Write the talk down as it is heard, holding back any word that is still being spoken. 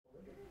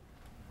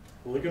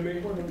polygamy.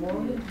 Well, the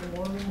Mormons,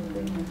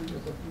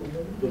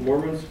 The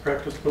Mormons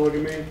practice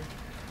polygamy.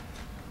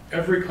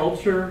 Every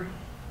culture,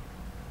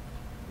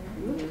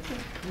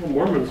 well,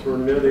 Mormons were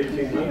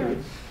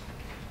mid-1800s.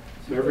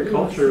 So every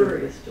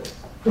culture.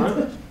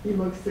 Huh? He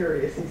looks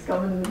serious. He's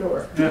coming in the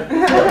door.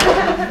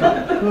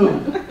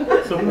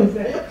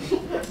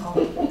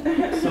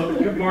 So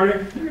good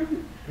morning.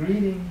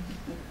 Greetings.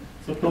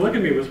 So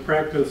polygamy was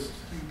practiced,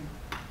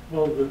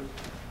 well, the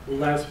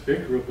last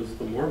big group was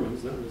the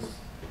Mormons. That was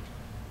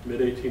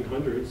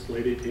mid-1800s,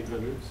 late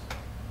 1800s.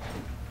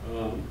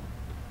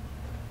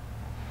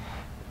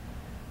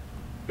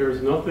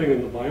 There's nothing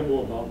in the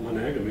Bible about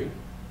monogamy.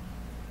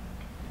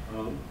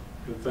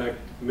 In fact,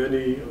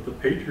 many of the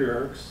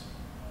patriarchs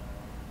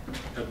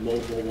had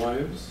multiple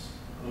wives.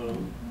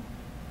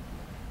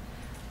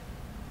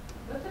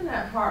 Isn't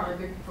that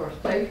partly for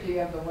safety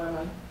of the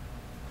women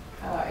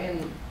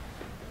in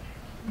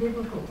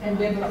biblical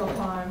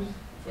times?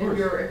 If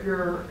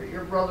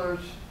your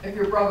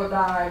brother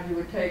died, you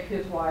would take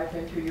his wife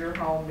into your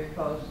home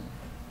because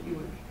you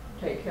would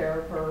take care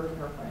of her and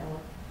her family.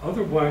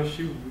 Otherwise,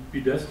 she would be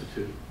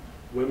destitute.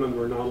 Women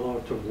were not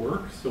allowed to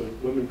work, so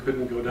women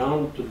couldn't go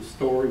down to the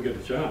store and get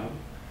a job.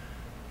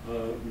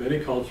 Many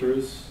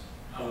cultures,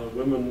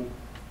 women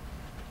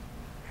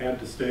had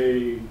to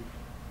stay,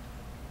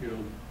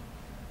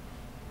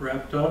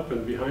 wrapped up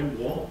and behind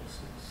walls.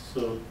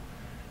 So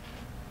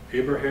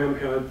Abraham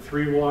had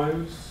 3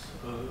 wives,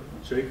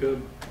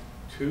 Jacob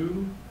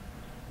 2,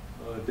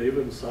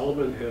 David and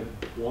Solomon had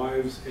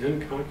wives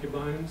and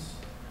concubines.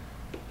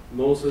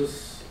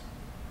 Moses,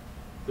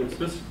 there's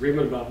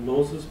disagreement about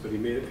Moses, but he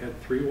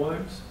had 3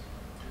 wives.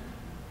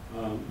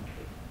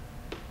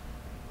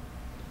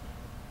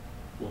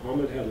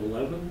 Muhammad had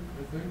 11,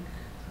 I think.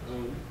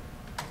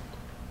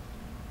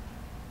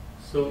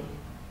 So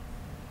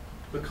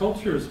the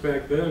cultures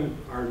back then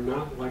are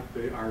not like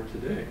they are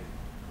today.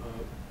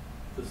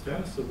 The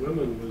status of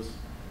women was,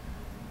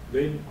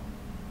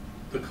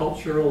 the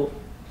cultural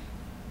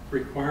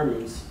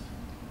requirements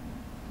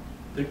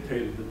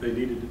dictated that they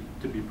needed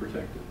to be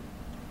protected.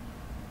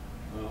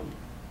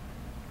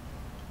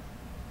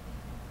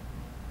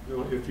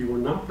 If you were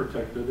not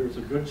protected, there's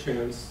a good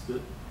chance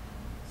that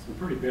some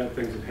pretty bad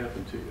things would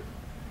happen to you.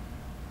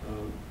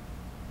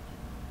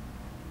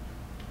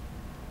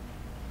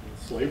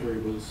 Slavery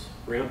was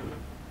rampant.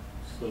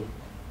 So,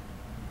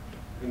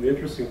 and the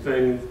interesting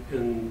thing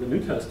in the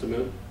New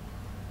Testament,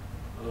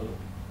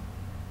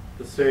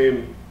 the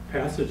same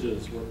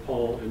passages where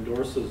Paul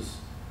endorses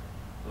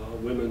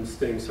women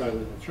staying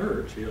silent in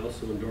church, he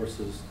also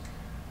endorses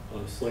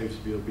slaves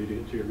to be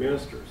obedient to your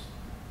masters.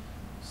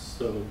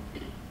 So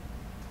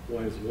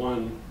why is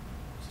one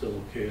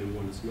still okay and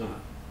one is not?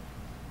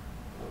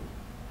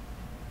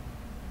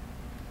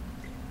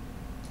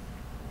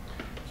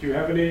 Do you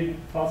have any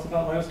thoughts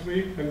about last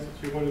week, things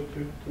that you wanted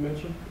to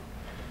mention?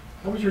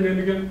 What was your name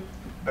again?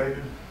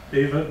 David.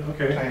 David,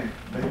 okay.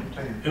 David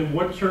Tan. And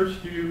what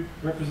church do you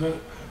represent?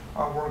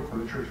 I work for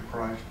the Church of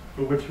Christ.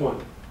 For which one?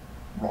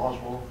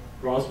 Roswell.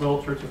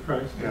 Roswell Church of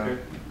Christ? Yeah.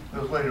 Okay.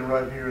 This lady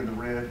right here in the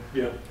red.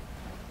 Yeah.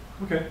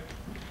 Okay.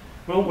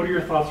 Well, what are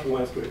your thoughts from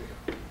last week?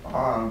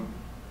 Point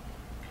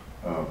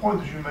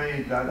that you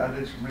made, I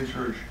did some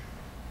research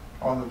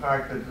on the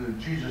fact that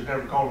Jesus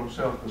never called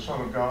himself the Son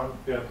of God.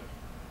 Yeah.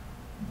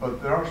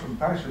 But there are some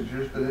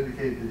passages that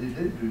indicate that he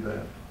did do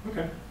that.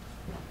 Okay.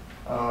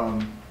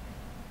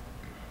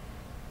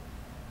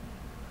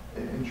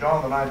 In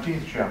John the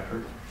 19th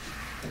chapter,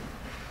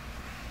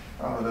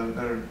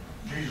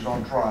 Jesus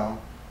on trial,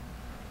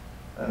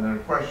 and they're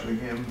questioning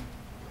him.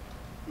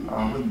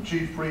 When the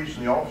chief priests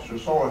and the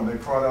officers saw him, they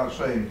cried out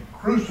saying,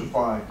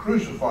 "Crucify,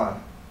 crucify."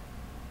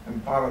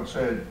 And Pilate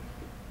said,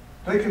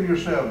 "Take him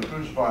yourself and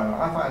crucify him.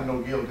 I find no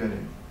guilt in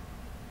him."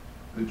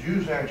 The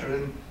Jews answered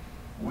him,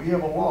 "We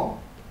have a law,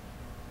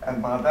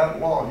 and by that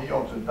law he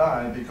ought to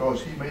die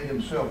because he made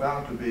himself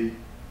out to be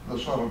the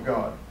Son of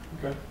God."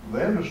 Okay.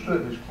 They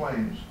understood his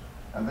claims,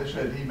 and they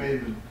said he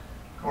made, of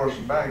course,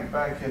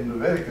 back in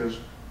Leviticus,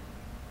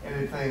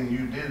 anything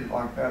you did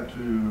like that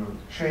to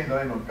shame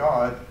the name of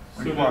God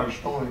requires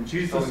stoning.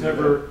 Jesus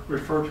never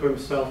referred to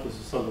himself as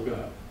the Son of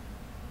God.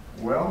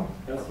 Well,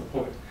 that's the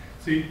point.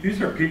 See, these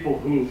are people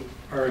who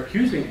are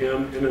accusing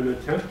him in an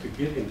attempt to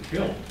get him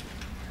killed.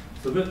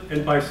 So that,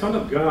 and by Son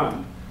of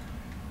God,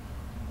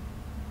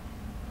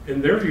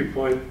 in their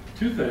viewpoint,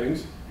 2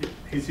 things.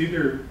 He's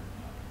either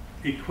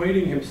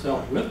equating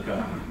himself with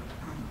God,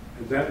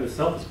 and that in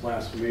itself is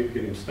blasphemy,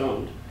 getting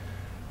stoned,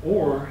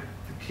 or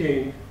the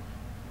King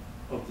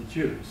of the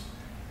Jews.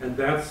 And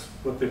that's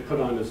what they put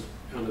on his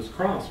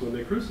cross when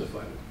they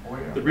crucified him. Oh,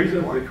 yeah. The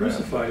reason they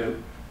crucified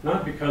him,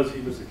 not because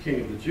he was the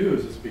King of the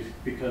Jews, is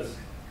because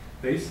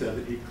they said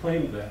that he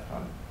claimed that.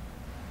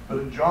 But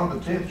in John the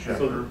 10th chapter,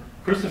 so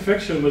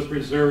crucifixion was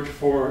reserved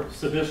for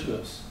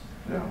seditionists.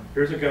 Yeah.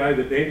 Here's a guy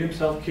that named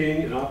himself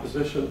king in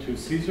opposition to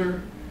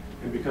Caesar,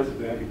 and because of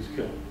that he was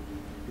killed.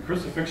 The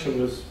crucifixion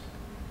was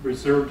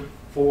reserved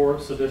for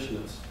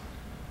seditionists.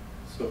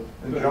 So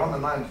in John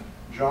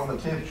the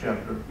 10th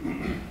chapter,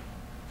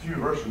 a few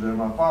verses there,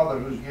 "My Father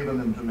who's given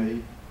them to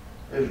me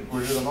is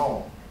greater than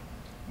all.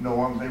 No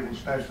one's able to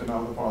snatch them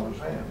out of the Father's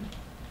hands.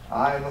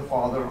 I and the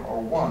Father are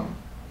one.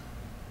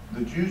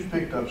 The Jews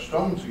picked up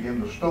stones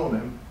again to stone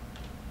him,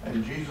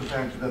 and Jesus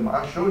answered them,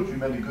 I showed you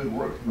many good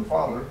works from the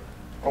Father.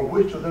 For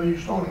which of them are you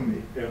stoning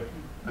me? Yeah.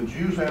 The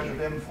Jews answered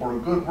him, for a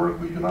good work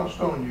we do not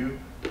stone you,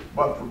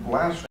 but for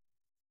blasphemy,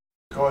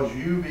 because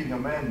you, being a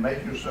man,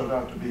 make yourself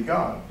out to be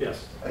God.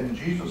 Yes. And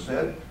Jesus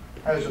said,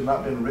 has it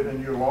not been written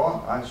in your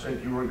law, I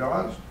said you are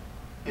gods?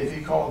 If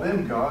he called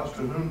them gods,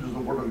 to whom does the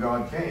word of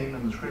God came,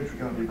 and the scripture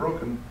cannot be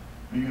broken,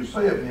 do you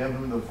say of him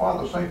whom the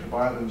Father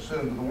sanctified and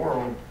sent into the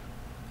world,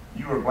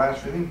 you are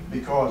blaspheming,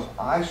 because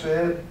I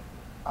said,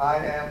 I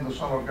am the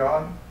Son of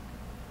God?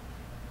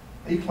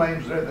 He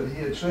claims there that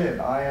he had said,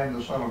 I am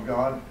the Son of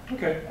God,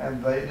 Okay.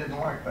 and they didn't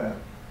like that.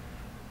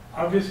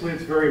 Obviously,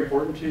 it's very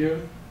important to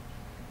you.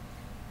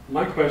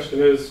 My question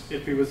is,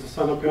 if he was the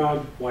Son of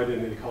God, why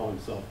didn't he call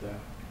himself that?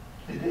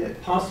 He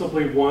did.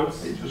 Possibly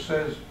once. He just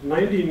says,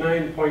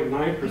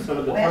 99.9%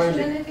 of the time.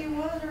 Question if he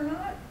was or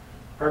not?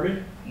 Pardon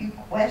me? You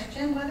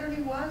question whether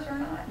he was or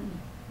not?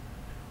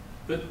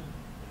 That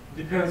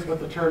depends what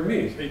the term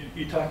means. Are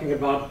you talking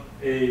about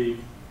a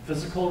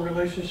physical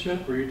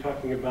relationship, or are you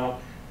talking about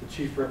the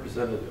chief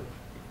representative?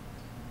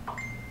 Oh,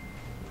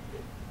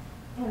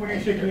 what are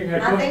you shaking your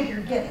head? I think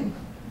you're getting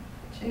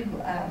too,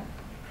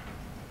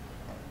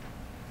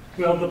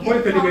 Well, the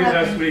point that he made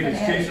last week is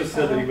Fanatics. Jesus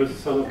said that he was the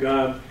Son of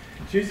God.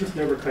 Jesus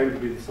never claimed to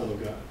be the Son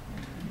of God.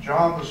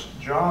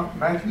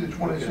 Matthew the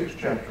 26th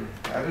chapter,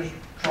 at his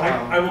I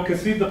trial. will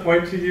concede the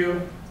point to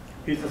you.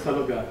 He's the Son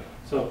of God.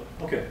 So,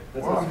 okay.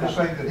 That's Well, I'm just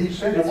saying that he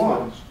said he That's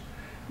fine. was.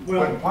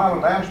 Well, When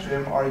Pilate asked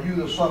him, are you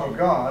the Son of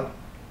God?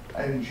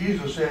 And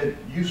Jesus said,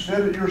 you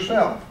said it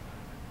yourself.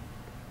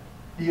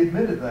 He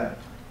admitted that.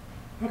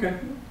 okay.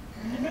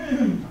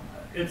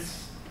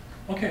 It's,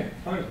 okay,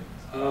 fine.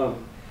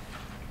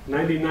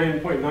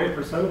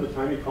 99.9% of the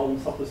time he called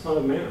himself the Son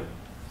of Man.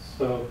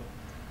 So,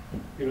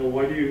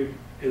 why do you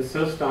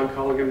insist on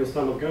calling him the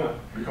Son of God?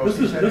 Because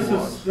he said he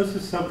was. This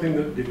is something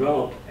that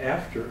developed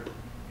after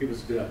he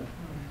was dead.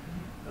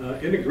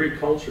 In a Greek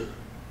culture,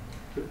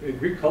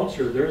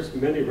 there's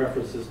many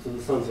references to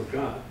the sons of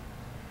God.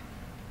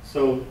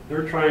 So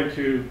they're trying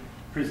to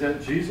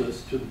present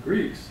Jesus to the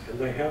Greeks, and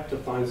they have to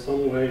find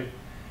some way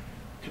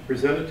to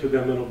present it to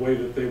them in a way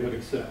that they would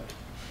accept.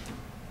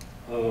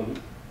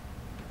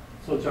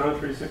 So John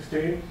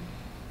 3:16,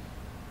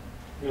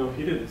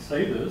 he didn't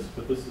say this,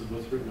 but this is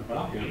what's written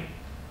about him,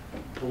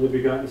 only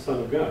begotten Son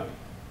of God.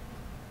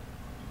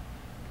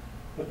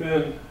 But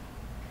then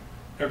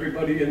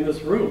everybody in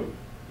this room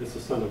is the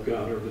son of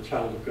God, or the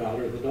child of God,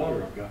 or the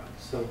daughter of God.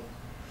 So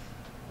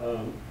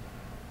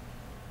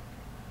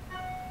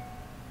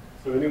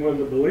anyone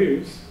that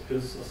believes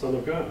is a son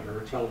of God, or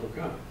a child of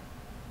God.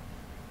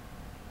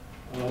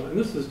 And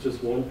this is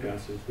just one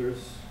passage.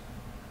 There's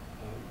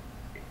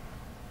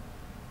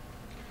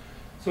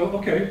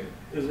okay.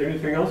 Is there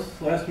anything else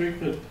last week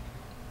that?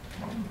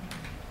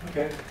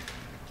 Okay.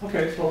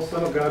 So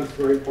Son of God is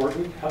very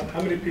important.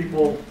 How many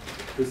people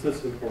is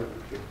this important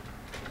to?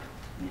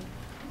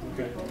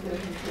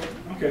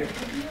 Okay.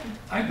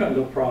 I've got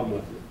no problem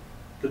with it.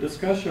 The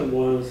discussion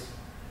was,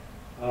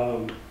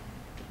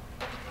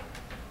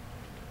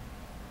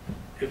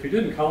 if he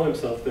didn't call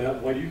himself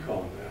that, why do you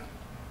call him that?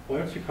 Why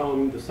don't you call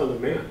him the Son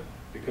of Man?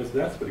 Because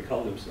that's what he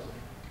called himself.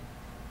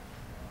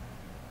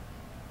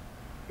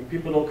 And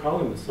people don't call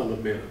him the Son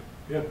of Man.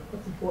 Yeah.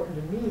 What's important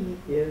to me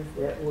is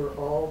that we're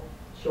all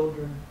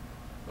children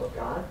of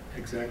God,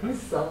 Exactly.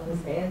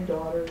 sons and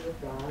daughters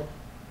of God,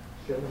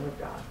 children of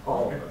God,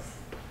 all of us.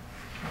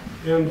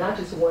 And Not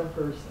just one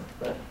person,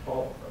 but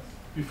all of us.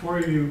 before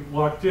you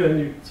walked in,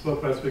 you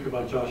spoke last week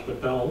about Josh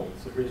McDowell.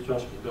 So here's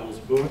Josh McDowell's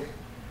book.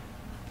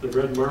 The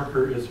red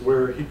marker is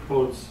where he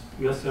quotes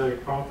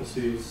messianic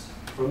prophecies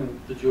from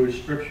the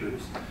Jewish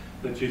scriptures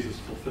that Jesus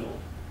fulfilled.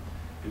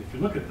 And if you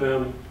look at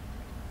them,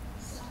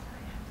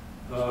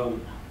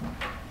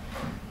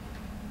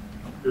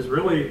 there's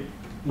really,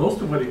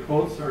 most of what he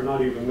quotes are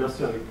not even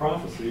messianic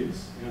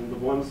prophecies, and the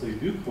ones that he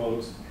do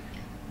quote,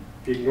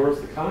 he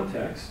ignores the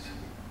context.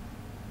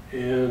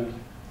 And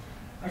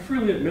I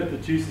freely admit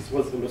that Jesus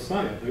was the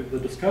Messiah. The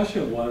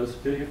discussion was,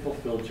 did he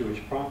fulfill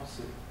Jewish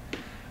prophecy?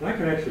 And I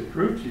can actually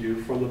prove to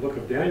you from the book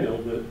of Daniel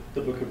that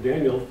the book of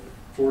Daniel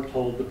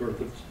foretold the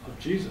birth of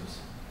Jesus.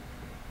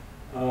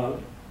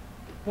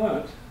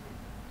 But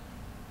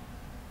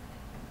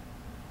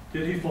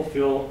did he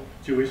fulfill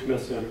Jewish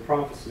messianic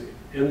prophecy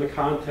in the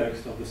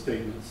context of the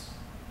statements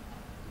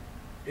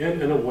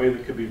and in a way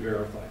that could be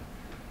verified?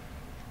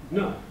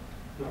 No,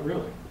 not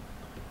really.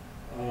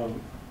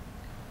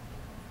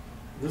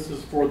 This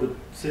is for the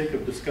sake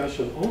of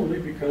discussion only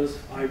because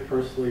I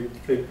personally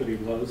think that he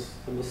was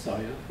the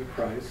Messiah, the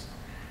Christ.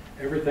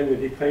 Everything that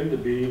he claimed to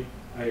be,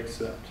 I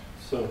accept.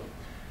 So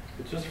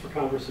it's just for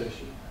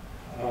conversation.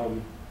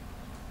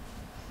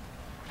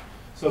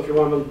 So if you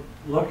want to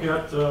look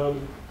at, go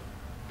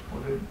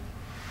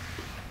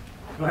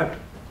ahead.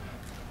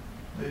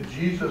 Did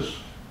Jesus,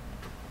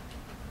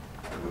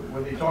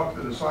 when he talked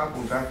to the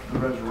disciples after the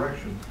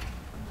resurrection,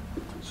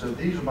 said,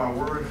 these are my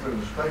words which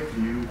I spake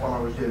to you while I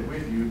was yet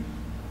with you,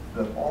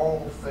 that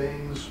all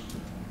things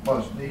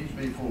must needs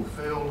be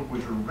fulfilled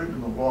which are written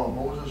in the law of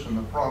Moses and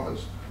the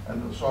prophets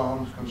and the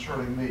Psalms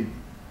concerning me.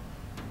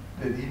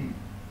 Did he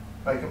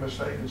make a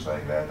mistake in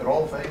saying that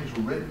all things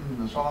were written in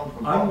the Psalms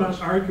and the I'm prophets?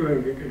 not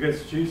arguing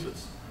against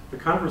Jesus. The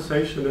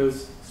conversation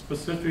is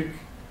specific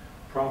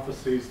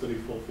prophecies that he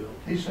fulfilled.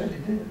 He said he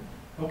did.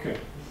 Okay.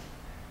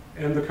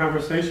 And the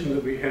conversation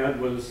that we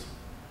had was,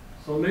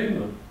 so name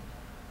them.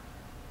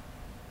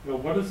 You know,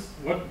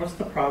 what's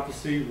the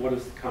prophecy? What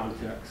is the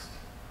context?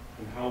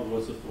 And how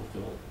was it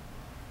fulfilled?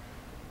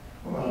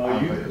 Well,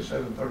 Isaiah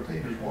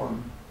 7:13 is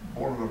one,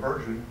 born of a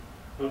virgin.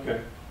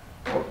 Okay.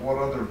 What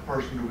other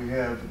person do we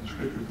have in the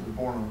scriptures that was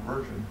born of a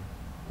virgin?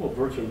 Well,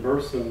 virgin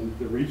births in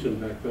the region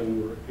back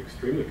then were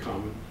extremely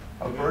common.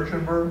 A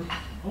virgin birth?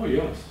 Oh,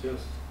 yes,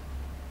 yes.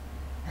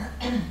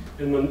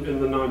 In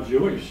the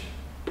non-Jewish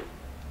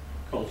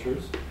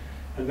cultures,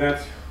 and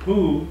that's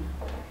who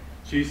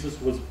Jesus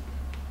was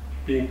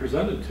being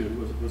presented to,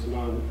 was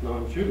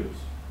non-Jews.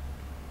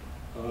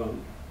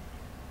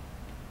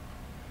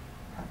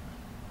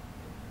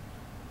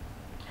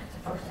 That's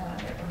the first time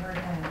I've ever heard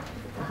that.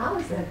 How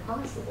is that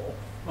possible?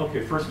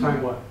 Okay, first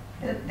time what?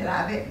 That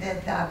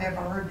I've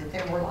ever heard that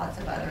there were lots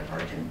of other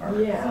virgin births.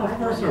 Yeah. Oh, of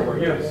course there were,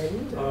 yes.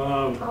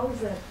 How is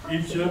that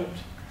possible? Egypt,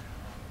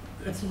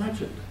 it's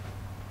legend.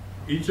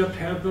 Egypt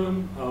had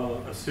them,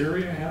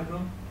 Assyria had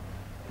them.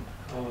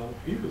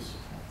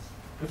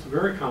 It's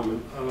very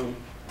common.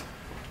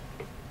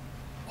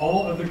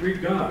 All of the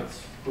Greek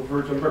gods were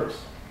virgin births.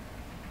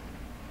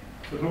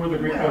 So who were the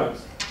Greek Well,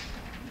 gods?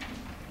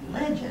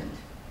 Legend,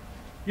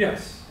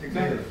 Yes,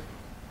 exactly.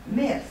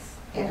 myths.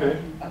 Okay.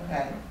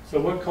 Okay. So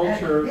what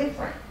culture? That's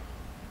different.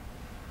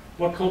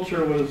 What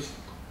culture was,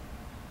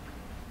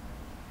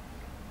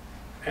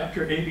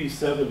 after AD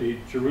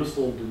 70,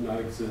 Jerusalem did not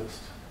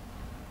exist.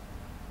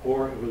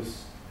 Or it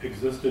was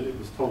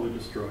totally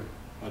destroyed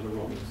by the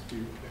Romans. Do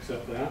you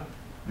accept that?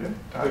 Yeah.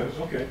 Good,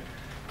 okay.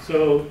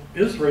 So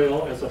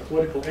Israel as a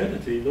political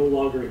entity no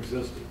longer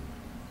existed.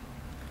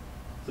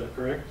 Is that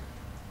correct?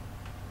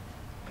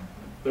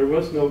 There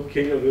was no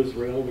king of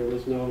Israel, there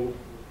was no...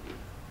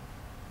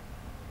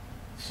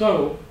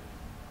 So,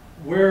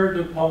 where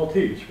did Paul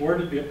teach? Where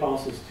did the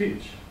apostles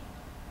teach?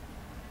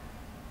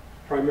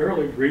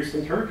 Primarily Greece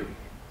and Turkey.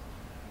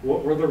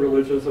 What were the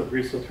religions of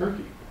Greece and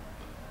Turkey?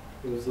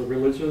 It was the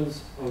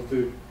religions of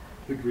the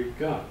Greek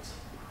gods.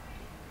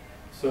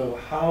 So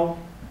how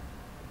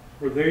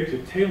were they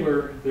to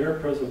tailor their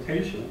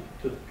presentation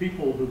to the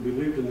people who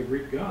believed in the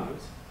Greek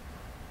gods?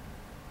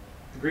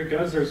 The Greek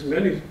gods, there's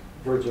many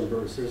virgin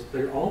births.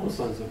 They're all the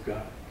sons of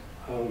God.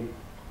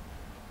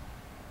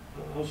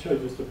 I'll show you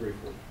just a brief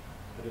one.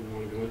 I didn't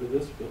want to go into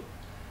this, but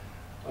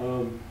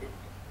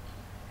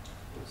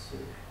let's see.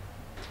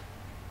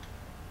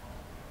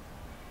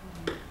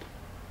 Okay.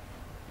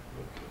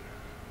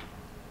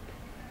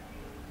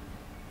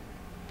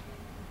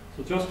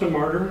 So Justin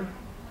Martyr.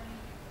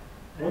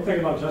 One thing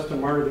about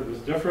Justin Martyr that was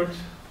different,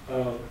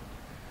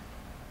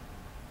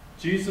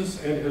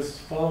 Jesus and his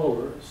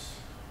followers,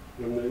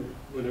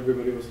 when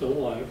everybody was still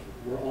alive,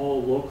 were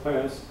all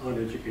low-class,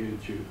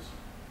 uneducated Jews.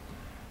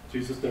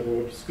 Jesus never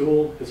went to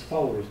school. His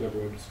followers never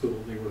went to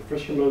school. They were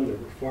fishermen, they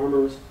were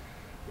farmers,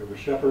 they were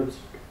shepherds.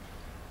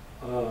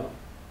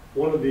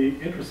 One of the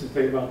interesting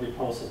things about the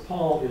Apostle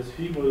Paul is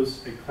he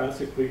was a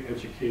classically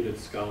educated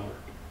scholar.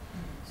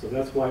 So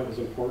that's why it was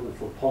important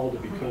for Paul to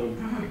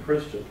become a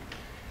Christian.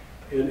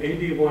 In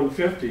AD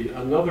 150,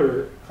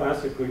 another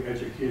classically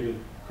educated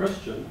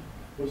Christian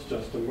was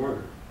Justin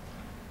Martyr.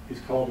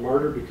 He's called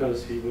martyr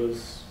because he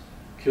was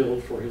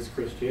killed for his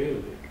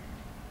Christianity.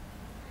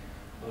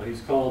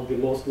 He's called the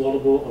most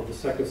notable of the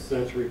 2nd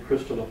century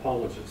Christian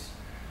apologists.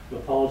 An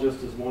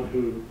apologist is one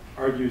who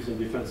argues in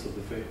defense of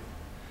the faith.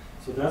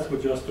 So that's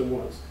what Justin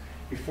was.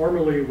 He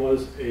formerly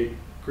was a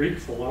Greek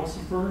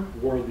philosopher,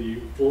 wore the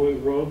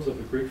flowing robes of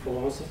a Greek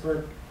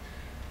philosopher,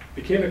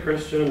 became a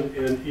Christian,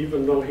 and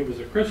even though he was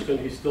a Christian,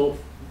 he still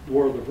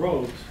wore the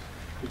robes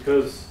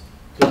because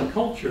to the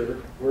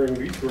culture, wearing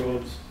these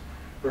robes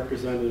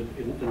represented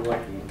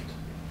enlightenment.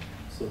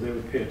 So they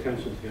would pay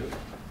attention to him.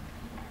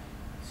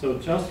 So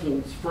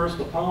Justin's first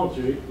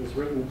apology was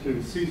written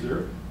to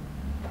Caesar,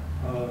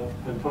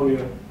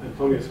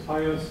 Antonius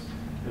Pius,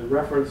 in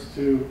reference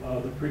to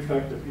the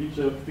prefect of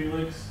Egypt,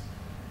 Felix.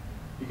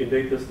 You can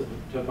date this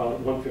to about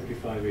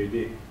 155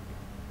 AD.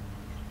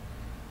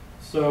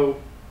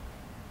 So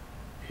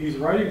he's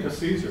writing to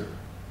Caesar.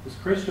 This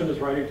Christian is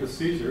writing to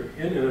Caesar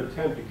in an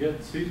attempt to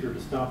get Caesar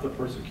to stop the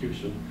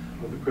persecution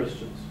of the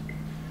Christians.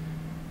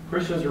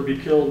 Christians were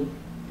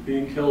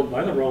being killed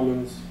by the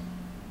Romans.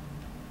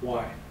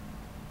 Why?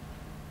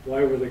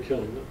 Why were they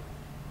killing them?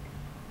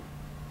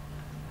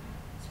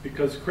 It's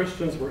because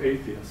Christians were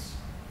atheists.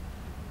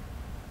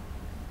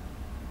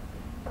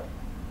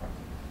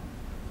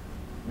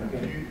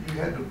 You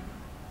had to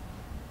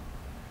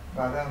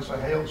bow down and say,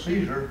 "Hail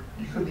Caesar."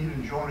 You couldn't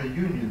even join a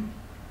union,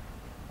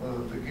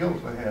 the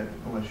guilds they had,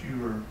 unless you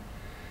were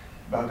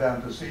bow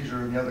down to Caesar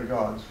and the other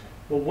gods.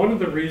 Well, one of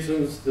the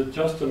reasons that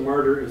Justin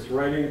Martyr is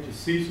writing to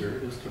Caesar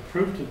is to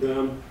prove to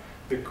them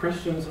that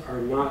Christians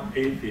are not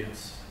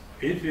atheists.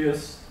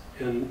 Atheists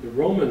in the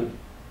Roman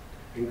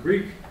and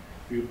Greek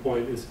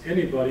viewpoint is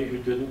anybody who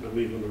didn't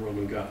believe in the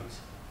Roman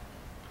gods.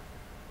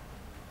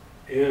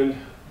 And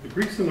the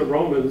Greeks and the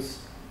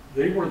Romans,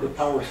 they were the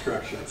power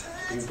structure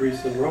in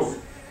Greece and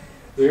Rome.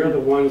 They are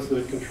the ones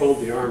that controlled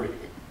the army.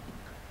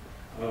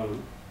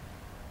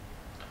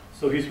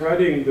 So he's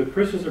writing, the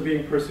Christians are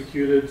being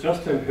persecuted.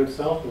 Justin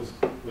himself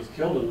was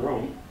killed in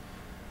Rome.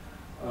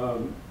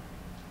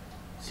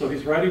 So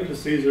he's writing to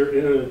Caesar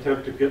in an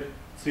attempt to get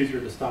Caesar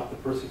to stop the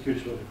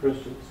persecution of the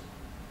Christians.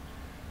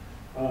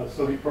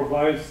 So he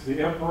provides the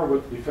emperor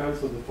with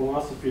defense of the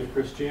philosophy of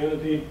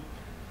Christianity,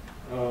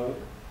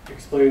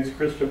 explains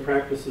Christian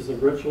practices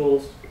and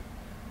rituals,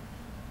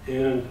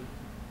 and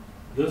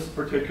this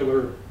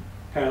particular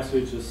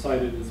passage is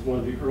cited as one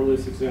of the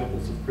earliest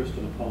examples of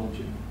Christian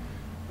apology,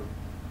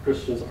 of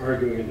Christians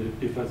arguing in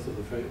defense of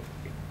the faith.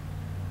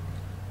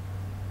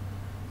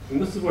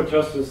 And this is what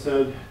Justin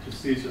said to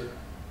Caesar.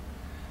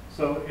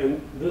 So,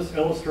 and this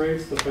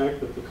illustrates the fact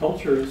that the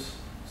cultures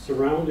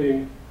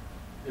surrounding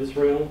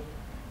Israel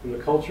and the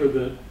culture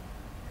that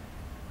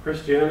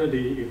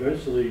Christianity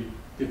eventually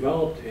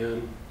developed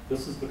in,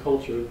 this is the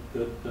culture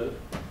that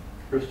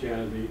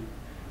Christianity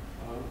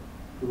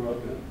grew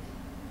up in.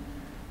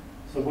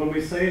 So when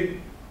we say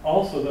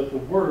also that the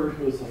Word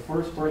was the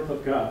first birth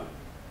of God,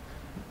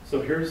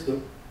 so here's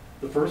the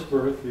first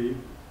birth,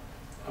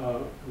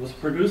 was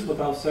produced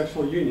without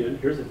sexual union,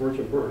 here's a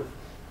virgin birth,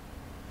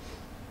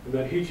 and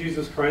that he,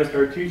 Jesus Christ,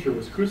 our teacher,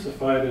 was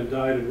crucified and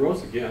died and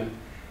rose again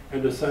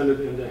and descended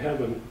into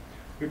heaven.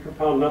 We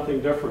propound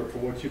nothing different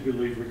from what you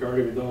believe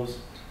regarding those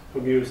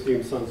whom you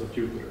esteem sons of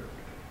Jupiter.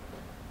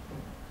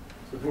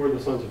 So who are the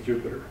sons of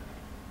Jupiter?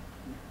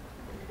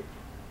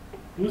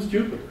 Who's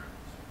Jupiter?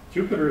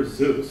 Jupiter is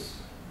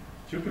Zeus.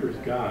 Jupiter is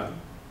God.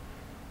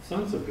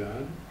 Sons of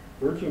God,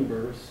 virgin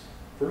births,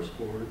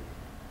 firstborn.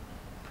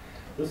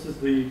 This is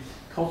the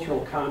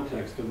cultural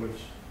context in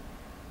which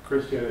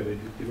Christianity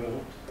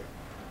developed.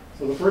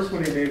 So the first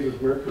one he names is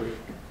Mercury.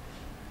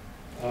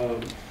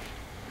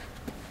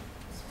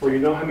 For you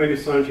know how many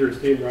sons your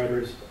esteemed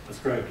writers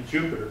ascribe to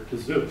Jupiter, to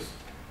Zeus,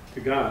 to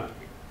God.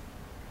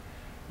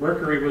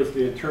 Mercury was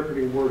the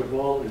interpreting word of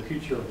all and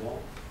teacher of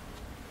all.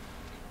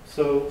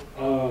 So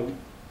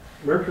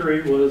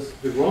Mercury was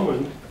the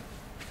Roman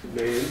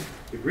name.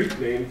 The Greek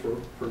name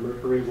for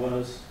Mercury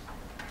was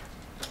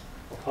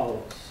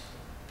Apollos.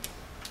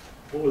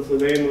 What was the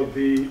name of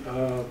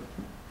the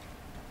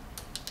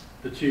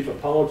chief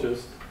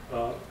apologist?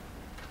 The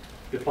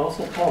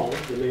Apostle Paul,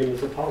 the name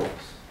is Apollos.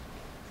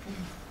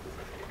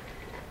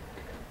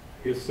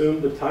 He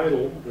assumed the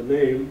title, the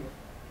name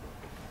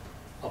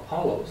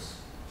Apollos,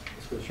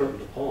 it's been shortened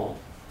to Paul,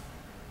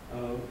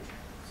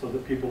 so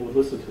that people would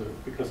listen to him,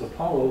 because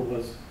Apollo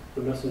was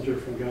the messenger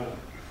from God.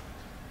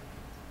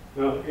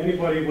 Now,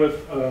 anybody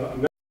with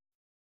a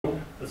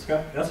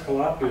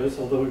Aesculapius,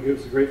 although he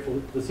was a great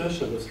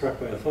physician, was struck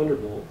by a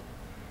thunderbolt,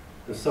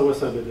 and so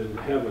ascended into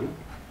heaven,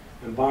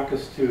 and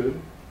Bacchus too,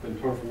 and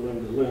torn from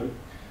limb to limb.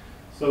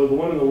 So the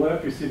one on the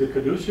left, you see the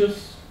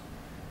caduceus.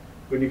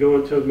 When you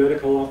go into a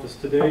medical office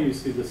today, you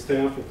see the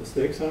staff with the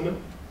snakes on it.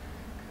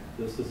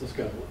 This is the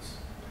scapulus.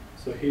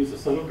 So he's the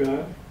Son of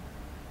God.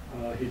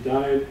 He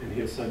died and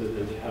he ascended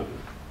into heaven.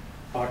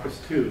 Bacchus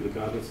too, the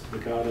god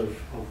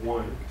of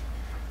wine.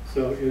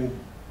 So in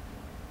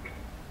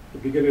the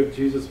beginning of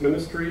Jesus'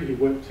 ministry, he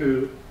went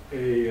to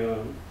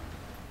a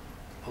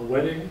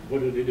wedding. What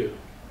did he do?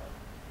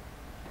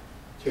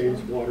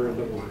 Changed water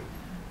into wine.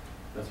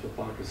 That's what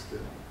Bacchus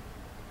did.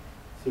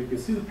 So you can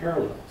see the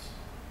parallels.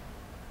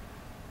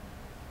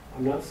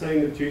 I'm not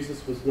saying that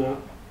Jesus was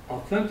not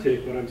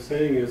authentic. What I'm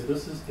saying is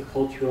this is the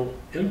cultural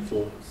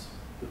influence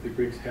that the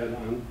Greeks had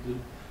on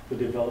the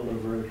development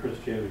of early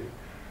Christianity.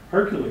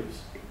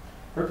 Hercules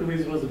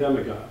was a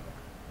demigod,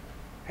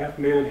 half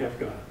man, half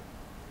God.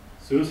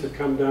 Zeus had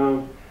come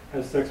down,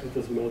 had sex with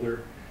his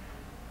mother.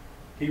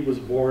 He was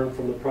born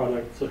from the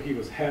product, so he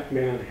was half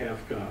man, half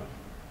God.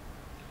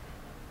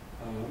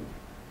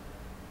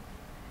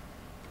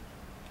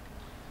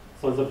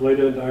 Sons of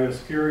Leda and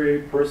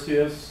Dioscuri,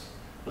 Perseus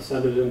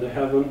ascended into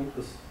heaven.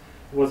 This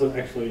wasn't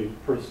actually,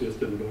 Perseus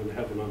didn't go into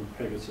heaven on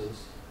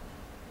Pegasus.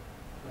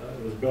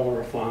 It was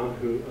Bellerophon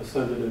who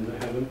ascended into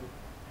heaven.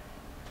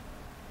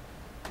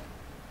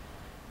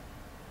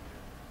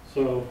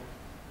 So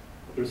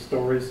there's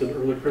stories in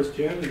early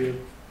Christianity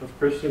of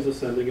Christians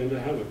ascending into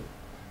heaven.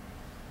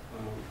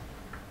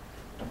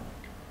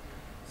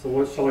 So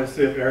what shall I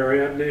say of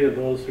Ariadne and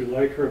those who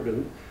like her have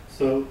been?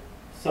 So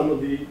some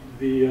of the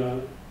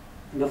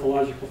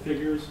mythological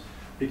figures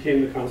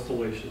became the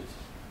constellations.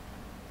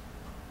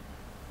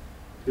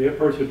 The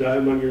emperors who die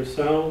among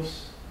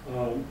yourselves,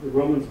 the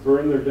Romans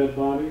burn their dead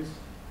bodies.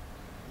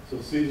 So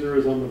Caesar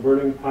is on the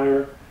burning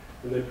pyre,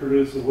 and they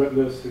produce a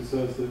witness who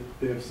says that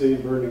they have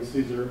seen burning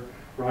Caesar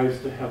rise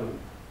to heaven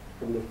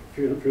from the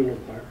funeral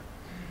pyre.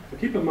 But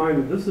keep in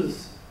mind that this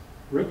is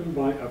written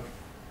by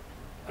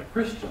a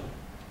Christian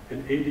in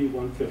AD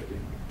 150.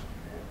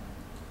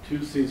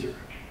 to Caesar.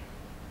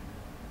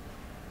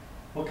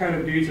 What kind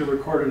of deeds are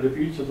recorded of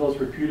each of those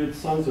reputed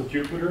sons of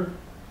Jupiter?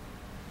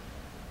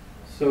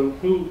 So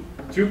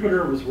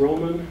Jupiter was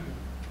Roman,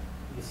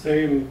 the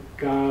same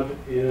god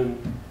in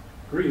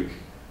Greek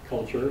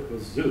culture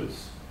was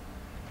Zeus.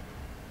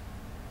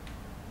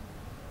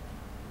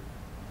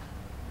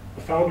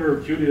 The founder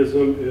of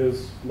Judaism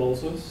is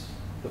Moses.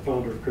 The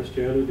founder of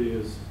Christianity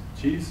is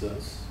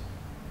Jesus.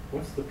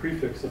 What's the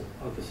prefix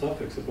of the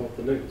suffix of both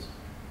the names?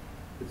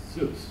 It's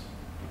Zeus.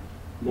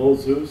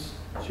 Moses,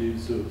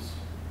 Jesus.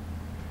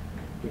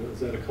 Is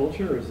that a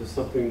culture, or is this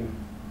something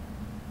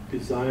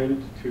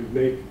designed to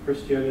make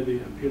Christianity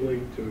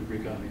appealing to a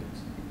Greek audience?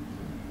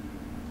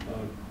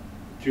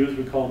 Jews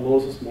would call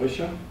Moses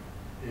Moshe,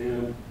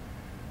 and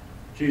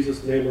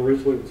Jesus' name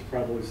originally was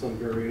probably some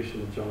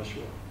variation of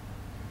Joshua,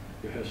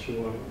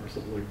 Yeshua, or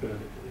something like that.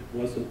 It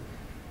wasn't,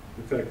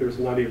 in fact, there's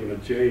not even a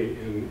J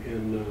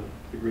in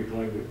the Greek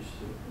language.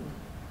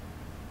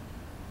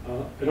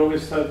 So. It only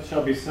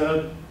shall be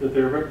said that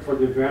they are written for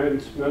the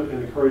advancement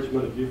and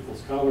encouragement of youthful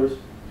scholars,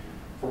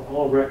 for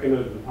all reckon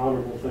it an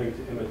honorable thing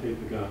to imitate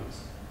the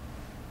gods.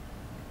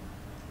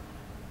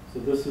 So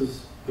this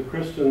is the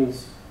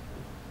Christian's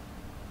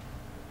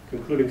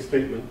concluding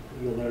statement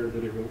in the letter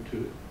that he wrote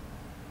to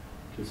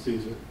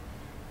Caesar.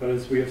 But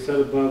as we have said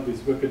above,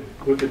 these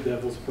wicked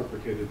devils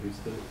perpetrated these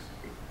things.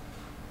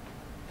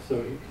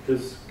 So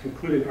his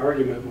concluding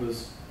argument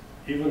was,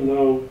 even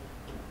though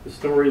the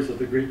stories of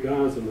the Greek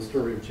gods and the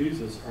story of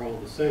Jesus are all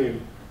the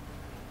same,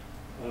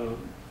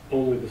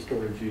 only the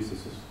story of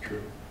Jesus is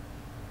true.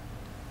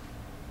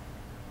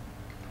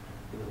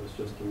 And it was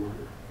just a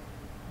murder.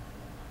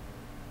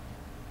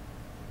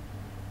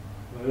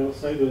 I don't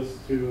say this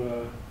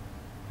to,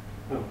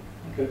 oh,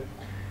 okay.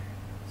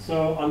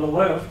 So on the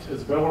left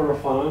is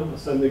Bellerophon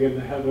ascending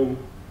into heaven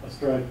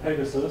astride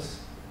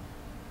Pegasus.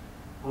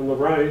 On the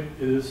right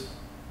is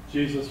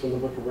Jesus from the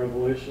book of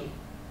Revelation,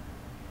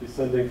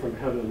 descending from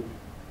heaven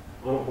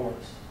on a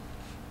horse,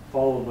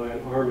 followed by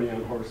an army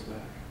on horseback.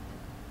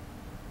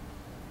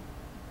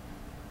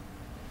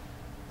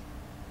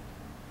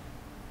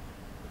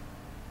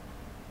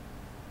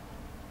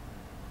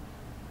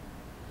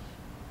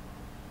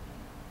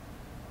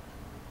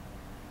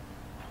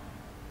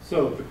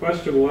 So the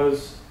question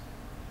was,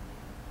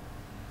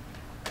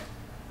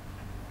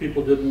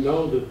 people didn't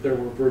know that there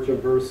were virgin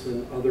births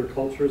in other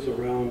cultures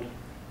around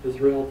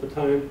Israel at the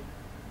time.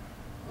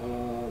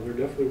 There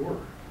definitely were.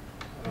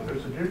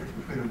 There's a difference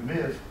between a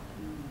myth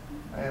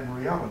and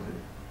reality.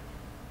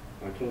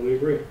 I totally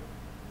agree.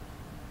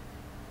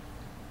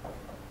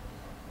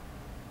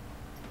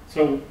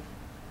 So,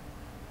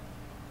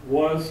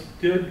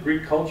 did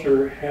Greek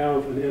culture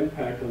have an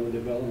impact on the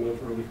development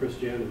of early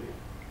Christianity?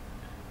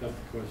 That's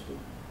the question.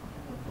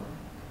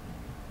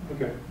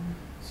 Okay,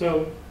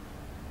 so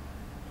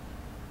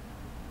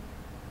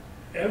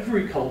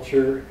every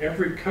culture,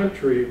 every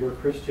country where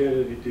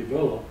Christianity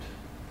developed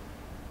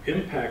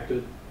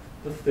impacted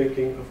the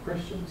thinking of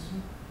Christians.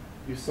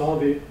 You've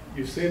seen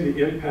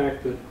the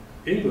impact that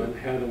England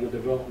had on the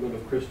development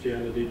of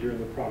Christianity during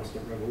the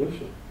Protestant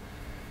Revolution.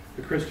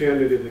 The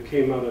Christianity that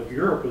came out of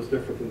Europe was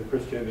different than the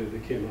Christianity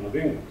that came out of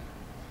England.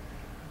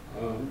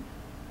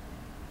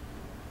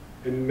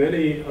 And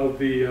many of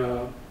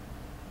the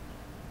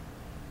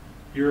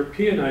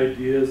European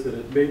ideas that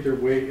had made their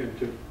way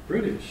into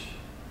British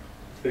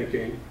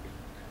thinking,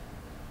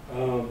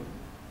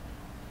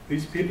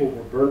 these people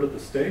were burned at the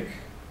stake,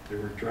 they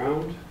were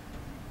drowned.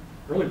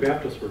 Early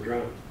Baptists were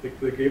drowned. They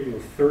gave them a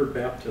third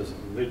baptism,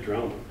 and they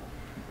drowned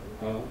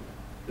them.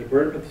 They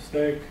burned at the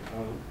stake.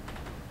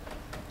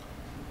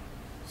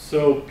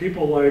 So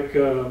people like,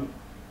 the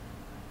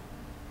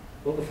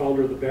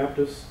founder of the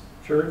Baptist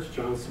Church,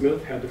 John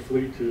Smith, had to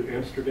flee to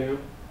Amsterdam.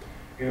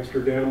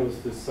 Amsterdam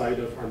was the site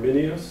of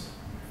Arminius,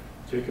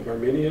 Jacob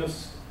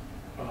Arminius.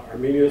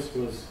 Arminius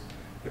was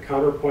the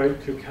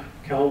counterpoint to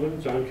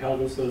Calvin. John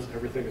Calvin says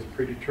everything is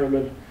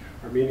predetermined.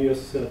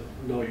 Arminius said,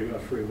 no, you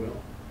have free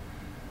will.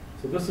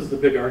 So this is the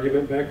big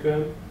argument back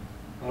then.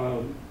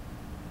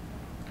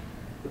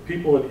 The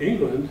people in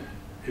England,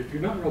 if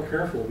you're not real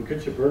careful, will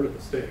get you burned at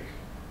the stake,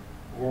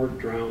 or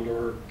drowned,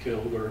 or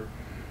killed,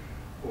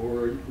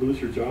 or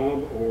lose your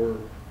job, or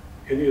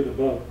any of the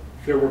above.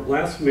 There were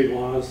blasphemy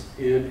laws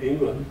in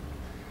England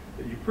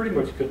that you pretty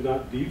much could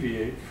not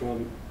deviate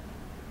from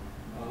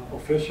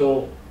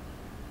official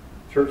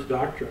church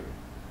doctrine,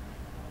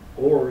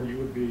 or you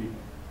would be,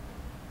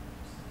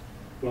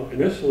 well,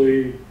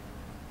 initially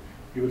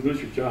you would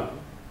lose your job,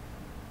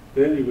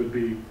 then you would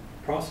be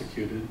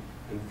prosecuted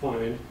and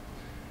fined,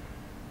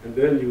 and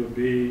then you would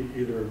be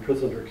either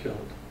imprisoned or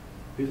killed.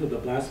 These are the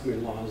blasphemy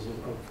laws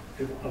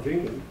of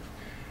England.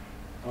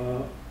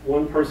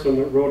 One person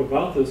that wrote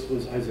about this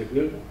was Isaac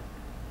Newton.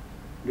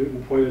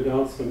 Newton pointed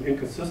out some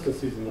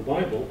inconsistencies in the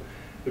Bible,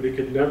 but he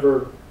could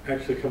never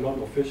actually come out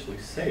and officially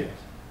say it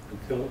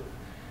until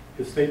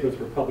his statements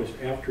were published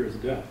after his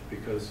death,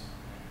 because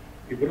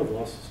he would have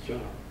lost his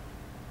job.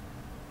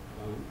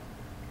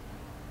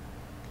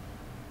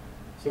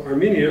 So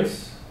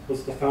Arminius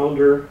was the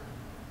founder,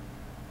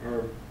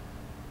 or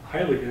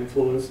highly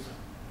influenced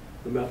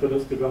the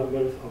Methodist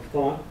development of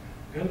thought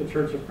and the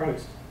Church of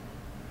Christ.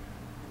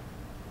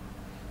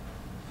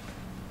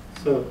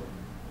 So,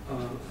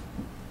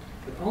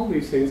 all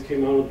these things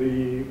came out of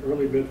the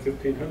early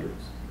mid-1500s.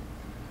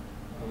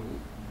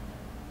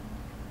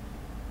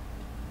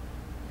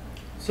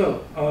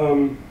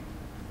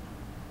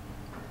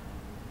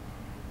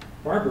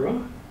 Barbara,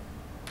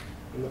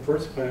 in the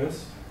first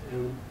class,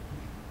 and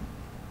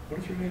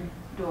what's your name?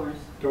 Doors.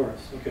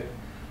 Doris, okay.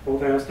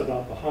 Both asked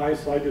about Baha'i,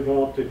 so I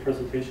developed a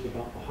presentation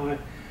about Baha'i.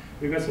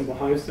 We've got some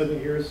Baha'i sitting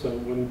here, so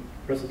when the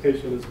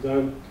presentation is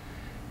done,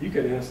 you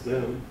can ask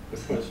them the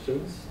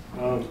questions.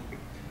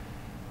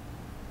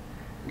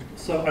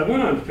 So I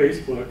went on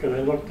Facebook and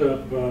I looked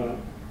up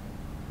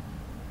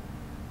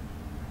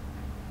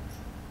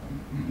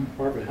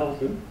Barbara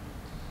Helton.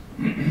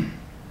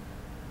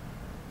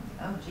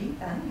 Oh, gee,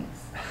 thanks.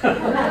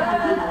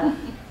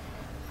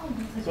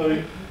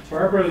 So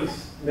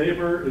Barbara's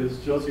neighbor is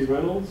Josie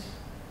Reynolds.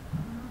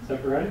 Is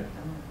that right?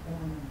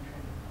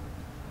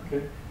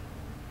 Okay.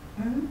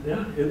 Mhm.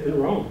 Yeah,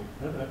 in Rome.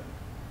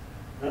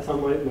 That's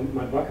on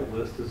my bucket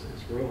list is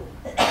Rome.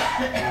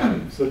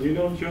 So do you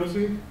know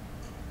Josie?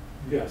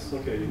 Yes,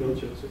 okay, you know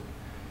Josie.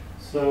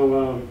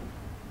 So,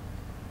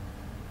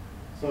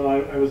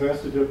 I was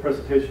asked to do a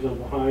presentation on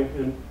Baha'i,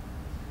 and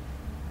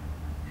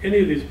any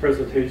of these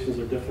presentations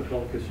are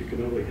difficult because you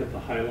can only hit the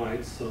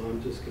highlights, so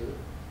I'm just going to...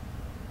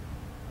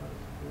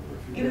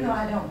 Even though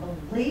I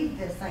don't believe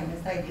the same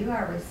as they do,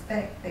 I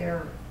respect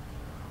their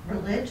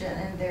religion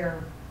and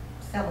their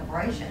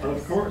celebrations.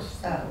 Of course.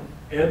 So,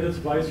 And it's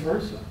vice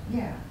versa.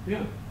 yeah.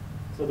 Yeah.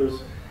 So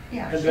there's...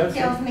 Yeah, and she that's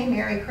tells me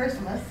Merry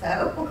Christmas,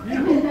 so.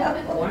 Yeah, you know.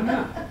 why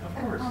not? Of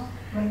course.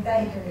 When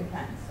they do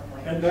that.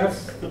 And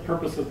that's the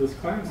purpose of this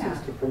class, Yeah.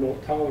 is to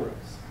promote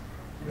tolerance.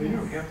 You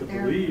don't have to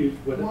They're believe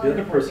what the other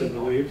wonderful person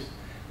people. believes,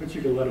 but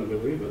you can let them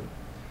believe it.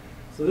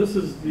 So this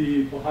is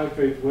the Baha'i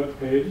Faith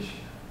webpage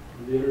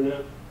on the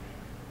internet.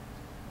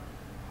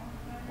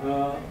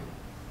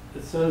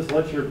 It says,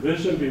 let your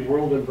vision be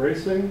world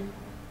embracing.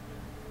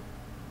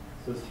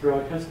 It says,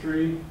 throughout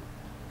history,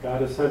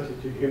 God has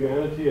sent to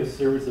humanity a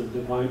series of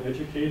divine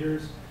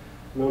educators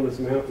known as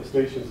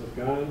manifestations of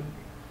God,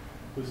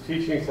 whose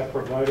teachings have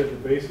provided the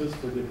basis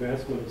for the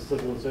advancement of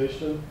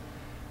civilization.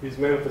 These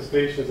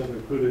manifestations have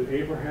included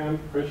Abraham,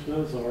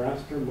 Krishna,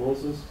 Zoroaster,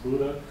 Moses,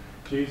 Buddha,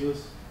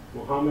 Jesus,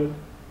 Muhammad,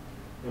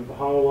 and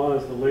Baha'u'llah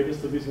as the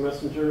latest of these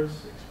messengers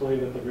explain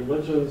that the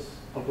religions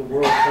of the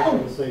world come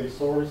from the same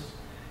source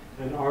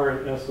and are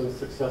in essence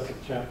successive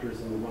chapters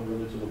in the one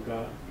religion of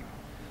God.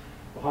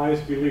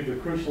 Baha'is believe the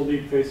crucial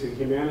need facing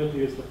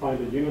humanity is to find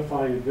a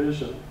unifying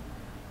vision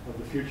of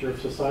the future of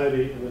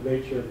society and the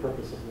nature and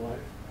purpose of life.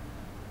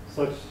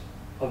 Such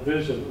a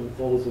vision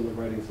unfolds in the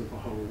writings of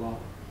Baha'u'llah.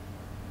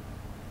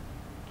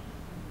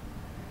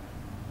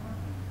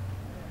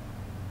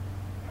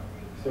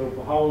 So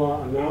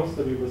Baha'u'llah announced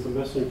that he was a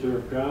messenger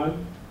of God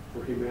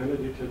for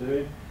humanity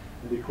today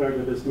and declared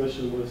that his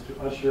mission was to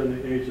usher in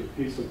the age of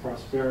peace and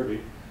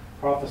prosperity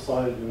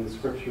prophesied in the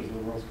scriptures of the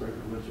world's great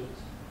religions.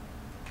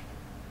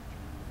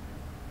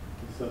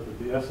 He said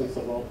that the essence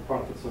of all the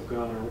prophets of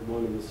God are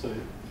one and the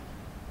same.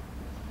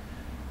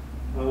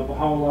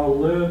 Baha'u'llah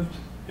lived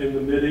in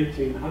the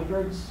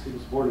mid-1800s. He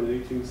was born in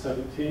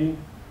 1817,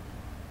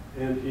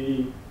 and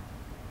he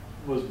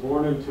was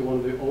born into one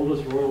of the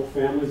oldest royal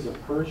families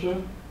of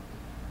Persia,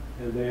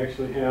 and they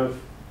actually have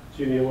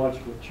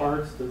genealogical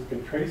charts that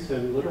can trace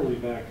him literally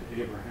back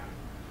to Abraham.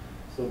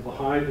 So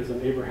Baha'i is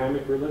an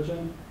Abrahamic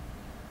religion.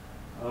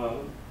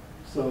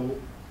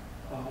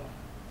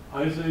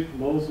 Isaac,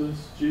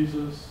 Moses,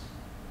 Jesus,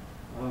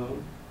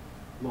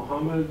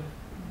 Muhammad,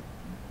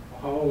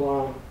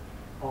 Baha'u'llah,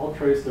 all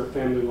trace their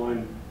family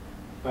line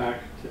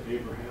back to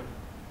Abraham.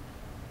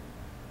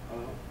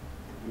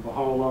 And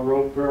Baha'u'llah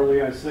wrote,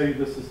 verily I say,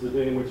 this is the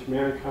day in which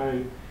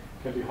mankind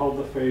can behold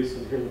the face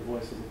and hear the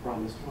voice of the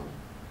promised one.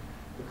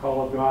 The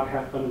call of God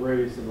hath been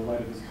raised, and the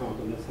light of his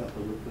countenance hath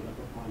been lifted up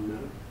upon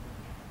men.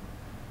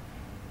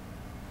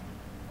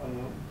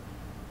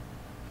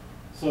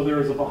 So there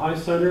is a Baha'i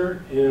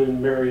Center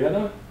in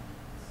Marietta.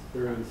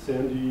 They're in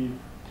Sandy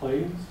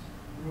Plains.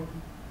 Yeah,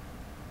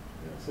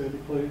 Sandy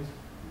Plains.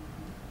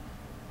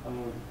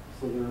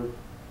 So there are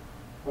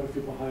quite a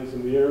few Baha'is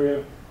in the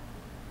area.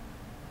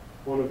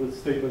 One of the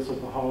statements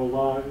of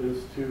Baha'u'llah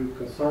is to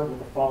consort with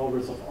the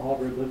followers of all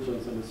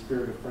religions in a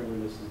spirit of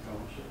friendliness and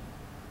fellowship.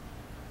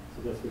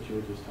 So that's what you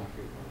were just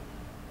talking about.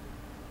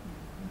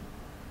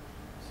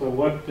 So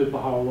what did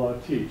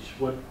Baha'u'llah teach?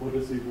 What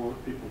does he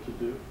want people to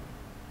do?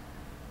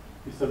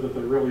 He said that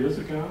there really is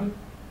a God.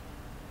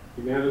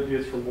 Humanity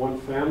is from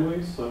one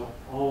family, so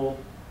all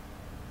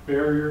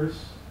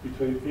barriers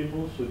between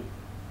people should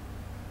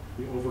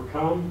be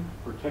overcome,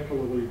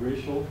 particularly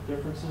racial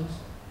differences.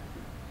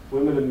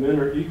 Women and men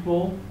are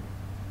equal.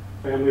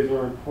 Families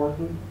are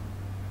important.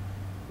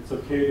 It's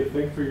okay to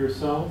think for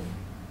yourself.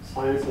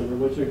 Science and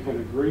religion can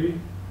agree.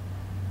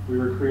 We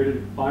were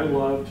created by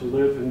love to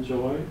live in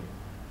joy.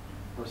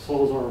 Our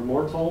souls are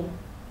immortal.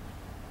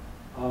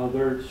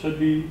 There should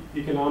be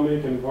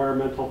economic and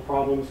environmental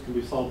problems can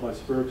be solved by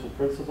spiritual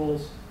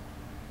principles,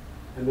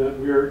 and that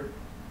we're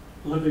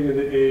living in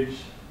the age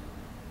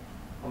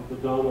of the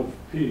dawn of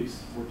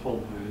peace, we're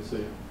told by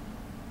Isaiah.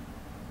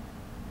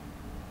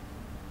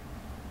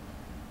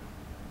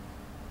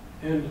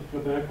 And go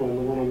back one,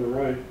 the one on the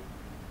right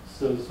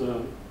says,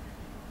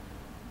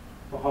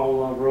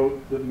 Baha'u'llah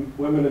wrote that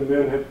women and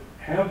men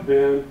have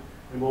been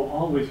and will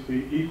always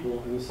be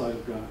equal in the sight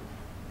of God.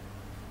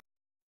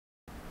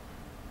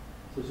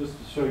 So just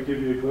to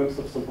give you a glimpse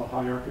of some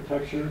Baha'i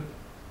architecture.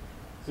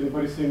 Has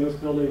anybody seen this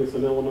building? It's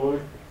in Illinois.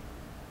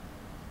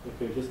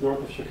 Okay, just north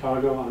of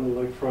Chicago on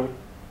the lakefront,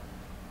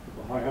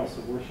 the Baha'i House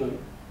of Worship.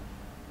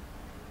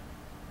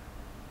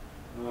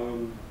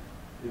 In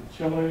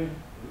Chile,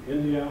 in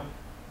India,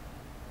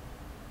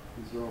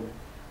 these are all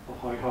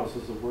Baha'i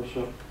houses of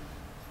worship.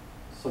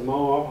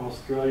 Samoa,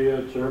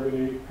 Australia,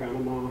 Germany,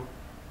 Panama.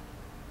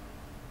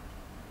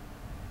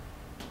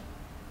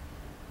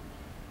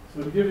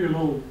 So to give you a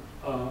little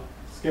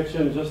sketch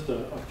in just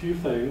a few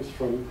things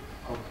from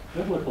a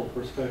biblical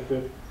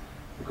perspective,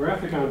 the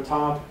graphic on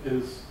top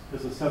is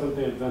a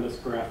Seventh-day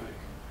Adventist graphic.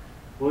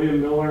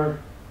 William Miller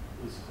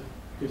is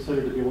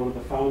considered to be one of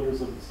the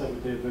founders of the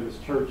Seventh-day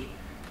Adventist Church,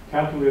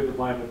 calculated the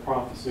Bible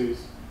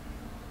prophecies.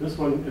 This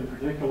one in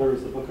particular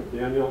is the book of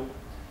Daniel.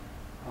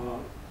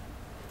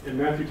 In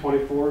Matthew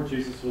 24,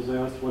 Jesus was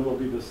asked, when will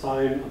be the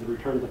sign of the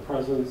return of the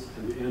presence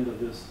and the end of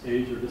this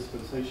age or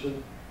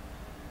dispensation?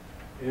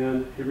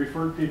 And he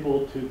referred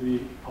people to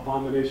the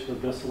abomination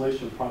of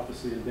desolation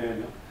prophecy in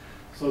Daniel.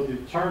 So the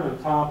chart on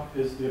top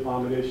is the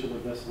abomination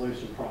of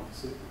desolation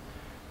prophecy.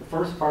 The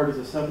first part is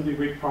a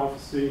 70-week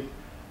prophecy,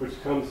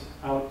 which comes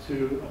out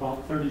to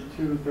about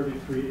 32,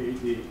 33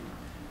 AD.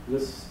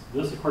 This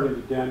according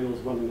to Daniel,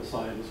 is when the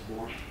Messiah was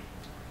born,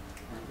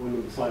 or when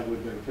the Messiah would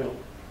have been killed.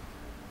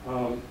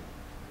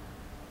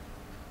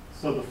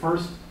 So the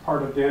first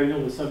part of Daniel,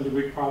 the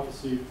 70-week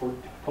prophecy,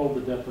 foretold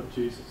the death of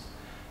Jesus.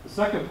 The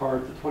second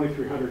part, the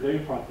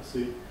 2300-day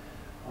prophecy,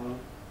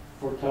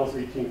 foretells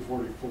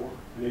 1844.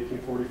 And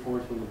 1844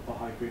 is when the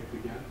Baha'i Faith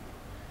began.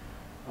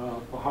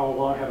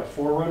 Baha'u'llah had a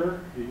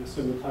forerunner. He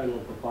assumed the title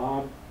of the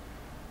Bab.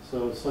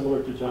 So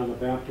similar to John the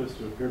Baptist,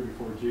 who appeared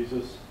before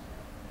Jesus.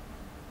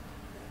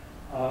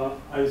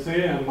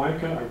 Isaiah and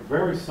Micah are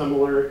very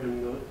similar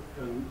in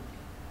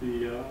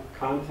the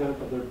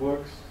content of their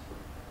books.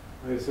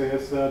 Isaiah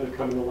said to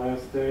come in the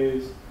last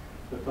days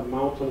that the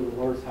mountain of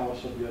the Lord's house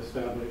shall be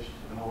established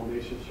and all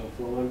nations shall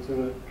flow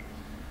into it.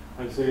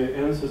 Isaiah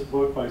ends his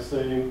book by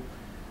saying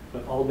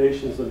that all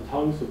nations and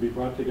tongues will be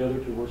brought together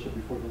to worship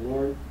before the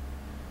Lord.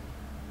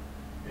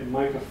 And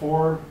Micah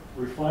 4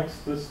 reflects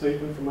this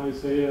statement from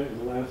Isaiah: in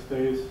the last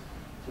days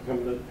to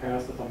come to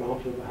pass that the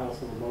mountain of the house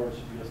of the Lord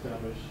should be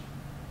established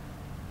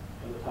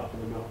on the top of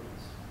the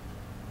mountains.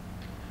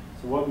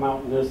 So what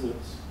mountain is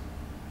this?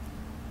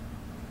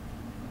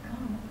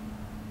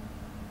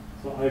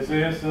 So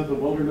Isaiah said, the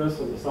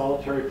wilderness and the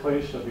solitary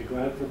place shall be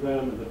glad for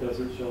them, and the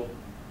desert shall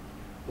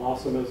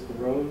blossom as the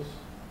rose.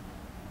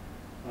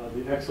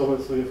 The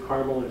excellency of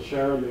Carmel and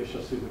Sharon, they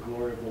shall see the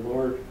glory of the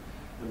Lord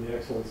and the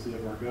excellency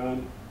of our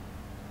God.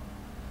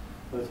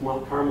 That's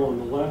Mount Carmel on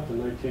the left in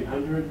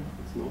 1900.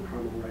 It's Mount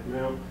Carmel right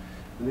now.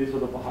 And these are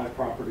the Baha'i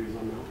properties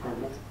on Mount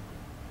Carmel.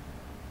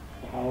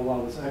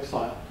 Baha'u'llah was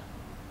exiled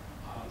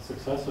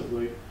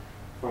successively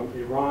from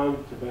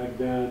Iran to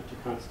Baghdad to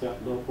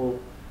Constantinople,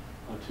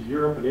 to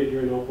Europe and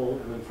Adrianople,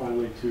 and then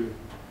finally to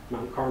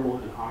Mount Carmel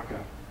and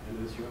Akka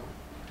in Israel.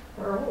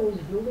 Are all those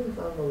buildings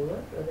on the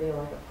left, are they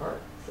like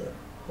apartments or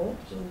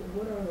homes, or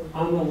what are those?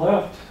 On the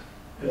left,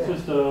 it's Yeah.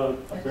 just a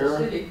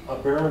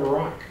barren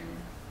rock.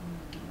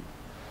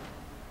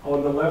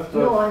 On the left,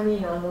 No, I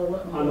mean on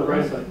the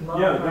right side.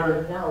 Yeah,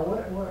 there- now,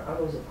 what are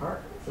those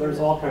apartments? there's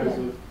all kinds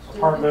of It's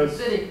apartments. a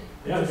city,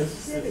 Yeah, It's a it's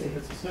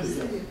a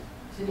city, yes.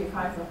 city of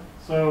Haifa.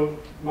 So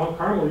Mount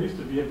Carmel used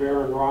to be a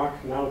barren rock.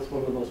 Now it's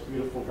one of the most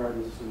beautiful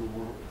gardens in the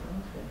world.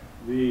 Okay.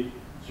 The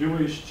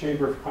Jewish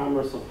Chamber of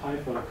Commerce of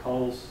Haifa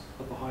calls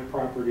the Baha'i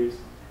properties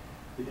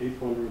the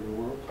eighth wonder of the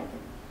world,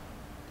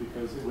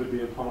 because it would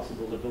be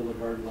impossible to build a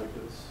garden like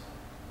this.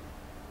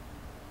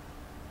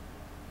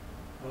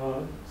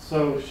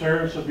 So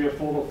Sharon shall be a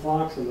fold of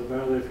flocks in the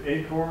valley of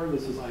Achor.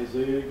 This is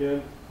Isaiah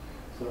again.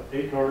 So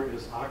Achor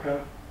is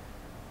Akka.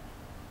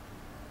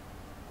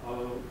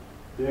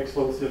 The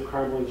excellency of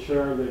Carmel and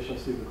Sharon, they shall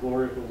see the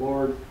glory of the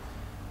Lord.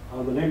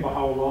 The name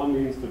Baha'u'llah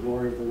means the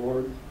glory of the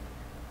Lord.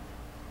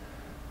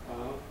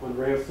 When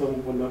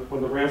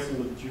the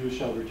ransom of the Jews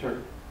shall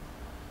return.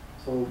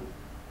 So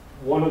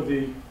one of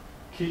the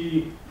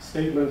key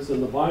statements in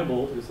the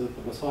Bible is that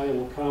the Messiah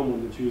will come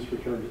when the Jews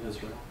return to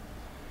Israel.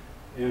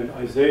 And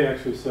Isaiah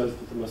actually says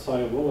that the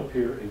Messiah will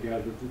appear and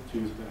gather the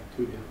Jews back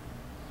to him.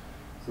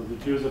 So the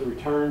Jews have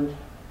returned.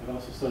 It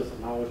also says that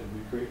knowledge will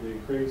be greatly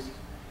increased.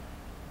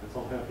 That's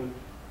all happened.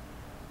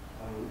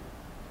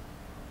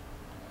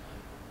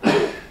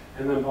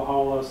 And then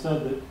Baha'u'llah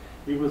said that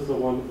he was the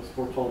one that was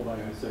foretold by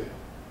Isaiah.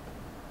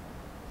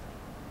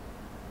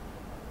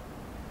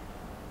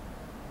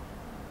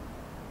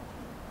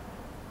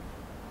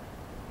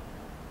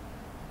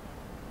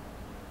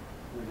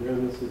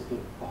 Again, this is the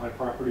Baha'i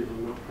properties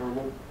on Mount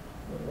Carmel.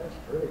 Oh, that's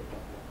pretty.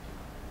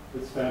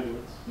 It's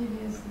fabulous. It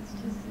is, it's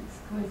just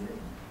exquisite.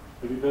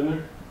 Have you been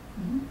there?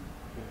 Mm-hmm.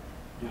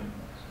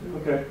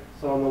 Yeah. Okay,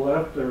 so on the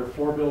left, there are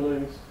 4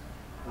 buildings.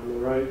 On the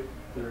right,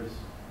 there's,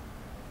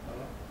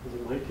 is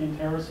it 19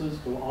 terraces,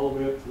 go all the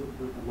way up to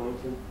the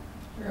mountain?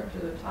 You're up to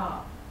the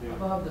top, Yeah.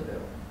 above the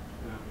building.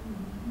 Yeah.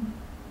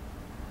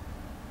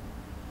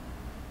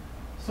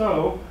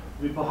 So,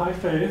 the Baha'i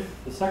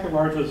Faith, the second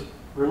largest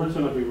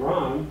religion of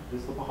Iran,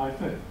 is the Baha'i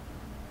Faith.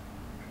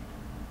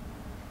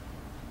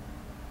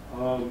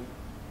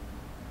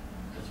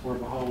 That's where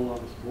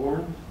Baha'u'llah was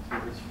born,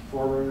 that's where his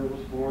forerunner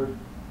was born.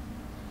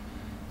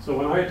 So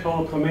when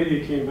Ayatollah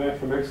Khomeini came back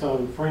from exile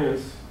in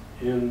France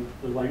in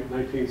the late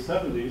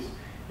 1970s,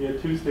 he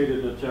had 2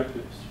 stated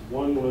objectives.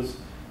 One was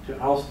to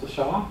oust the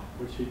Shah,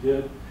 which he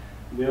did,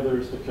 and the other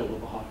is to kill the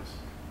Baha'is.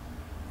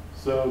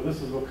 So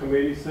this is what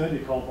Khomeini said. He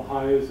called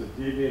Baha'is a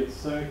deviant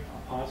sect,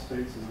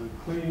 apostates and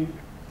unclean.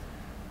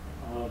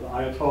 The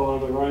Ayatollah on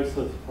the right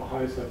says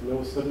Baha'is have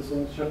no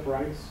citizenship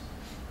rights.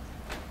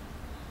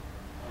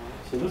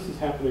 So this is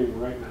happening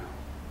right now.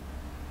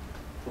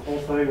 The whole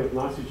thing with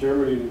Nazi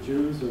Germany and the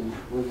Jews in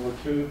World War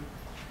II,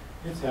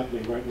 it's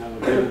happening right now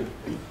again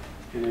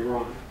in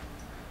Iran.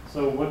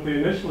 So what they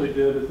initially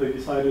did is they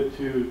decided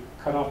to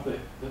cut off the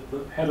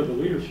head of the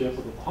leadership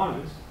of the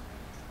Baha'is.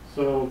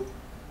 So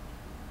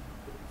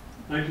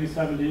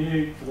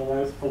 1978, for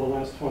the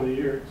last 20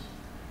 years,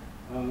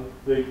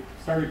 they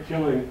started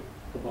killing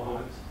the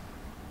Baha'is.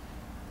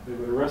 They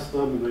would arrest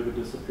them and they would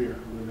disappear,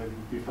 and then they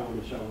would be found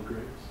in shallow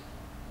graves.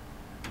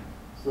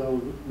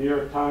 So the New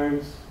York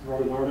Times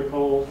wrote an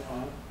article,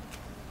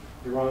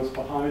 Iran's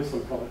Baha'is,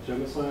 some call it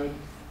genocide.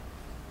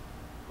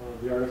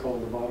 The article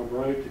on the bottom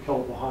right, to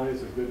kill a Baha'i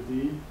is a good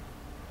deed.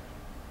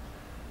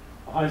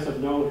 Baha'is have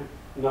no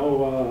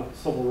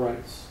civil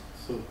rights,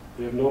 so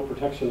they have no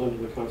protection under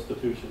the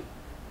Constitution.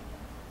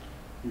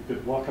 You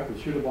could walk up and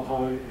shoot a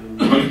Baha'i and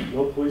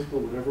no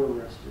policeman would ever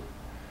arrest you.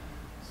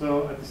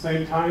 So at the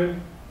same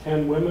time,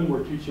 10 women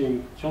were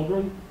teaching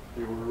children.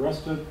 They were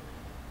arrested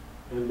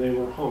and they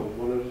were hung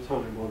one at a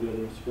time while the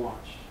others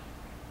watched.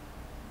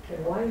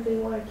 And why do they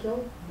want to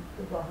kill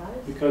the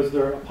Baha'is? Because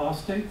they're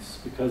apostates,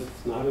 because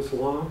it's not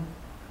Islam.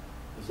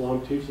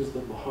 Islam teaches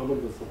that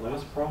Muhammad was the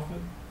last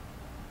prophet.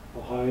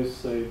 Baha'is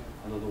say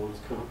another one's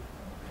come.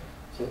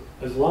 So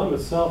Islam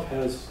itself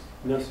has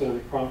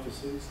messianic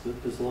prophecies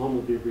that Islam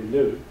will be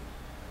renewed.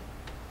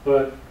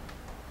 But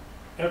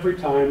every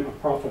time a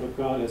prophet of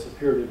God has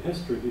appeared in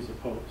history, he's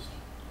opposed.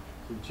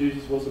 So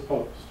Jesus was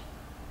opposed.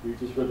 We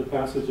just read the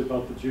passage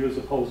about the Jews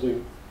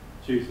opposing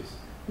Jesus.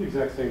 The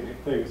exact same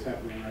thing is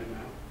happening right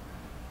now.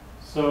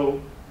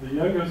 So the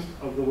youngest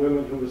of the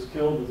women who was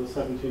killed was a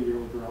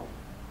 17-year-old girl.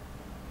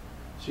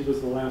 She was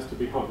the last to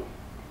be hung.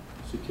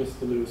 She kissed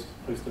the noose,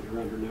 placed it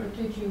around her neck. For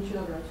teaching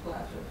children's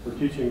classes. For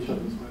teaching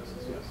children's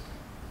classes, yes.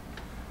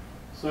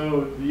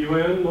 So the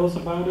UN knows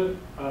about it.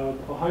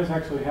 Baha'is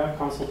actually have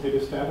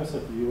consultative status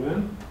at the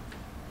UN.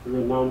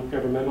 They're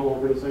non-governmental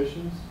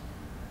organizations.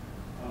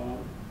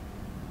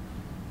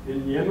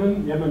 In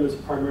Yemen, Yemen is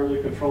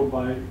primarily controlled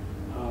by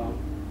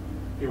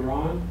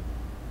Iran.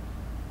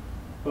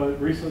 But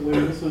recently,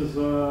 this is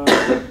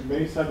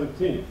May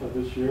 17th of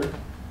this year,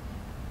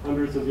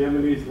 hundreds of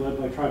Yemenis led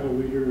by tribal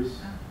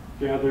leaders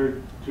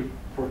gathered to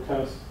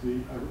protest the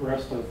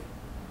arrest of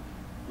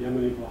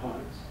Yemeni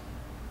Baha'is.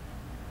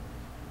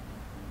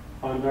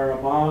 Bandar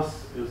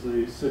Abbas is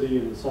a city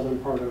in the southern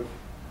part of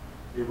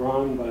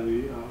Iran by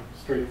the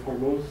Strait of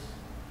Hormuz.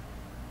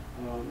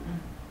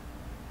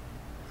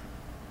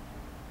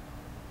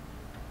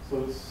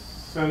 So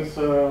since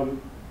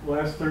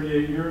last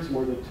 38 years,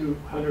 more than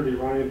 200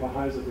 Iranian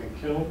Baha'is have been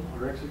killed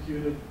or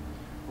executed.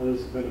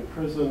 Others have been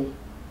imprisoned.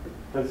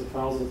 Tens of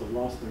thousands have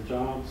lost their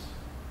jobs.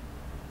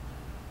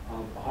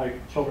 Baha'i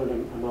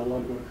children are not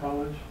allowed to go to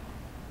college.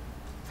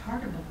 It's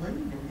hard to believe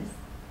in this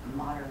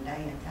modern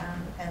day and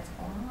time that that's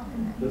going on,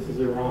 isn't it? This is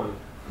Iran.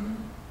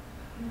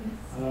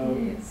 Yes,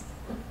 yes.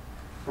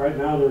 Right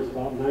now, there's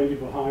about 90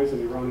 Baha'is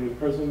in Iranian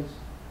prisons.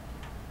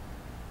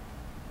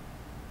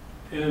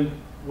 And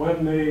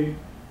when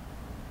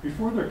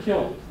before they're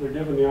killed, they're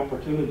given the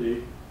opportunity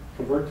to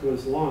convert to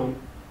Islam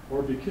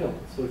or be killed.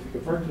 So if you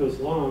convert to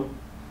Islam,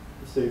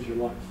 it saves your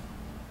life.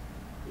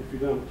 If you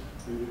don't,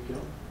 then you're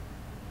killed.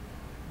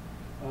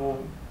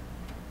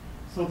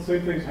 So the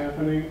same thing's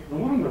happening. The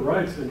one on the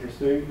right is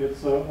interesting.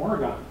 It's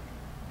Oregon.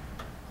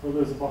 So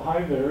there's a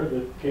Baha'i there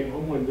that came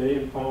home one day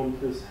and found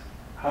his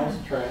house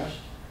trashed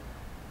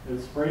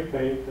and spray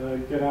paint,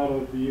 get out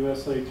of the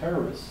USA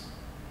terrorists.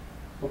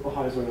 But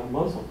Baha'is are not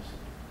Muslims.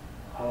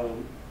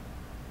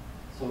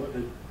 So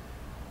it,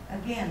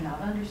 Again, not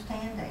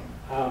understanding.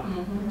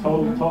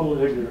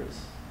 total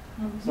ignorance.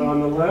 So on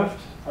the left,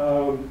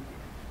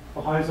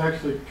 Baha'is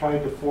actually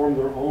tried to form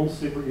their own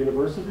secret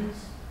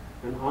universities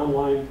and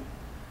online.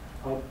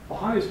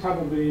 Baha'i is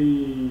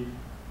probably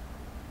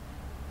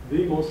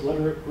the most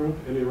literate group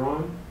in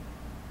Iran.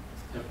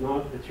 If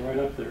not, it's right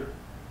up there.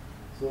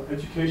 So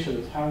education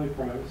is highly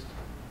prized.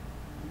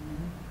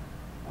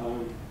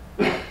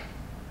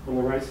 On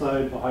the right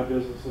side, Baha'i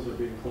businesses are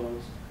being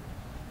closed.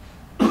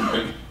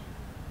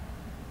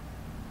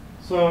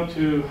 So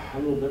to a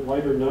little bit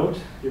lighter note,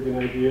 give you an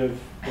idea of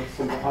what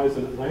some Baha'is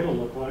in Atlanta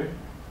look like.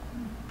 I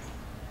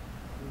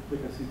don't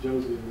think I see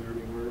Josie in there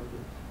anymore,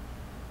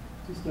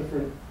 but just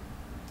different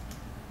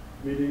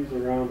meetings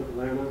around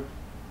Atlanta.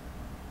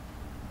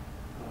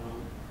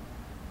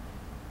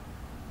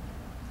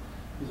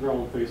 These are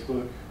all on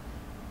Facebook.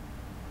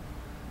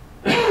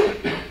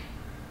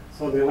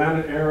 So in the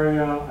Atlanta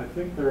area, I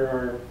think there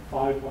are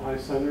 5 Baha'i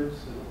centers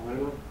in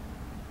Atlanta.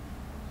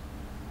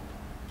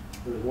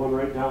 There's one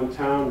right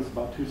downtown. It's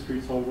about 2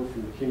 streets over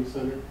from the King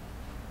Center.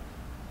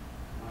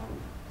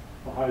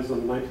 Baha'is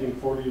in the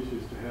 1940s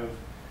used to have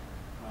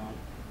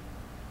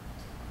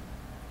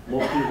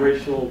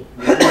multiracial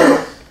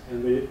meetings,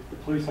 and the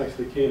police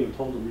actually came and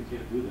told them you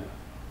can't do that.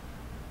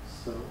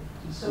 So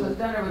the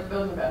center was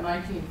built in about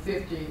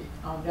 1950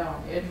 down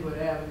on Edgewood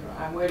Avenue.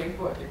 I'm waiting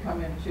for it to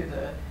come into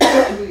the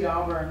Sweet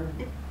Auburn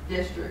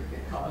district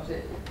because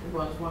it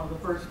was one of the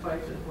first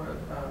places where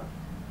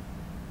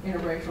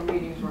interracial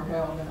meetings were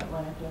held in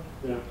Atlanta.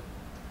 Yeah.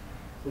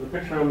 So the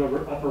picture on the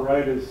upper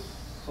right is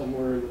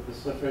somewhere in the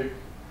Pacific.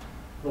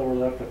 Lower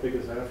left, I think,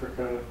 is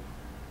Africa.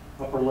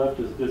 Upper left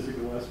is Dizzy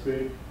Gillespie.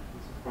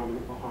 It's a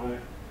prominent Baha'i.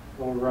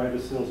 Lower right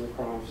is Sills and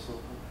Crofts. So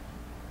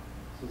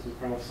Sills and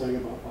Crofts sing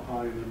about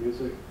Baha'i in their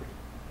music.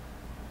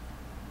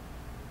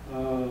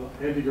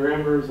 Andy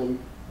Grammer's a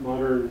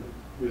modern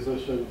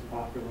musician,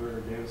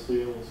 popular, Dan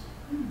Seals.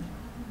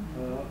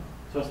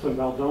 Justin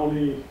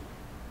Baldoni,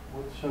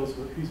 what shows?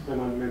 He's been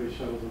on many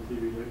shows on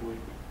TV lately.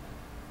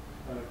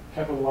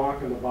 Kevin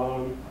Locke and the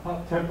bottom.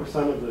 About 10%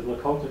 of the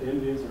Lakota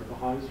Indians are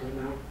Baha'is right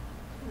now.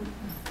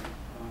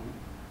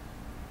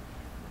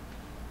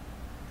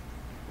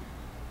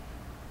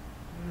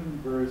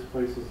 Various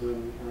places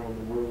around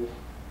the world.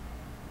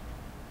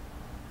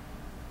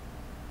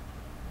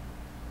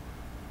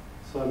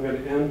 So I'm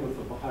going to end with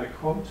a Baha'i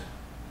quote. It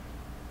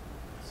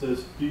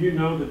says, "Do you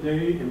know the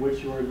day in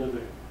which you are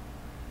living?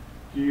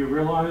 Do you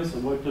realize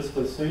in what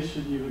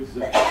dispensation you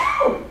exist?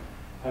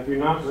 Have you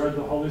not read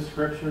the Holy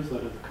Scriptures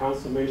that at the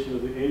consummation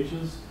of the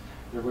ages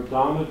there would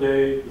dawn a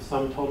day, the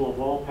sum total of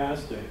all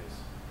past days?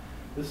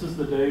 This is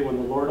the day when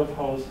the Lord of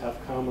hosts hath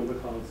come in the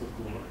clouds of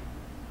glory.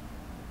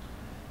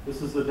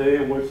 This is the day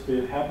in which the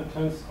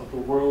inhabitants of the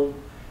world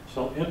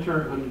shall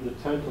enter under the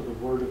tent of the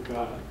word of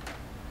God.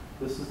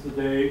 This is the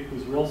day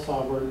whose real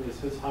sovereign is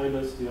His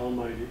Highness the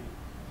Almighty.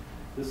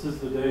 This is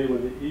the day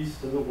when the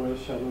east and the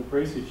west shall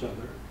embrace each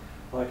other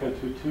like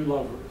unto 2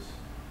 lovers.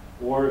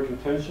 War and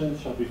contention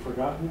shall be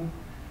forgotten,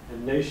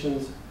 and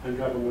nations and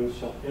governments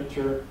shall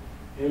enter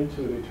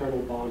into an eternal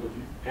bond of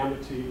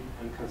amity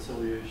and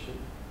conciliation.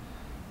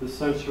 This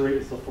century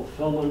is the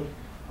fulfillment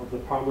of the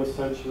promised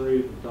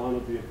century, the dawn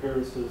of the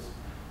appearances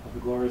of the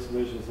glorious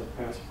visions of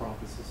past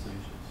prophets and sages."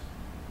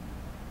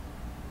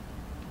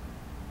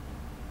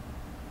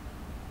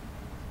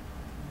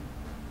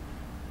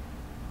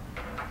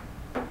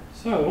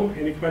 So,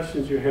 any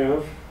questions you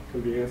have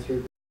can be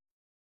answered.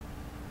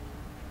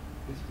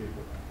 These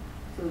people.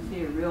 So is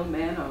he a real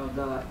man or a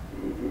God?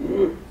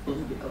 Supposed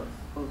to be God.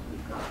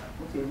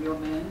 Was he a real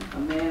man? A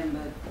man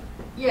that...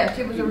 Yes,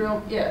 he was a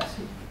real, yes,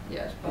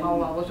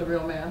 Baha'u'llah was a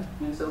real man.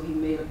 And so he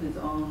made up his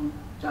own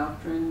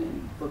doctrine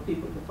and for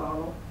people to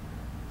follow?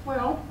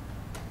 Well,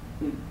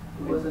 It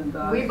wasn't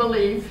God. we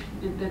believe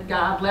that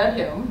God led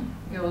him,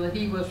 that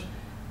he was,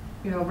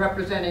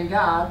 representing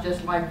God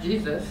just like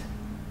Jesus.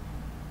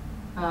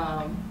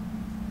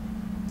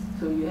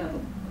 So you have a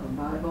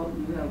Bible,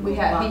 you have He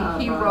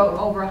Baha'i wrote Bible,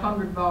 over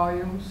 100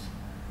 volumes.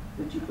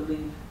 but you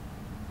believe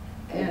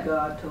that And-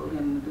 God told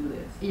him to do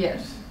this.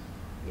 Yes.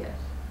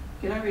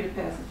 Can I read a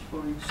passage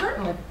for you?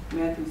 Certainly.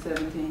 Matthew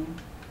 17.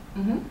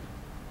 Mm-hmm.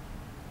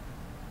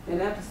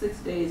 And after 6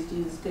 days,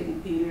 Jesus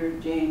taking Peter,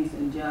 James,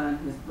 and John,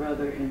 his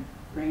brother, and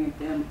bringing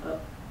them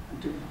up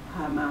to a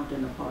high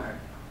mountain apart,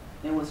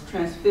 and was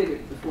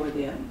transfigured before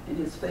them, and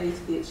his face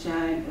did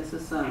shine as the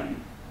sun,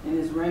 and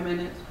his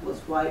raiment was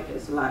white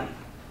as light.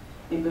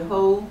 And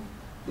behold,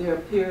 there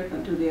appeared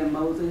unto them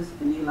Moses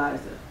and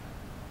Elijah,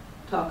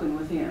 talking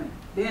with him.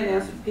 Then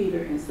answered Peter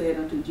and said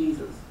unto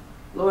Jesus,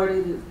 Lord,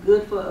 it is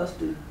good for us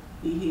to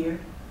be here,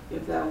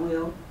 if thou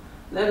wilt.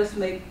 Let us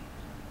make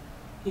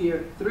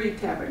here 3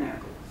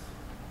 tabernacles,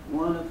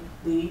 one of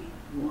thee,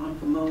 one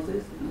for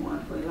Moses, and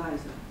one for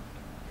Elijah.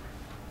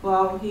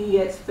 While he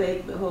yet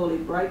spake, behold, a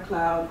bright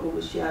cloud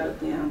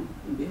overshadowed them,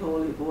 and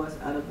behold, a voice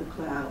out of the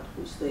cloud,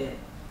 which said,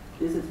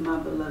 This is my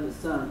beloved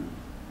Son,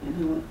 in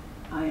whom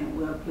I am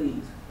well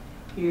pleased.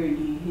 Hear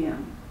ye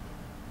him.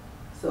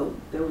 So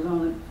there was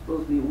only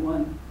supposed to be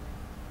one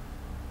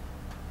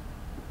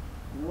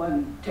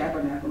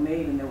tabernacle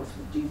made, and that was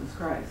for Jesus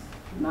Christ,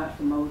 not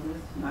for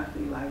Moses, not for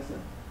Elijah.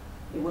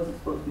 It wasn't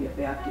supposed to be a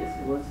Baptist.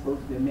 It wasn't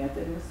supposed to be a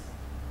Methodist,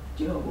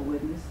 Jehovah's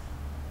Witness.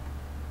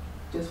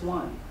 Just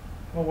one.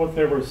 Well, what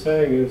they were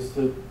saying is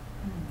that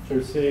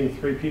they're seeing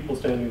 3 people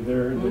standing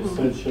there, and they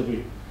said, should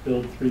we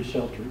build 3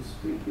 shelters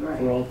Right.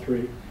 for all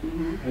 3?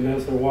 Mm-hmm. And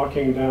as they're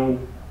walking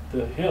down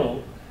the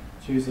hill,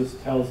 Jesus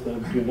tells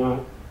them, do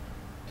not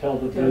tell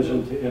the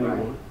vision to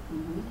anyone.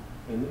 Mhm.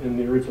 In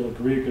the original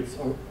Greek, it's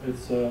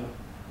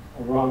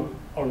arama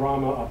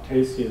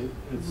optasia.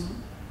 It's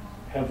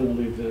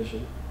heavenly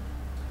vision.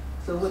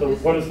 So So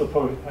what is the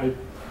point?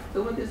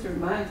 So what this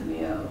reminds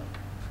me of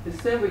is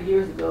several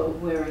years ago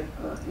where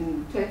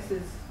in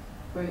Texas,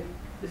 where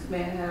this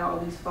man had all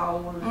these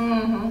followers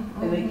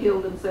and they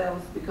killed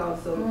themselves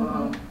because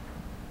of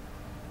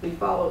they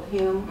followed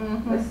him.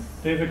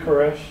 David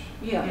Koresh?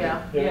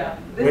 Yeah.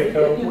 This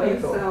Waco.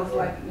 it sounds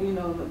like, you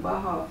know, the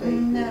Baha'i Faith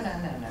No, is no,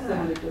 no, no.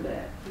 similar to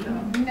that.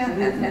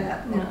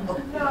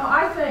 No,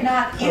 I think.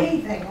 Not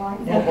anything like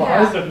Well, that.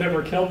 Baha'is have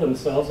never killed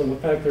themselves, and in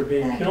fact, they're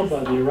being killed by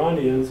the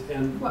Iranians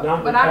and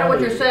not But I know what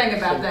you're retaliating. saying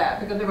about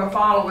that, because they were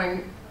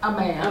following a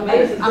man.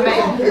 Amazing.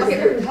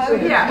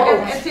 Okay. Yeah,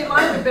 and see,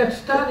 like we've been So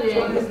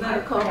studying, it's not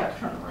a cult.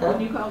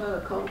 What you call it,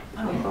 a cult?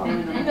 They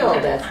following a- No,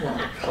 that's not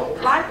a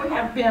cult. like we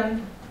have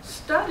been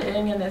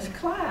studying in this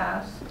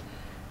class,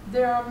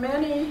 there are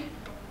many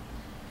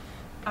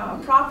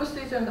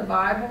prophecies in the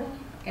Bible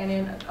and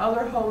in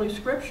other holy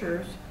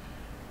scriptures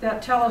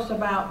that tell us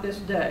about this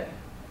day.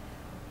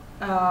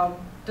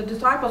 The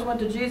disciples went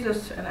to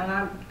Jesus, and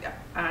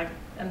I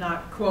am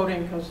not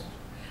quoting because,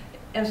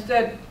 and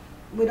said,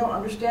 "We don't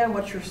understand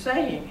what you're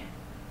saying."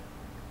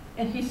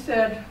 And he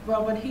said,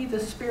 "Well, when the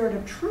Spirit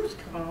of truth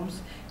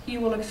comes, he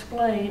will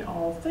explain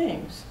all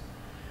things."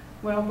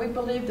 Well, we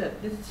believe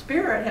that the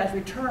Spirit has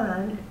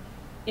returned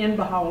in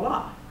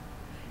Baha'u'llah.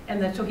 And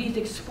that so he's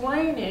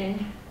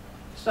explaining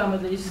some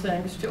of these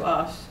things to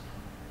us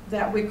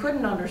that we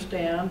couldn't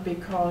understand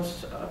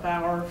because of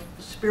our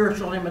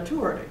spiritual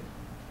immaturity.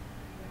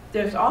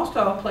 There's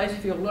also a place,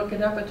 if you look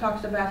it up, it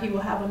talks about he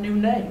will have a new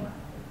name.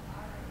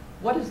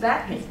 What does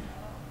that mean?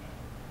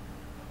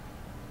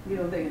 You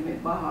don't think it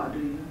meant Baha, do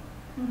you?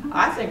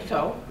 I think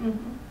so.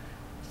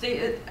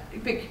 See,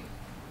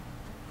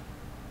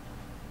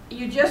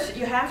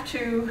 you have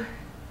to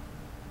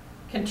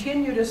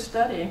continue to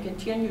study and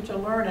continue to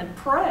learn and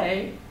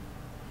pray.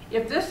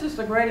 If this is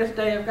the greatest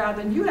day of God,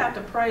 then you have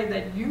to pray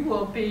that you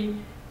will be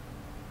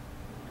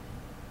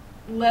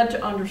led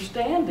to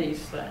understand these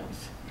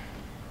things.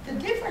 The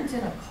difference in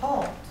a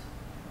cult,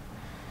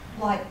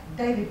 like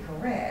David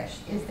Koresh,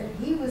 is that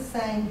he was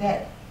saying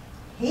that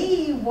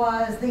he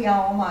was the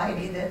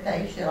Almighty that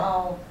they should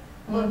all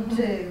look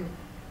to.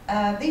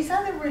 These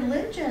other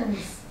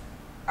religions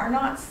are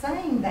not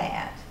saying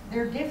that.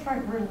 They're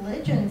different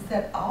religions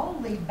that all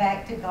lead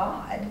back to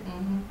God,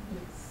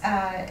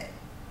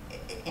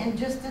 in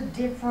just a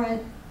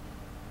different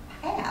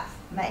path,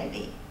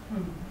 maybe.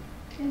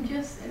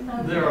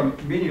 There are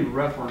many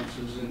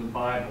references in the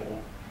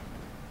Bible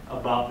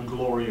about the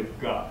glory of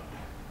God.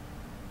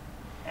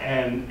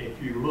 And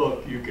if you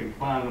look, you can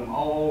find them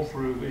all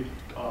through the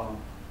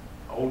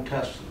Old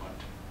Testament.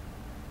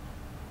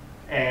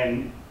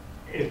 And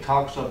it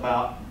talks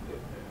about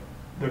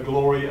the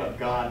glory of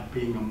God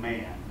being a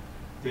man,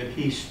 that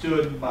he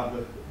stood by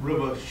the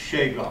river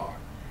Shagar,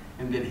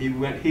 and that he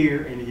went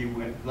here and he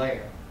went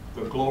there.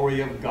 The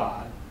glory of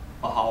God,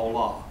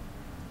 Baha'u'llah,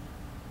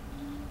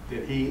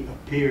 that he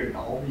appeared in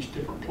all these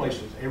different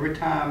places. Every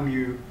time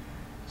you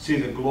see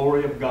the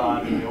glory of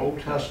God in the Old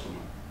Testament,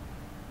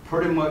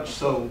 pretty much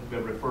so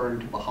they're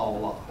referring to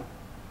Baha'u'llah,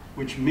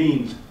 which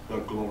means the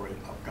glory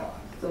of God.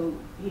 So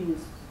he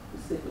was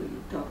specifically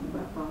talking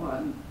about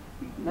Baha,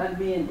 not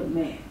man, but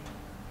man.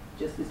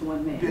 Just this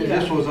one man.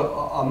 This was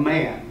a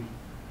man,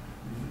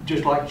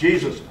 just like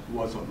Jesus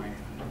was a man.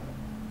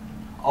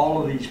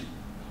 All of these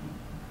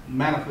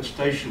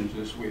manifestations,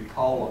 as we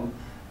call them,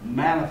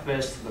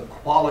 manifest the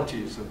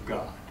qualities of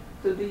God.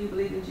 So do you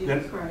believe in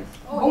Jesus Christ?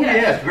 Oh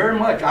yes, very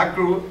much. I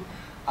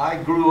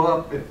grew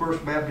up at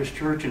First Baptist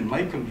Church in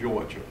Macon,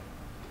 Georgia.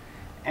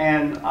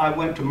 And I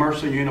went to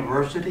Mercer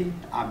University.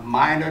 I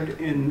minored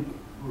in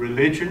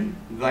religion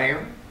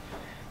there.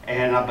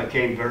 And I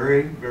became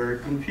very, very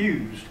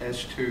confused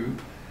as to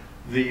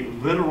the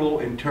literal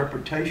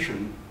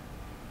interpretation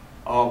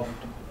of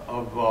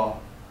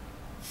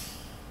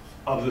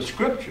the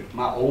scripture.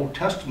 My Old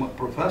Testament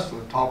professor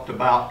talked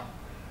about,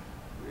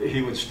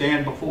 he would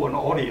stand before an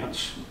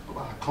audience,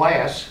 a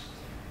class,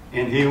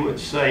 and he would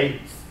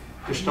say,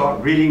 to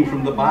start reading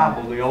from the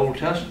Bible, the Old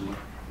Testament,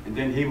 and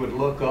then he would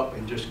look up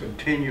and just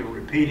continue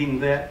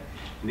repeating that.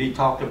 And he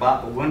talked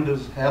about the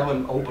windows of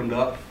heaven opened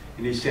up,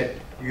 and he said,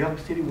 "You ever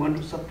see any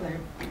windows up there?"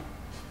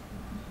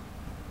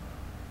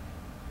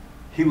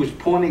 He was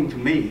pointing to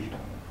me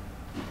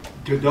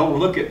to don't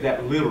look at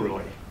that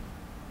literally.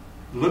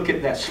 Look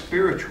at that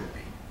spiritually.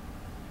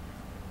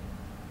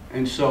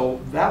 And so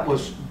that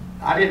was,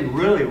 I didn't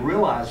really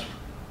realize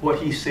what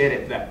he said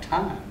at that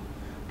time,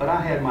 but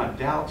I had my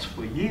doubts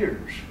for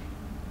years.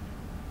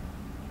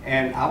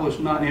 And I was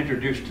not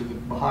introduced to the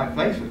Baha'i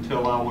Faith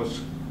until I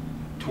was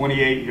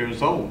 28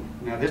 years old.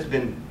 Now this has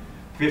been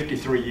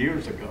 53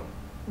 years ago.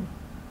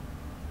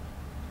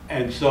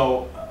 And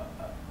so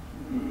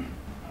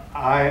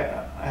I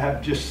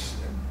have just,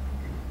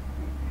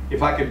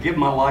 if I could give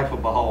my life a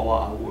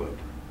Baha'u'llah, I would.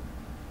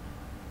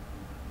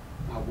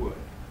 I would.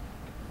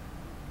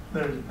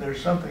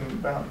 There's something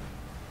about,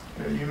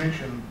 you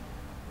mentioned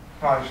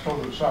Christ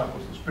told the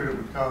disciples the Spirit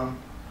would come.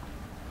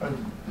 But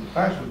the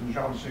passage in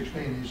John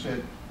 16, he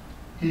said,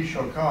 he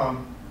shall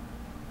come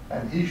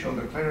and he shall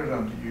declare it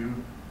unto you.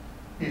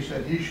 He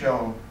said, he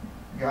shall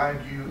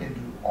guide you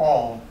into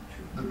all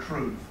the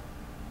truth.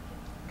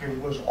 Okay,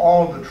 was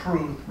all the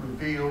truth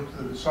revealed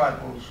to the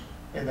disciples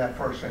in that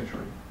first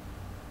century?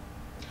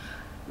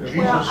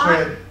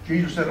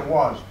 Jesus said it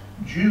was.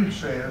 Jude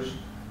says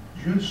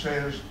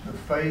the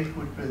faith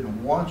would be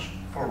once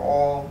for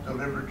all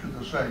delivered to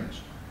the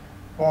saints.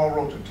 Paul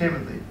wrote to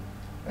Timothy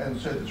and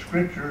said the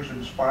scriptures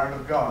inspired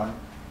of God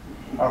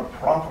are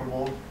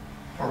profitable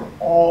for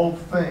all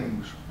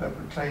things that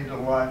pertain to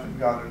life and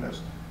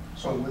godliness.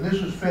 So when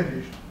this is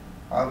finished,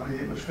 I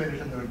believe it was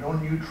finished, and there is no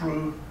new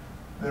truth,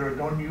 there is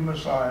no new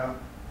Messiah,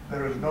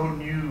 there is no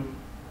new,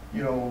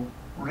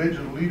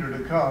 religious leader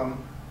to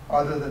come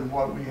other than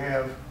what we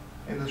have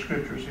in the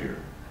scriptures here.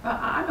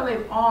 I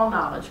believe all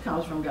knowledge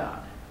comes from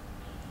God.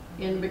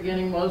 In the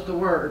beginning was the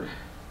Word.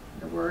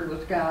 The Word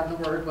was God,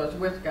 the Word was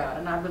with God,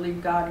 and I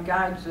believe God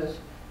guides us.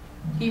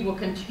 He will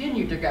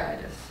continue to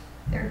guide us.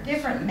 They're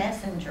different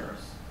messengers.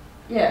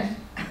 Yes,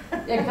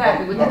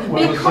 exactly. But with the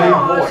same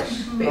Because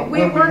voice. we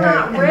were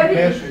not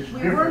ready.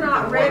 We were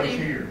not ready.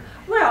 Here.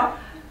 Well,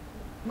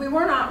 we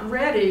were not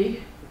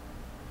ready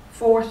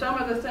for some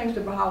of the things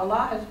that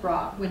Baha'u'llah has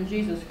brought when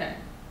Jesus came.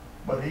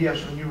 But he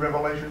has some new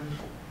revelations.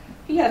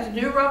 He has a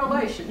new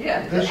revelation,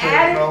 yes. This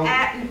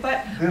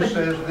But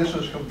says this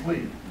is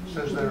complete. It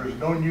says there is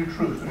no new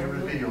truth to be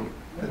revealed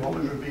than what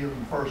was revealed in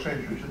the first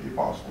century to the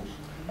apostles.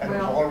 And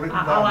it's all written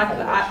down for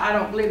us. I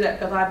don't believe that,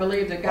 because I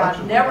believe that God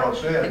That's never, what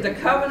God said. the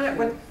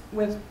covenant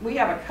we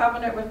have a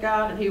covenant with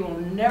God, and He will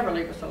never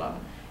leave us alone.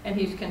 And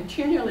He's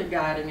continually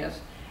guiding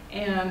us.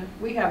 And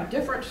we have a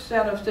different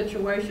set of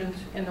situations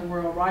in the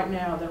world right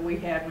now than we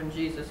had when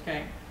Jesus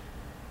came.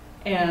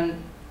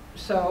 And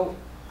so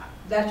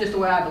that's just the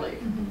way I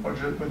believe.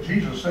 But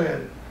Jesus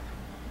said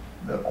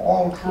that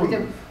all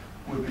truth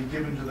would be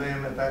given to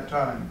them at that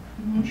time.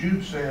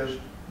 Jude says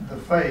the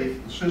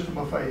faith, the system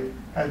of faith,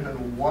 has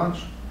been once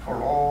for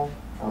all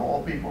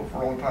people,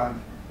 for all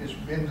time. It's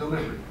been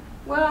delivered.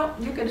 Well,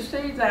 you can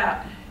see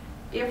that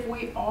if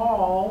we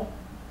all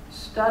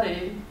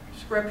study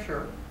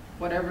Scripture,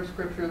 whatever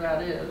Scripture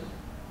that is,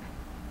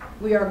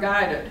 we are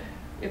guided.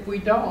 If we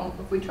don't,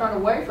 if we turn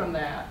away from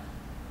that,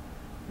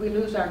 we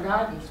lose our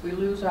guidance. We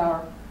lose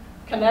our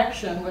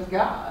connection with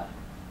God.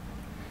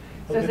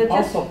 But the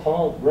Apostle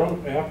Paul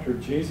wrote after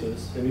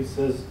Jesus, and he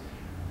says,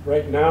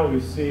 right now we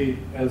see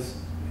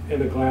as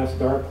in a glass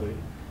darkly,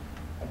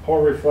 a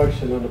poor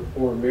reflection on a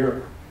poor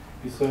mirror.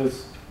 He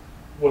says,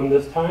 when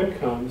this time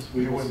comes,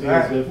 we will see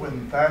as if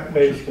when that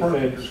which is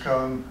perfect has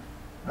come,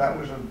 that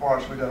was in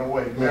parts we done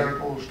away.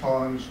 Miracles,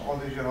 tongues, all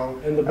these,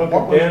 In the book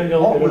of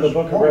Daniel and in the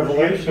book of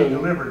Revelation,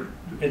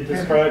 it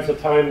describes describes a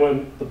time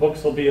when the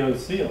books will be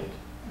unsealed.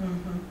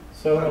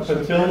 So up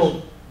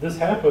until this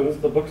happens,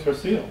 the books are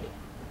sealed.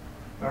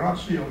 They're not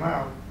sealed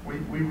now. We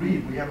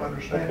read, we have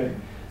understanding. Okay.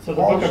 So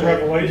the book of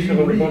Revelation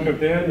and the book of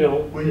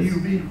Daniel. When you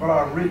read what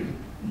I've written,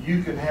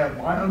 you can have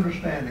my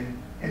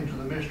understanding into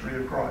the mystery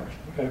of Christ.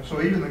 Okay.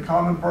 So even the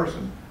common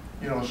person,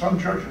 some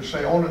churches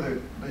say only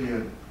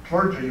the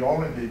clergy,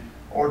 only the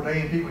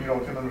ordained people,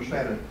 can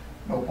understand it.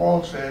 No,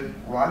 Paul said,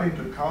 writing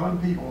to common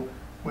people,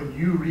 when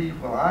you read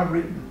what I've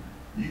written,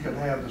 you can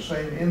have the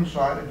same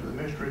insight into the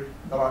mystery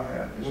that I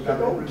have.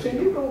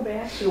 Can you go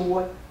back to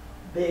what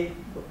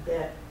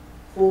that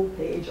full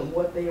page of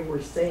what they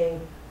were saying,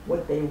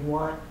 what they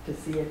want to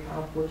see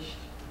accomplished?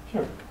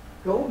 Sure.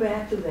 Go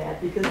back to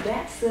that, because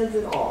that says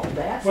it all.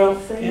 That's Well,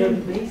 the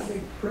same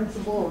basic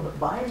principle of the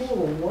Bible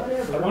or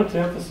whatever. I want to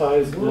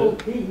emphasize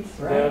World peace,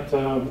 right?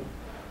 that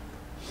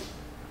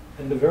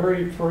and the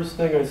very first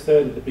thing I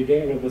said at the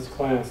beginning of this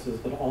class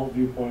is that all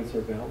viewpoints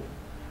are valid.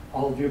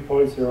 All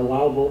viewpoints are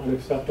allowable and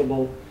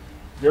acceptable.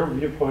 Your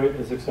viewpoint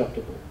is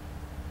acceptable.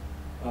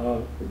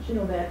 But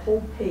that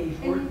whole page,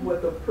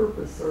 what the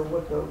purpose or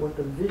what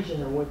the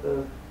vision or what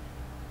the...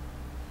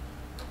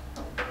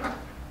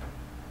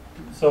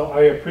 So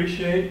I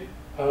appreciate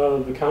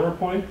the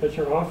counterpoint that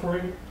you're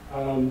offering.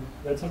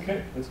 That's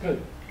okay. That's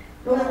good.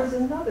 Well, there was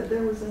another,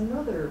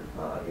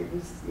 it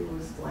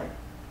was like,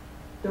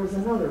 there was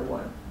another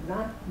one,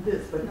 not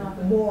this, but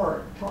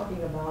more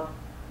talking about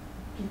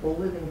people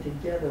living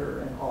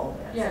together and all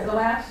that. Yeah, the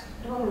last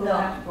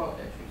quote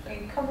that you said.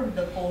 It covered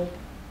the full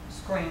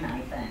screen,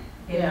 I think.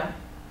 Yeah.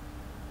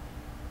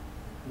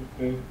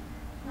 Okay.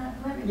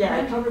 Yeah,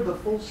 I covered the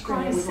full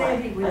screen. Christ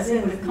said He would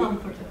send a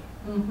comforter,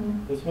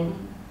 This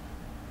one?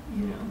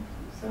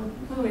 So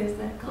who is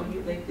that So comforter?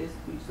 you think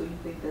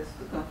that's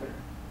the comforter?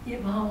 Yeah,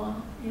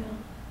 Baha'u'llah, yeah.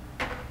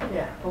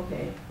 Yeah,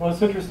 okay. Well,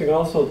 it's interesting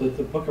also that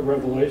the book of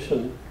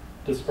Revelation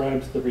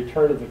describes the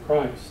return of the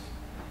Christ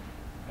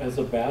as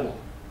a battle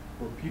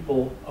where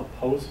people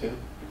oppose him.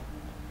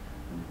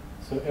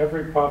 So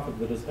every prophet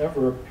that has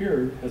ever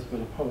appeared has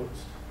been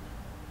opposed.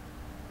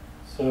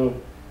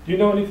 So, do you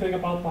know anything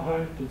about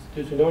Baha'i?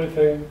 Did you know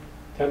anything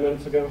 10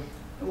 minutes ago?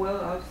 Well,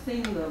 I've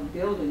seen the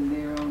building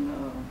there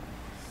on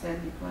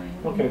Sandy Plain.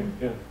 Okay,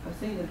 yeah. I've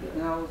seen it,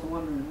 and I was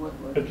wondering what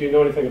was. But do you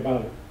know anything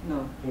about it?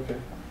 No. Okay.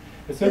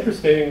 It's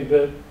interesting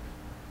that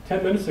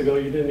 10 minutes ago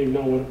you didn't even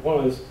know what it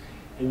was,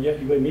 and yet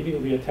you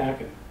immediately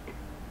attack it.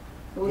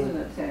 It wasn't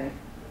an attack. It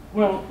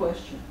was Well, a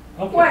question.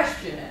 okay.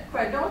 Question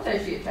it. Don't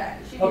say she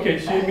attacked it. She Okay, didn't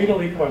she attack it.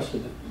 immediately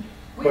questioned it.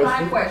 We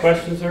like questions.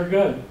 Questions are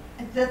good.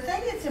 The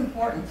thing that's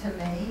important to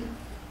me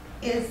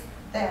is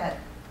that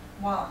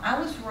while I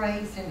was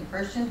raised in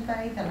Christian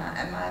faith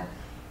and my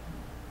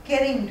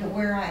getting to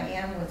where I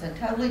am was a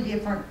totally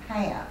different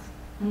path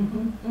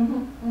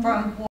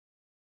from what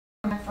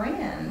my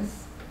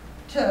friends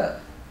took.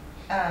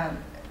 I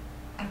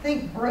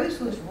think Bruce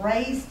was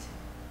raised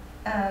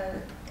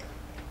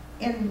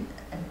in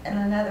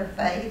another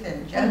faith,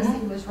 and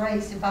Josie was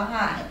raised in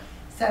Bahai.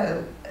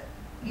 So,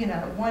 you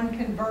know, one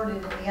converted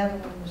and the other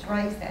one was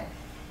raised in.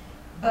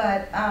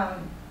 But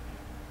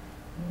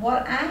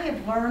what I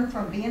have learned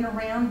from being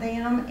around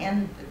them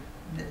and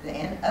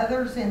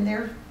others in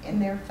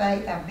their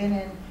faith, I've been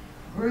in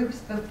groups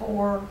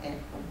before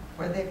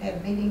where they've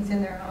had meetings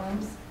in their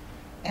homes,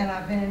 and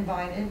I've been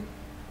invited,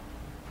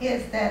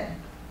 is that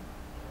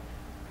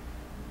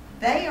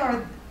they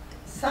are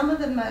some of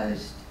the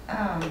most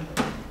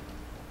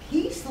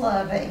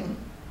peace-loving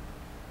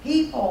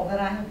people that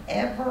I have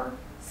ever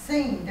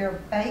seen. Their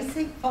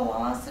basic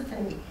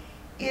philosophy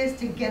is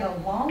to get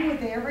along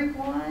with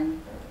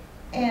everyone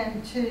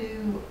and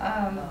to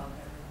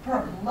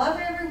love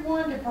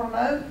everyone, to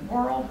promote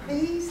world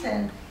peace,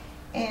 and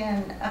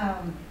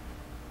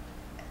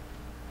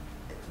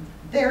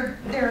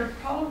they're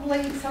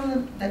probably some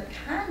of the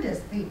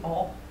kindest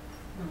people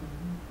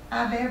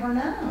I've ever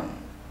known.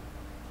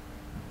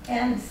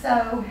 And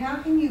so how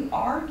can you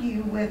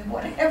argue with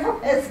whatever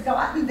has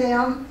gotten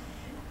them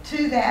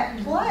to that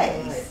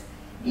place?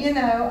 You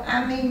know,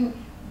 I mean,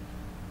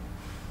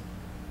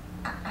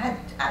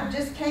 I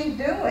just can't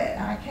do it.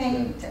 I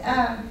can't,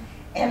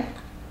 and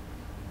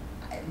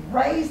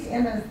raised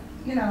in a,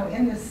 you know,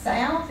 in the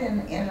South,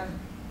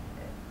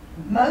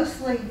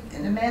 mostly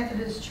in the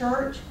Methodist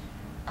Church,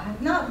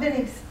 I've not been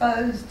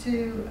exposed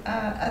to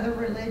other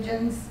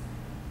religions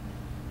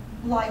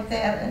like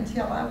that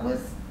until I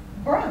was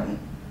grown.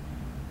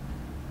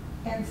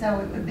 And so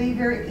it would be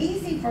very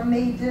easy for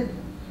me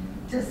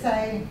to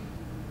say,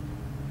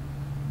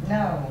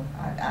 no,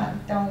 I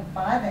don't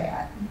buy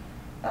that.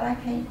 But I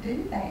can't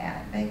do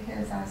that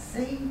because I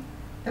see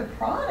the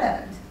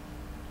product.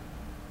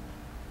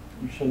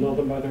 You shall know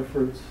them by their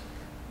fruits.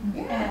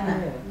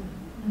 Yeah.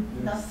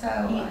 Yes. So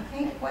I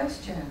can't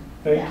question.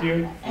 Thank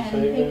you for And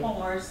saying people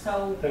that. are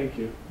so, Thank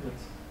you.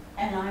 That's,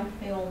 and I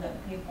feel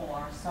that people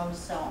are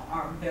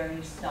are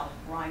very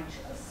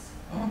self-righteous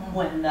Mhm.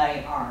 when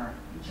they are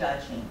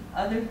judging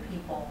other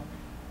people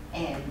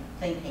and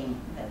thinking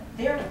that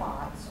their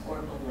thoughts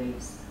or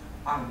beliefs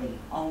are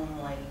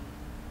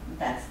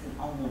that's the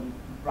only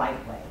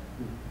right way.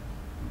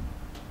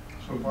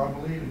 So if I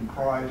believe in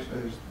Christ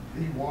as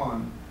the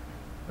one,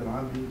 then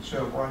I'm being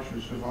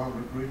self-righteous if I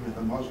would agree with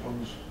the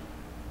Muslims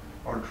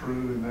are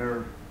true in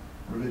their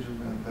religion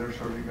and they're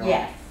serving God.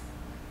 Yes.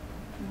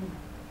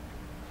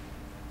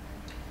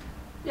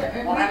 Yeah,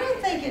 and Well, we I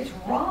don't think it's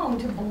wrong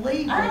to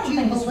believe I what don't you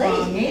think it's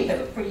wrong believe.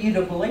 either for you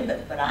to believe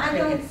it, but I I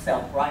don't think it's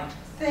self-righteous.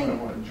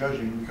 Think, Well, I'm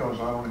judging because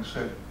I don't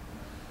accept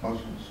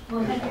Muslims.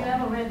 Well, have you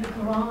Islam. ever read the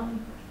Quran?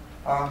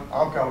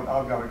 I've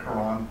got a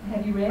Quran,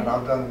 Have you read and it?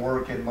 I've done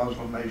work in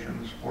Muslim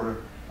nations where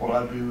what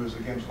I do is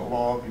against the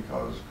law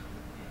because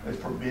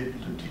it's forbidden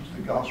to teach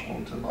the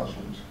gospel to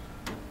Muslims.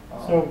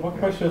 so what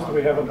questions do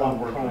we have I've done about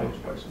work in time? those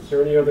places. Is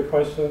there any other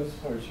questions,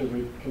 or should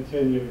we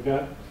continue? We've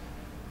got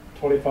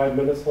 25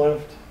 minutes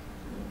left.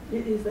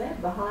 Is that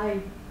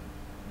Bahai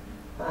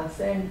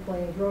Sandy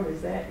Plains Road,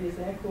 is that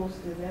close,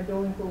 is that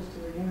building close to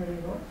the Unity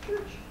North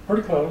Church?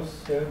 Pretty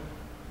close, yeah.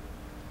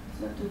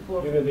 It's not too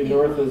far. Unity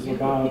North is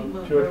about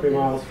 2 or 3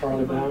 miles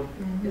farther down.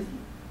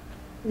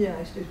 Yeah, I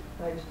used to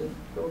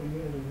go to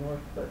Unity North,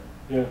 but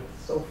Yeah.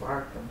 it's so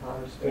far from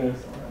Powder Springs,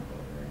 so I don't go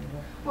there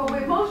anymore. well,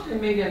 we mostly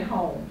meet in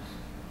homes.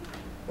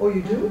 Oh,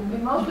 you do? We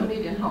mostly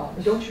meet in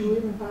homes. Don't you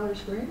live in Powder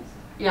Springs?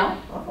 Yeah,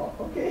 Oh,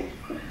 okay.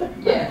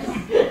 yes.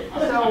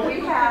 So we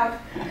have,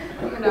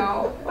 you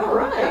know. All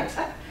right.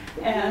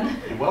 And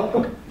You're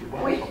welcome.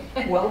 You're we,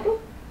 welcome. Welcome.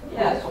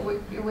 yes,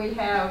 we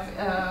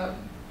have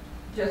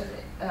just,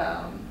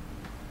 I'm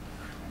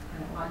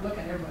looking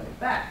at everybody's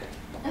back.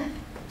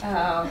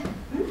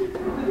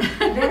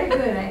 Very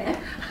good,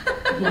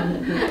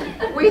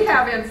 Ann. We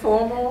have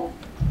informal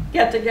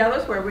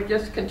get-togethers where we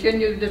just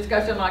continue the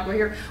discussion like we're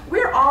here.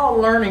 We're all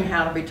learning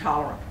how to be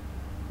tolerant.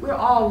 We're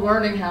all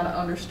learning how to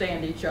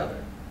understand each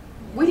other.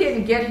 We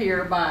didn't get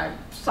here by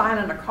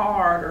signing a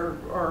card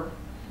or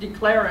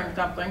declaring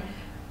something.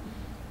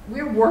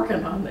 We're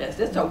working on this.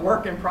 It's a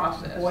work in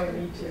process. Boy,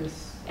 me too.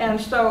 And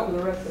For so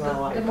the rest of my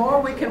life. the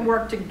more we can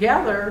work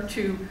together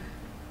to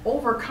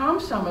overcome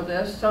some of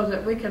this so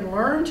that we can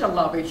learn to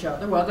love each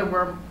other, whether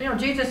we're, you know,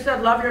 Jesus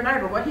said love your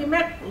neighbor. What he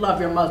meant, love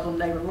your Muslim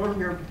neighbor, love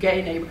your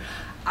gay neighbor.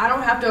 I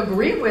don't have to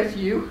agree with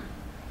you,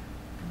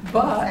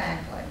 but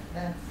exactly,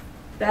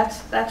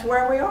 that's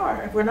where we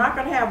are. If we're not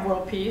going to have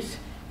world peace,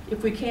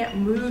 if we can't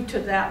move to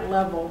that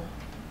level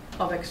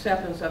of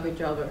acceptance of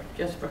each other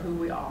just for who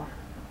we are.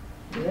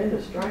 And then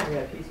to strive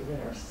that piece within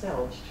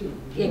ourselves too.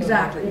 You know,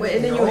 Exactly. it's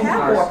And then you our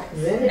have hearts.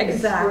 more. Then it can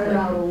Exactly. spread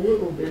out a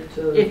little bit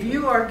to. If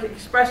you are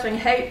expressing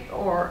hate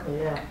or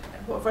Yeah,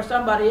 for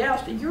somebody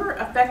else, you're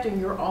affecting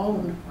your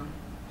own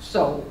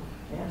soul.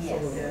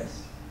 absolutely.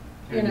 Yes.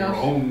 You In your know,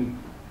 own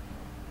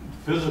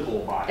physical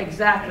body.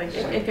 Exactly. at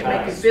the same It can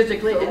make you time.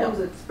 physically So ill. who's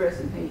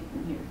expressing hate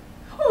in here?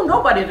 Oh,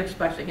 nobody's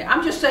expressing it.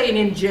 I'm just saying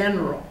in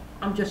general.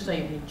 I'm just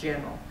saying in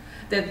general.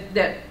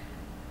 That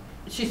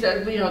she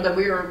said, you know, that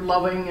we are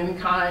loving and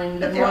kind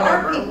But and there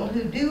are whatever. people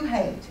who do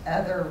hate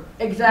other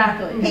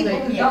Exactly. people They-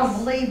 who Yes.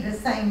 don't believe the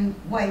same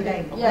way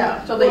they believe.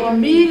 Yeah, so they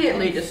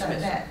immediately And so dismiss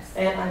it. that's-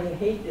 And I mean,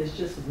 hate is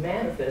just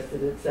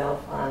manifested itself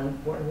on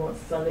one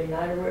Sunday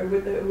night or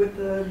with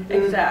the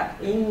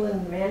Exactly.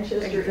 England,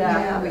 Manchester.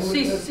 Exactly. We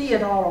England, see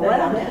it all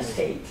around That's us.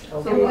 hate. So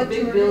Okay? what big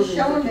you were just buildings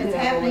showing that you that's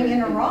have happening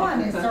in over Iran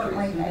different is certainly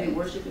countries, do they hate.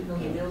 worship in those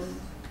buildings?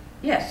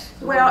 Yes.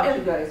 So Well, what about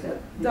and you guys have?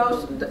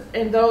 those,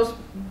 in those,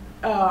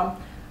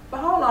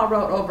 Baha'u'llah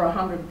wrote over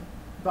 100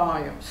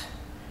 volumes.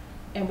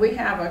 And we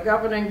have a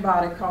governing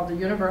body called the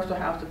Universal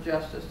House of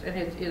Justice, and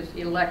it is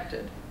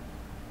elected.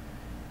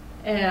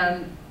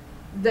 And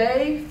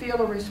they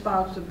feel a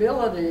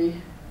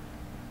responsibility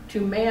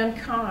to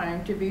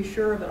mankind to be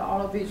sure that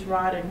all of these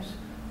writings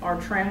are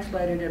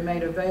translated and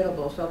made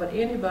available so that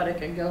anybody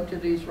can go to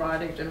these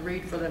writings and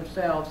read for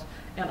themselves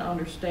and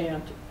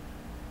understand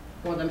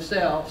for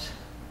themselves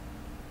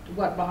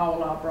what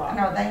Baha'u'llah And brought.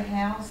 are they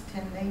housed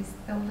in these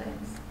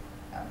buildings?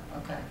 Oh,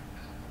 okay.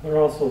 They're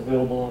also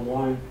available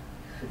online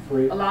for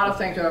free. A lot of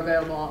things are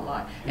available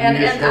online. And And,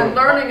 you just I'm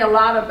go- learning a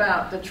lot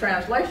about the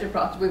translation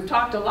process. We've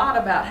talked a lot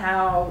about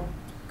how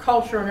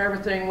culture and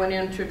everything went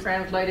into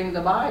translating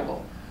the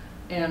Bible.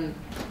 And,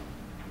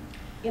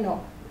 you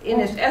know, in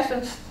its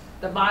essence,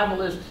 the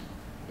Bible is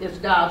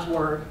God's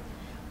word.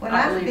 When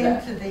I I've believe been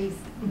that. to these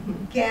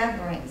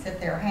gatherings at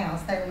their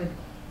house, they would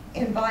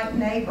invite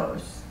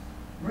neighbors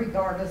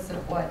regardless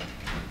of what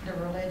the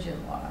religion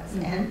was.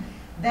 Mhm. And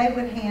they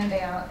would hand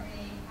out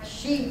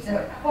sheets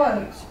of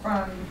quotes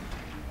from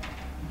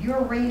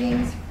your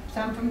readings,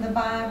 some from the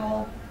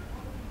Bible,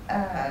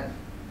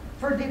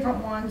 for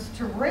different ones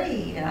to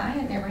read. And I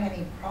had never had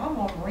any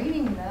problem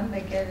reading them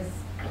because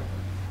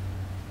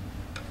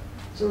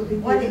So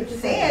did what you- it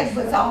said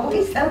was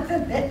always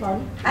something that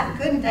I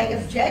couldn't take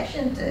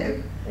objection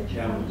to.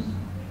 Yeah.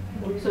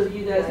 So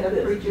you guys have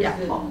preachers Yeah.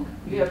 and,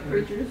 you have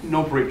preachers?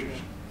 No preachers.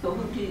 So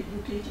who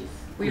teaches?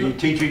 We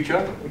teach each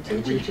other. We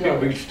teach each other.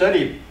 We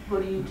study.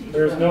 What do you teach?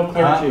 There's from? no We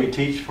clergy.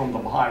 teach from the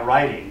Baha'i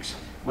writings.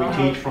 We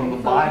teach from the So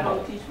you Bible.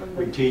 don't teach from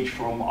We the- teach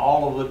from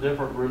all of the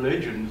different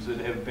religions that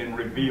have been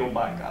revealed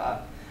by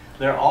God.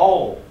 They're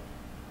all,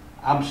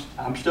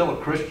 I'm still a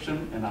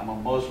Christian and I'm a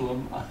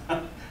Muslim.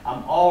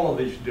 I'm all of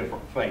these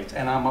different faiths,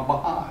 and I'm a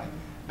Baha'i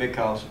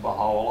because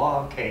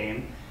Baha'u'llah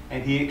came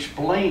and he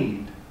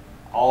explained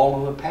all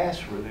of the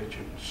past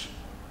religions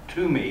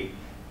to me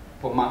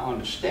for my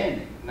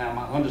understanding. Now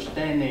my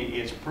understanding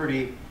is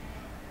pretty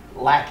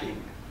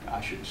lacking,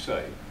 I should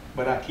say,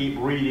 but I keep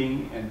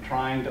reading and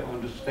trying to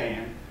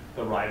understand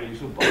the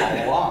writings of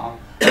Baha'u'llah,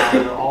 how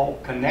they're all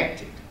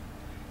connected.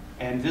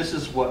 And this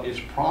is what is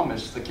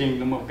promised, the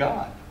kingdom of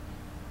God.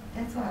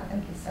 That's what I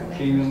think is so The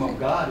interesting. kingdom of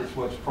God is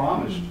what's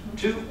promised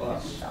to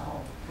us It's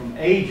all- from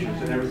ages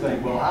and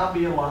everything. Will I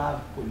be alive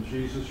when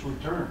Jesus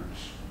returns?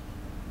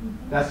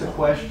 That's a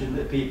question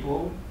that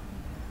people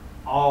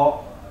are,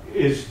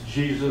 is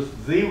Jesus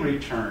the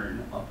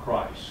return of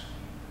Christ?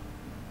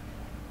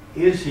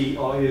 Is he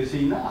or is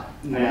he not?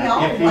 We Now,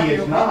 all if he wonder is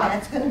when not,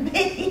 that's gonna be.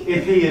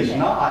 if he is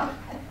not,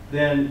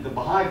 then the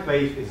Baha'i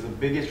Faith is the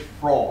biggest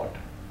fraud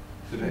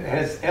that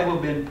has ever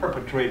been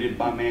perpetrated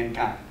by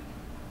mankind.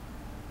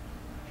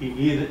 He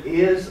either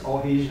is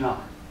or he's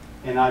not.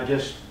 And I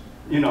just,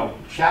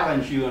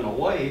 challenge you in a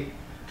way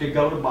to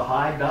go to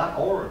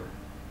Baha'i.org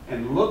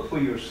and look for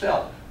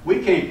yourself. We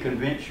can't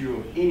convince you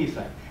of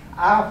anything.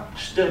 I've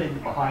studied the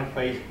Baha'i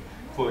Faith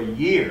for a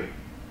year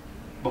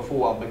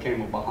before I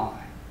became a Baha'i.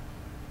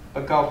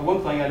 Because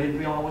one thing, I didn't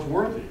feel I was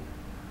worthy.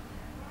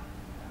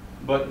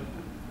 But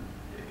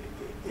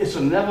it's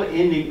a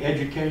never-ending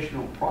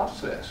educational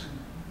process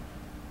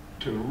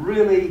to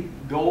really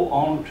go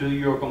onto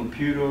your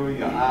computer,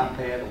 your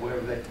iPad, or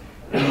wherever they,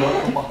 and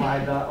look for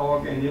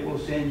Baha'i.org, and it will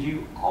send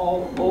you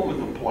all over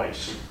the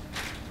place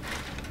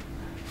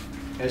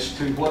as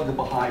to what the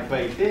Baha'i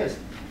Faith is.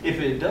 If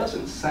it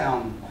doesn't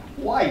sound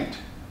quite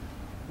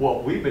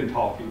what we've been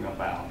talking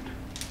about,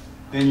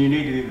 then you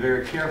need to be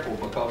very careful,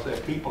 because there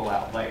are people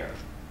out there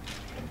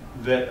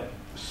that are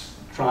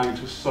trying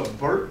to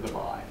subvert the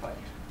Baha'i Faith.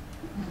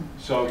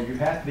 So you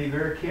have to be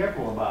very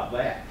careful about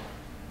that.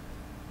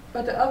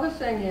 But the other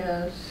thing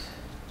is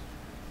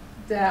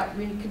that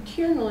we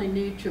continually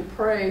need to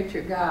pray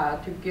to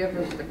God to give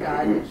us the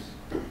guidance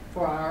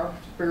for our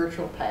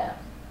spiritual path.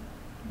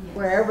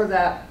 Wherever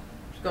that's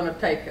going to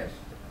take us.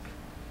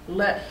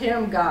 Let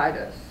Him guide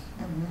us.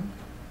 Mhm.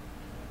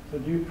 So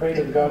do you pray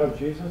to the God of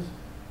Jesus?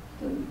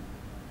 Mhm.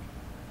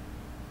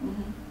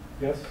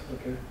 Yes?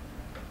 Okay.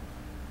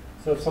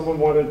 So if someone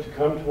wanted to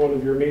come to one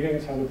of your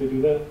meetings, how would they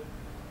do that?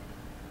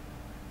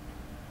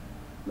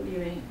 What do you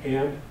mean?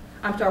 And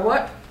I'm sorry,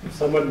 what? if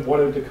someone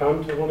wanted to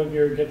come to one of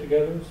your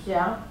get-togethers,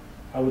 Yeah.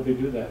 how would they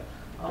do that?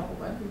 Oh,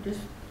 well, you just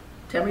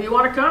tell me you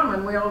want to come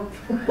and we'll.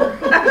 I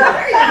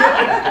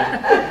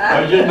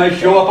just may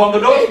show up on the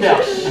doorstep.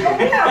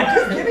 Yeah,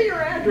 just give me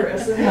your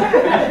address.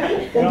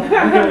 Well,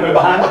 We're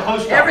behind the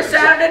post Every office.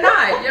 Saturday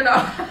night, you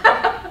know.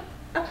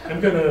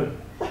 I'm going to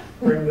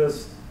bring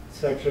this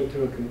section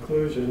to a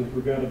conclusion.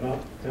 We've got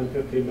about 10,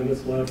 15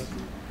 minutes left.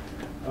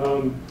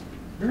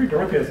 Mary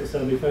Dorothy hasn't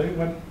said anything.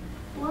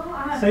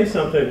 Well, Say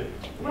something.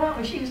 well,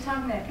 when she was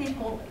talking about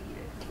people,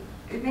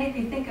 it made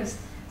me think of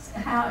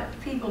how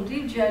people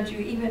do judge you,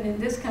 even in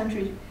this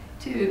country,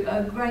 to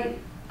a great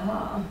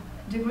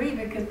degree,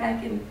 because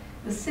back in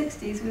the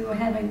 60s, we were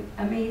having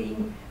a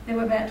meeting. There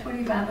were about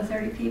 25 or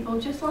 30 people,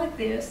 just like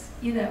this,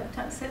 you know,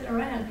 sitting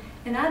around.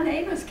 And our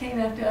neighbors came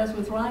after us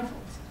with rifles.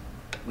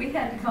 We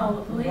had to call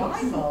the police.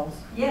 Rivals.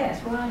 Yes,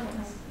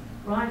 rifles.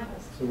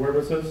 Rifles. So where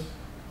was this?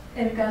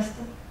 In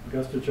Augusta.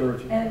 Augusta,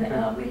 Georgia. And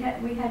Okay.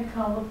 we had to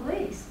call the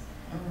police.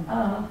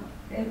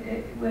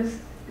 It was,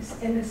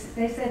 and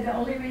they said the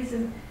only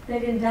reason they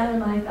didn't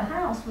dynamite the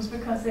house was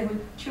because there were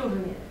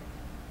children in it.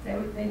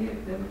 They knew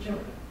there were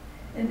children.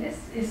 And this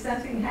is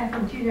something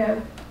happened, you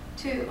know,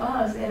 to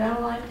us in our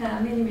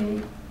lifetime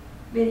many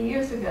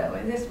years ago.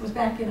 And this was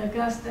back in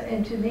Augusta,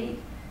 and to meet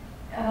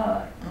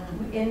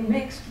in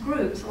mixed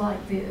groups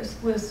like this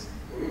was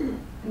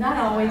not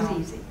always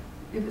easy.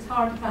 It was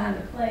hard to find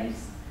a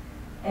place,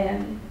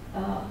 and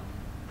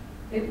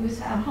it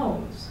was our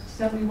homes,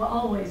 so we were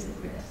always at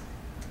risk.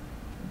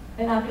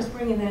 And I'm just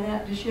bringing that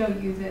out to show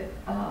you that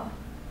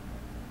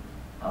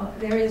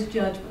there is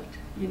judgment,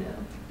 you know.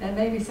 That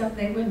maybe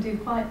they wouldn't do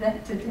quite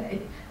that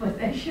today, but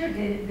they sure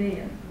did it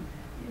then,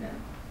 you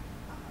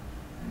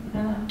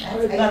know.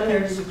 But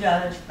there's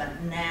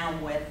judgment now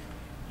with,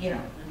 you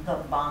know, the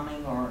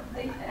bombing or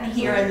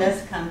here in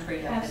this country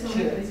of the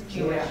Absolutely.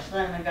 Jewish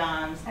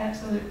synagogues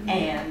Absolutely.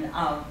 and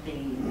of the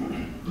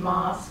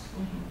mosques.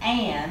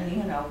 And,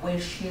 you know, we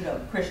shoot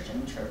up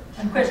Christian church.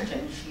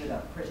 Christians shoot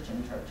up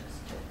Christian churches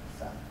too,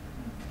 so.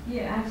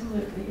 Yeah,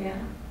 absolutely, yeah.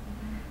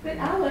 But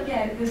I look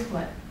at it this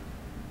way.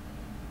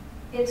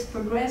 It's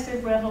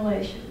progressive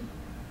revelation.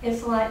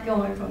 It's like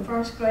going from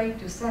first grade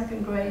to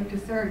second grade to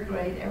third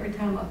grade every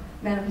time a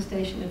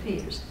manifestation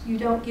appears. You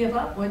don't give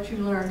up what you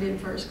learned in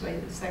first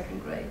grade or second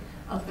grade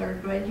or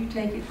third grade. You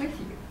take it with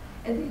you.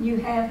 And then you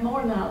have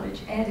more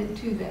knowledge added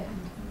to that.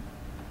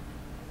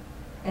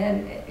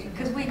 And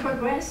because we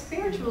progress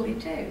spiritually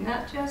too,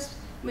 not just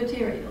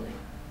materially.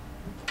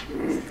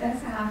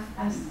 That's how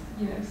I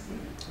you know, see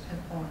it.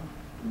 Good point.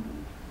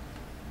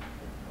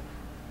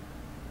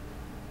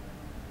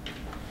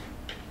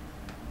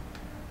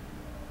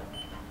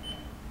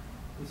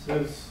 This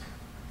is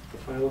the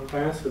final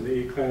class of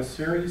the 8-class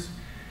series.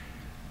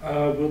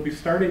 We'll be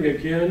starting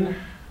again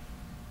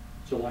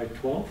July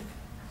 12th.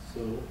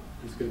 So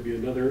it's going to be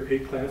another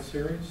 8-class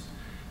series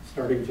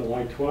starting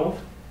July 12th.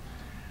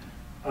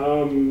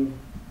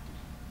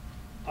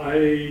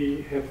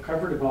 I have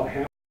covered about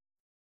half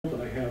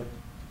that I have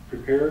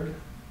prepared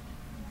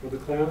for the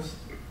class.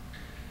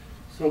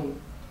 So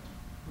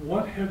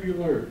what have you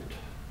learned?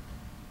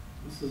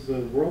 This is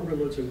a world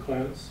religion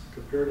class,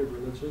 comparative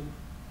religion.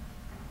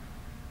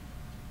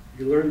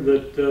 You learned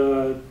that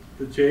the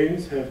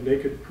Jains have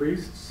naked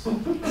priests.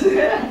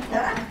 Okay.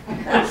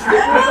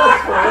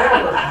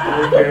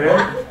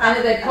 And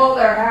did they pull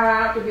their hair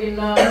out to be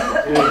nuns?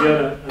 And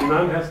a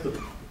nun has to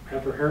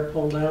have her hair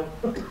pulled out.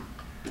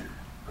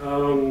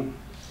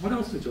 What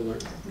else did you learn?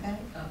 Okay.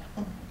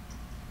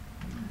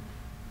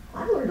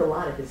 I learned a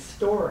lot of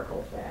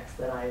historical facts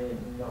that I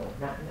didn't know.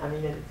 I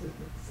mean, it's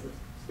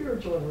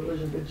spiritual and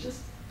religion, but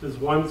just Does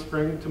one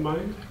spring to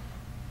mind?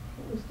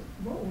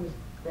 what was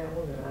that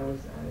one that I was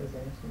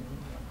asking?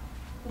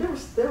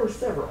 There were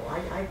several.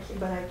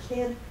 But I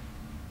can't.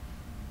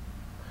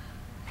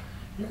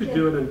 You could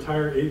do an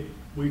entire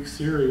 8-week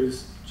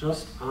series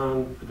just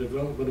on the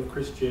development of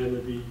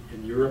Christianity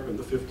in Europe in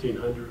the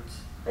 1500s.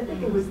 I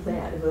think it was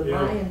that the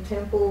Yeah. Mayan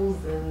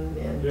temples and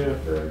Yeah.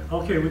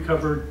 Okay, we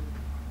covered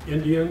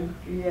Indian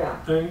yeah.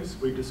 things.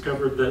 We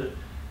discovered that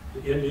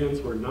the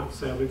Indians were not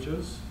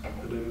savages,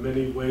 that in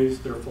many ways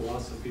their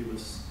philosophy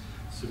was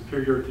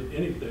superior to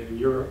anything in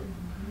Europe.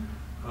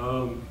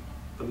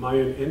 The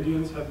Mayan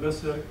Indians have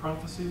messianic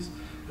prophecies.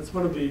 That's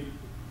one of the...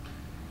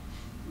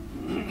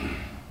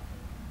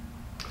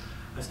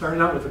 I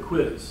started out with a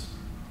quiz,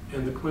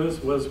 and the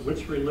quiz was,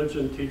 which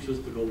religion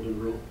teaches the golden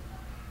rule?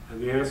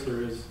 And the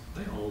answer is,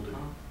 they all do.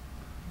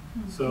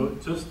 So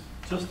just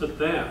at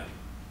that,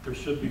 there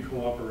should be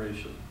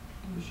cooperation.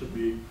 There should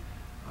be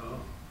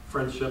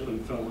friendship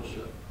and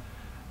fellowship.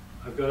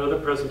 I've got other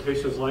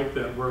presentations like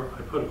that where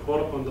I put a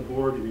quote up on the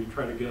board and you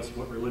try to guess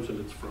what religion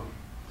it's from.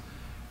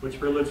 Which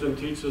religion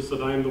teaches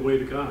that I am the way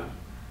to God?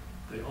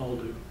 They all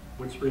do.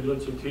 Which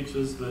religion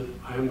teaches that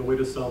I am the way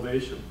to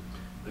salvation?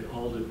 They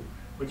all do.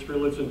 Which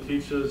religion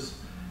teaches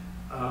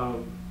I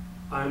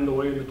am the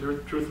way and the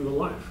truth and the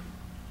life?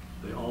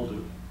 They all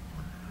do.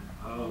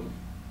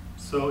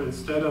 So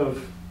instead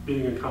of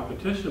being in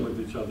competition with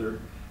each other,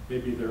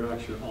 maybe they're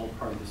actually all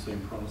part of the same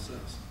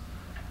process.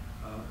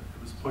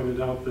 It was pointed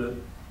out that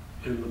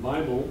in the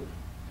Bible,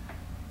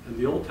 in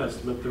the Old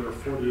Testament, there are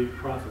 48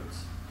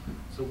 prophets.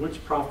 So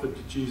which prophet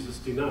did Jesus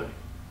deny?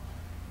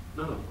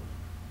 None of them.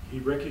 He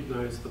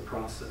recognized the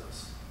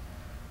process.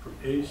 From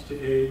age to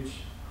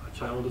age, a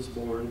child is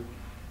born.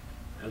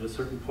 At a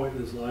certain point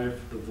in his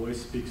life, the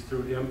voice speaks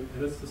through him,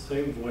 and it's the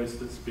same voice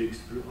that speaks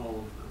through all of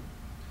them.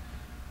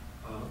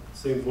 The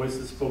same voice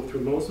that spoke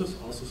through Moses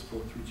also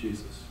spoke through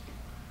Jesus.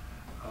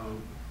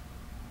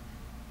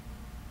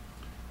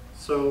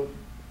 So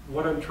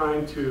what I'm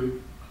trying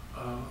to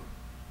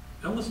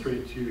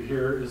illustrate to you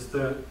here is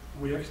that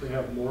we actually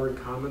have more in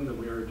common than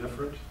we are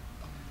different,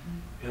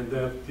 and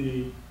that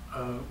the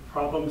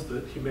problems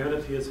that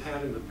humanity has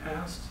had in the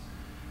past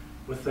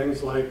with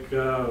things like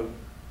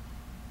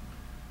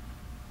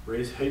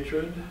race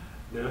hatred,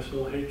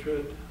 national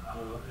hatred,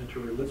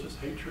 interreligious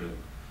hatred,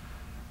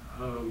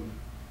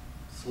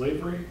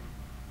 slavery,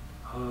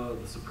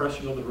 the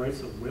suppression of the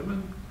rights of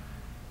women,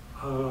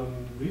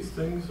 these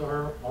things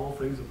are all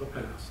things of the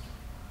past.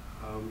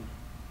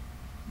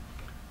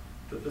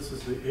 That this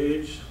is the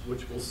age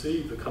which will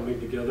see the coming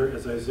together,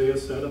 as Isaiah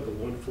said, of the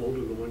one fold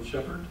and the one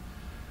shepherd.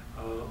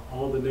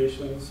 All the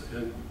nations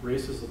and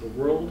races of the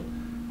world,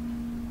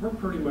 we're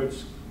pretty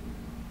much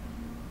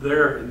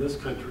there in this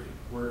country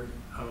where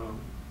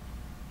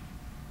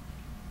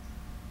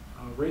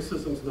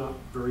racism's not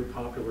very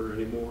popular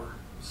anymore.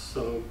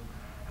 So,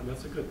 and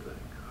that's a good thing.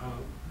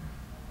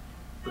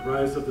 The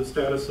rise of the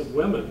status of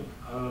women.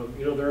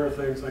 You know, there are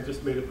things, I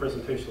just made a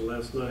presentation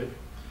last night,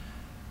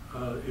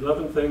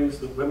 11 things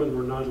that women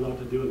were not allowed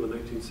to do in the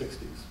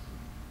 1960s.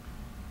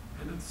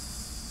 And it's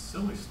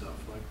silly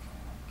stuff like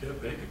get a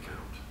bank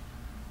account,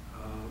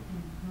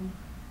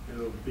 you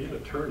know, be an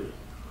attorney,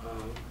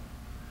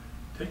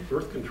 take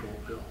birth control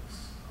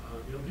pills,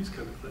 you know, these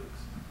kind of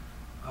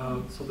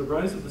things. So the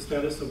rise of the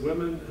status of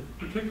women,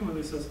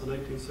 particularly since the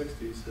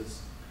 1960s,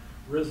 has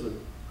risen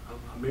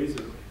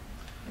amazingly.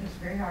 It was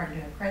very hard to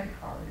get a credit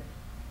card.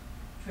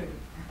 True.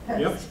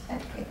 Yep.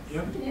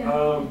 Yep.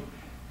 Yeah.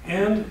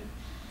 And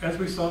as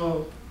we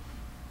saw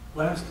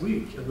last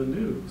week in the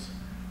news,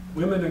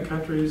 women in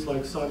countries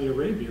like Saudi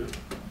Arabia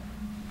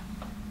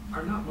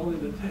are not willing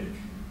to take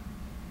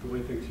the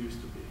way things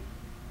used to be.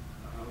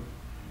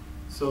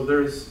 So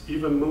there's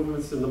even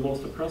movements in the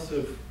most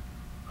oppressive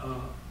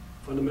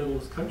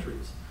fundamentalist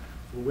countries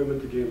for women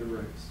to gain the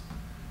rights.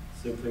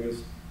 Same thing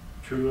is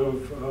true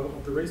of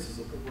the races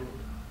of the world.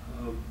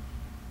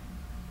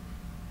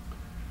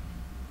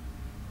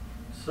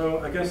 So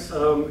I guess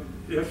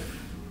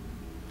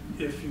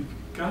if you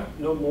got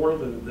no more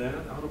than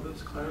that out of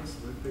this class,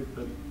 then I think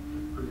that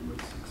you pretty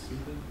much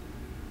succeeded.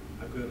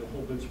 I've got a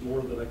whole bunch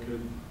more that I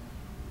could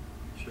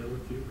share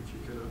with you, but you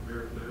cannot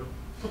bear it now.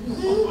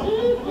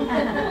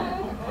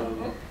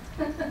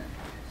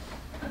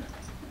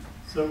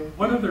 So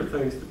what other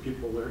things do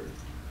people learn?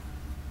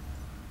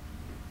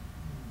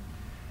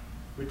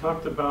 We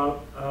talked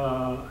about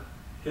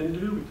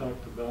Hindu, we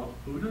talked about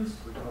Buddhist,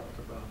 we talked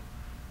about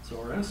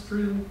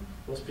Zoroastrian.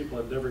 Most people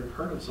have never even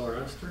heard of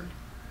Zoroaster.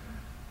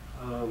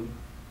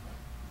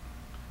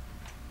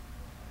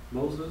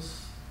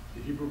 Moses,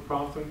 the Hebrew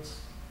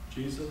prophets,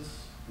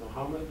 Jesus,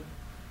 Muhammad.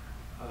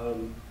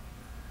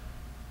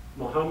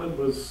 Muhammad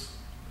was,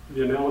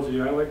 the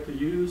analogy I like to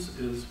use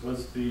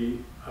was the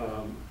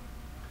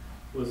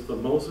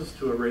Moses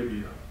to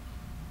Arabia.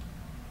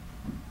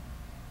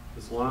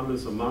 Islam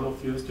is a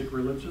monotheistic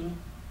religion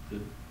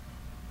that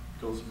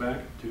goes back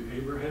to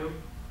Abraham,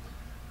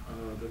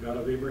 the God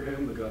of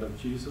Abraham, the God of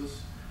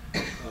Jesus.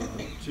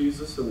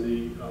 Jesus and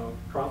the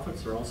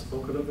prophets are all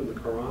spoken of in the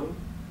Quran.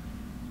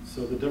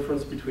 So the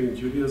difference between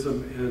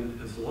Judaism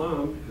and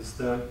Islam is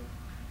that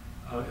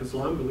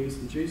Islam believes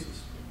in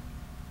Jesus.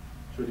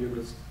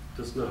 Judaism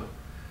does not.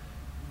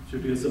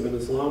 Judaism and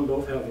Islam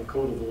both have a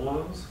code of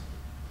laws.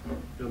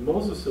 Now,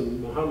 Moses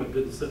and Muhammad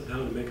didn't sit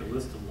down and make a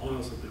list of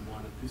laws that they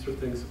wanted. These are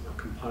things that were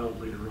compiled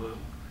later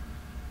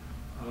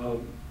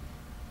on.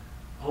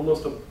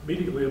 Almost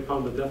immediately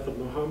upon the death of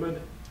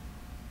Muhammad,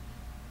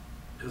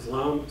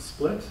 Islam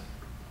split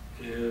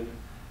and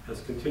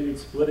has continued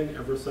splitting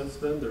ever since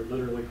then. There are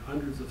literally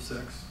hundreds of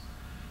sects.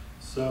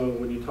 So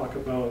when you talk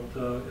about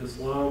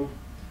Islam,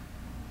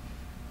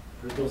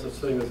 there's no such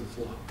thing as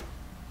Islam.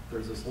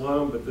 There's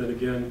Islam, but then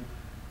again,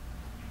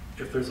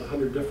 if there's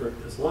 100 different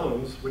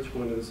Islams, which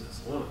one is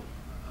Islam?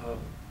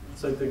 The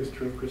same thing is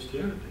true of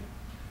Christianity.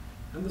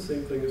 And the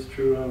same thing is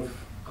true of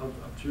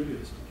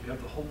Judaism. You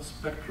have the whole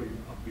spectrum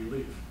of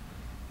belief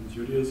in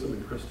Judaism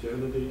and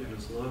Christianity and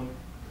Islam.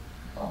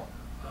 Well,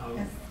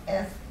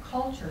 as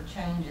culture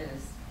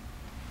changes,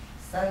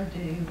 so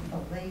do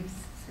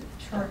beliefs.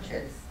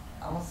 Churches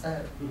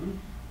also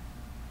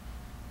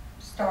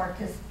start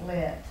to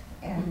split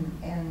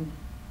and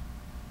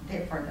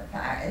different.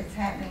 It's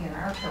happening in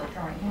our church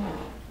right now.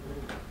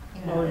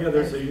 You know, Well, yeah,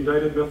 there's a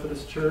United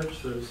Methodist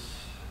Church.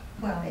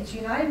 Well, it's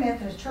United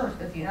Methodist Church,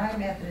 but the United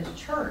Methodist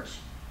Church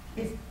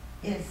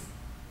is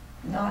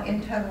not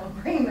in total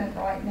agreement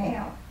right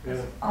now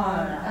Yeah.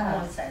 on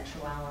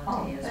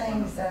Homosexuality is one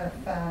things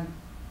of of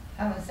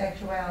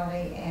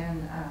homosexuality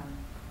and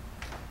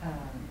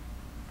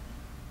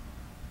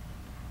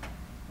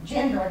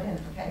gender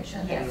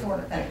identification, that Yeah. sort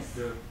of thing.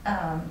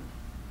 Yeah.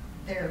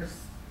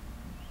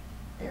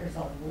 There's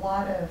a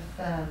lot of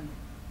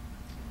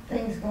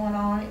things going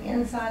on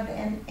inside,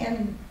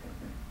 and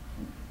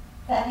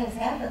that has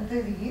happened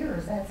through the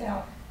years. That's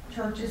how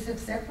churches have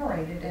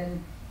separated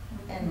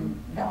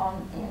and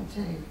gone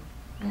into,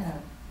 you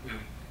know.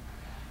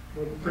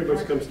 Well, it pretty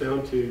much comes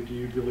down to, do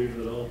you believe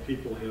that all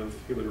people have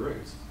human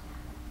rights?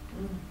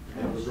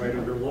 They have a right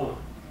under law.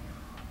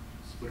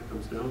 That's what it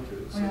comes down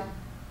to. So, Well,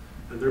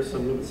 and there's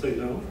some that say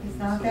no. it's and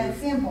not some that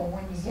simple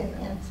when you get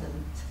into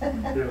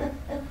Yeah.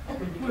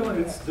 Well,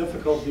 it's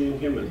difficult being you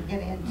human.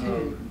 get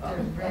into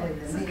really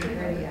the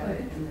nitty-gritty of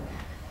it and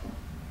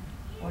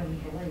what do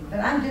you believe.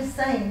 But I'm just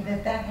saying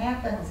that that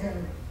happens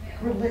in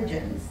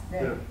religions,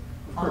 Yeah. that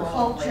Of all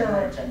course. culture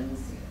religions.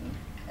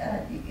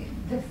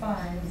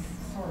 defines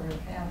sort of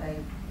how they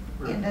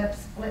Right. end up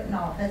splitting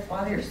off. That's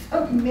why there's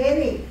so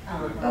many,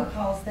 Uh-huh.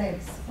 because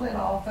they've split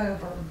off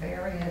over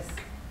various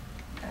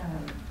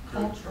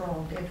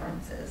cultural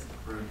differences.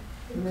 Right.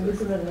 And then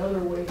isn't another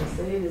way to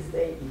say it is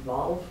they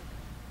evolve?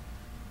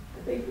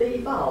 They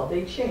evolve,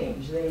 they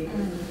change, they,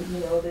 you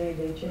know,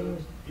 they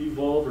change.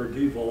 Evolve or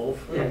devolve.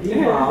 Yeah,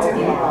 devolve,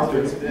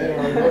 Devolve.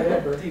 yeah,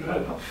 whatever.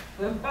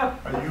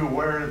 Are you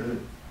aware that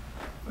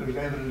there's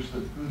evidence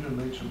that Buddha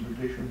made some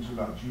predictions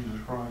about Jesus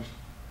Christ?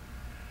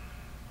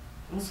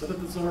 Well, so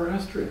did the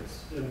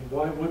Zoroastrians, and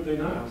why would they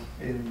not?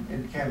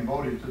 In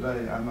Cambodia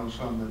today, I know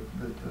some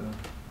that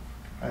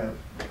have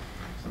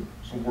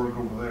some work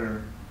over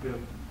there, Yeah.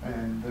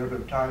 and they're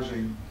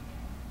baptizing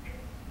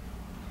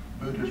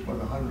Buddhists by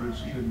the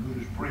hundreds. Even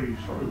Buddhist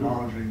priests are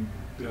acknowledging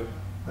Yeah.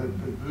 that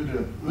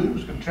Buddha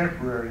was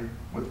contemporary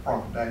with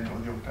Prophet Daniel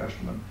in the Old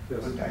Testament.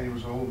 Yes. But Daniel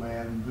was an old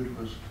man and Buddha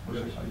was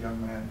Yes. a young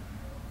man.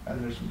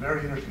 And there's a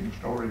very interesting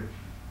story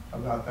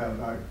about that,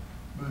 about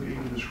Buddha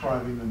even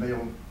describing the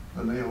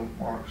nail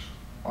marks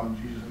on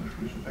Jesus in his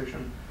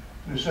crucifixion.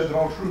 And he said that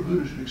all true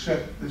Buddhists should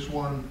accept this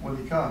one when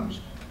he comes,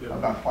 Yeah.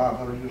 about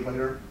 500 years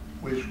later,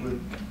 which would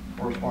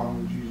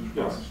correspond with Jesus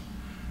Yes. Christ.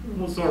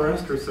 Well,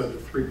 Zoroaster said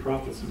that 3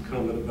 prophets had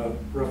come at about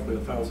roughly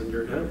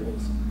 1,000-year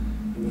intervals,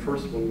 and the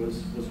first one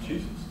was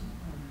Jesus.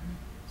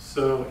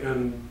 So,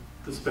 and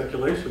the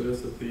speculation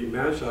is that the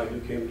Magi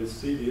who came to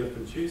see the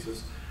infant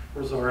Jesus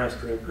were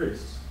Zoroastrian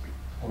priests.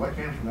 Well, that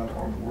came from that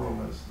part of the world.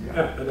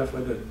 Yeah, they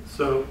definitely did.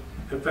 So,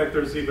 in fact,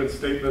 there's even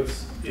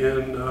statements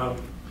in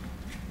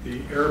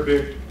the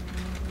Arabic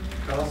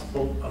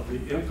Gospel of the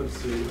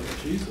infancy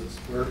of Jesus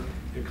where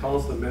it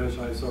calls the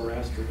Magi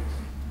Zoroastrians.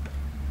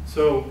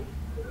 So,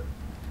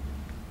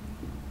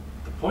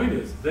 the point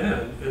is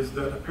that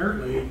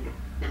apparently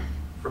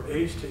from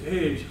age to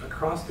age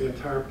across the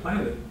entire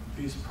planet,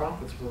 these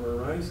prophets were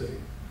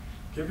arising,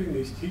 giving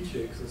these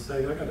teachings and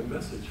saying, I got a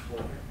message for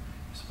you.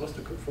 You're supposed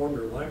to conform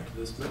your life to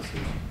this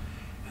message.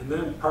 And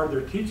then part of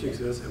their teachings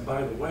is, and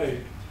by the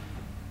way,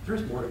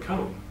 there's more to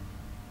come.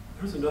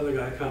 There's another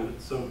guy coming.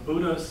 So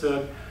Buddha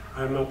said,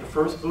 I am not the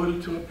first Buddha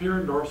to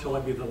appear, nor shall I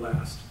be the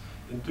last.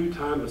 In due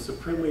time, a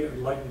supremely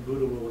enlightened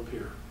Buddha will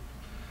appear.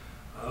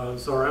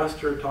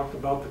 Zoroaster talked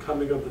about the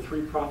coming of the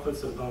 3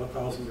 prophets at about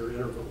 1,000-year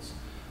intervals.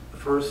 The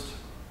first,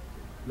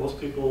 most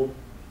people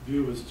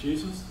view as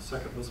Jesus. The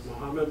second was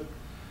Muhammad.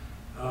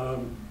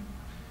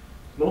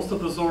 Most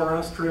of the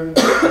Zoroastrians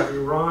of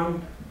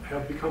Iran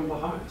have become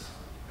Baha'is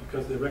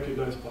because they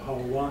recognize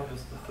Baha'u'llah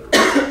as the third.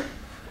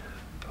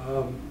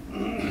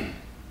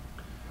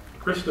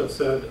 Krishna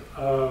said,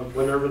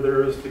 whenever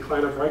there is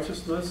decline of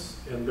righteousness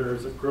and there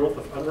is a growth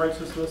of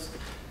unrighteousness,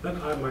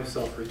 then I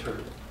myself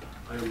return.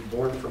 I am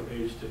born from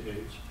age to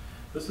age.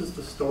 This is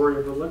the story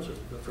of religion,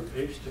 that from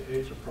age to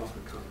age a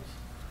prophet comes.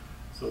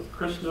 So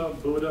Krishna,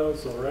 Buddha,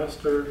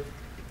 Zoroaster,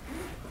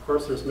 of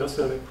course there's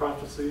messianic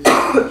prophecies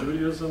in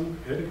Judaism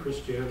and in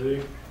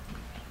Christianity.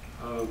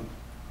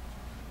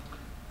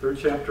 3rd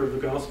chapter of the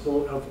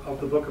Gospel of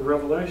the book of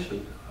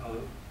Revelation.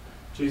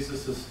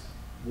 Jesus is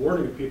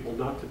warning people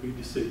not to be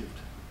deceived.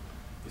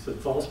 He said,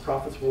 false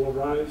prophets will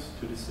arise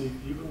to deceive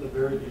even the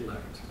very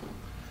elect.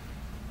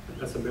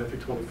 That's in Matthew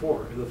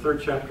 24. In the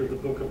 3rd chapter of the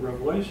book of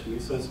Revelation, he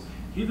says,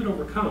 he that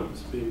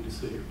overcomes being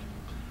deceived,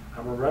 I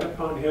will write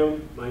upon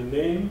him my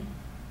name,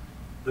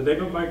 the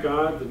name of my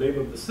God, the name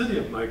of the city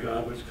of my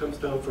God, which comes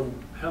down from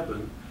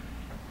heaven,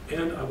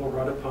 and I will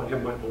write upon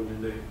him my own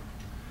new name.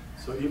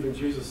 So even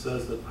Jesus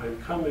says that I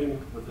am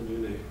coming with a new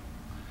name.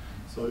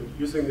 So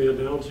using the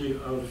analogy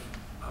of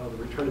the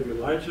return of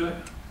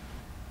Elijah,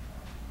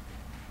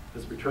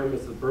 his return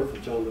was the birth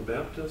of John the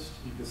Baptist,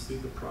 you can see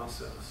the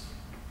process.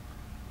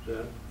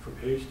 That from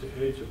age to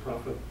age a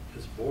prophet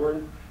is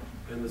born,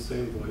 and the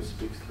same voice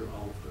speaks through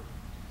all of them.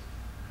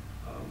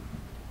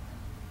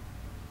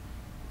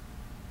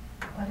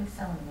 What is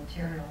some of the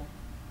material,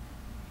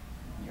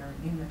 your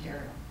new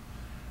material?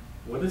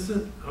 What is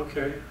it?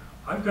 Okay,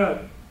 I've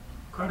got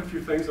quite a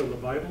few things on the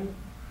Bible.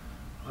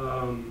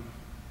 Do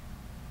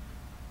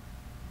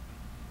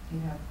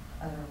you have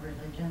other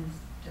religions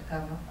to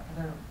cover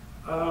other?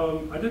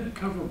 I didn't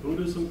cover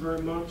Buddhism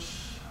very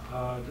much.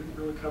 Didn't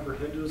really cover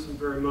Hinduism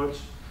very much.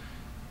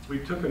 We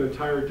took an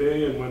entire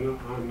day and went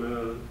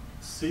on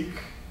Sikh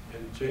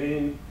and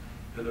Jain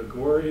and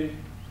Agori.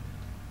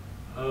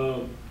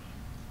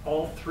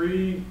 All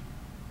three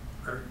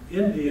are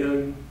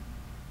Indian,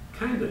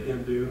 kind of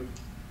Hindu,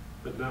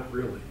 but not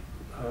really.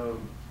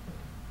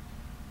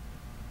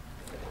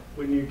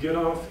 When you get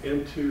off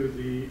into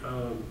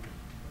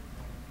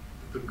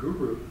the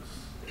gurus,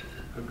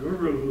 a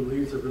guru who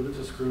leads a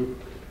religious group,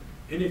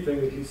 anything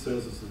that he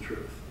says is the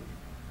truth.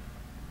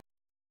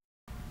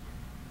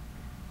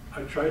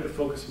 I tried to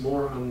focus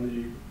more on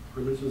the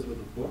religions with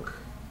a book.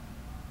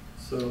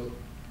 So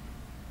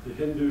the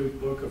Hindu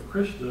book of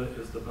Krishna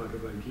is the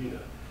Bhagavad Gita.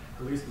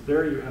 At least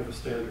there you have a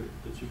standard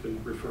that you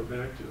can refer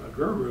back to. A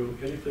guru,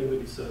 anything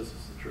that he says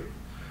is the truth.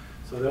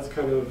 So that's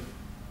kind of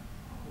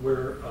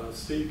where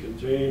Sikh and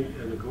Jain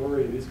and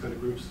Agori and these kind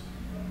of groups,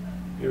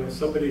 you know,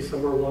 somebody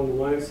somewhere along the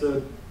line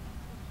said,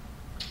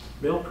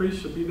 male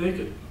priests should be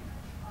naked.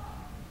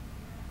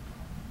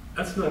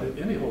 That's not in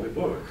any holy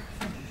book,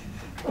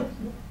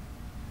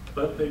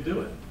 but they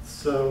do it.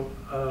 So,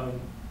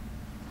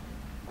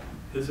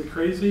 is it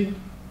crazy?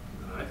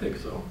 I think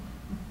so.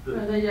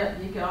 And then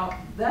you can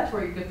that's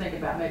where you could think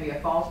about maybe a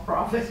false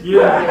prophet.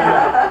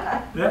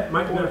 Yeah, that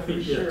might not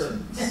be For it. sure.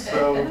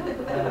 So,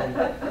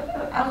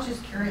 I was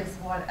just curious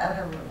what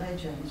other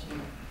religions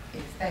you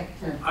expect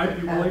to. I'd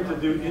be willing to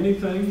do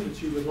anything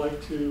that you would like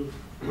to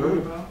learn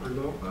about or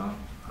know about.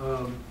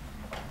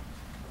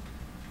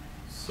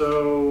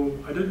 So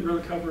I didn't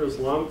really cover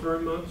Islam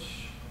very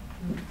much.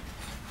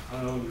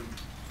 And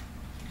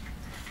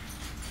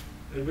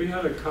we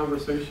had a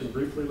conversation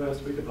briefly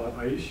last week about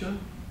Aisha,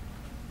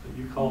 that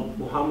you called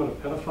Muhammad a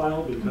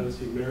pedophile because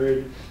he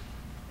married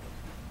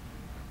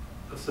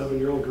a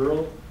 7-year-old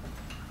girl.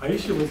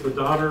 Aisha was the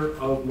daughter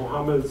of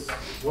Muhammad's,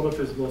 one of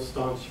his most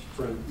staunch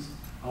friends,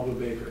 Abu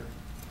Bakr.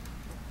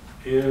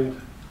 And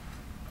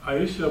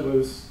Aisha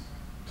was,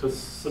 to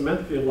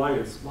cement the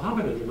alliance,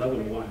 Muhammad had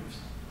 11 wives.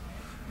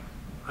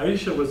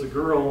 Aisha was a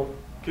girl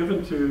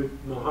given to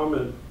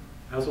Muhammad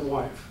as a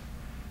wife,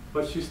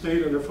 but she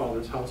stayed in her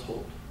father's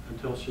household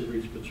until she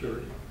reached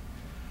maturity.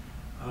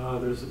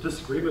 There's a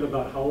disagreement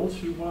about how old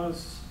she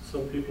was.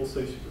 Some people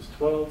say she was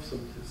 12,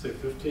 some say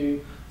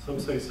 15, some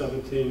say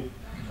 17.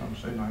 Some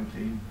say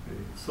 19.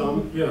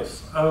 Some,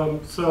 yes.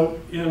 So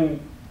in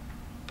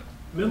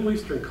Middle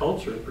Eastern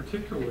culture,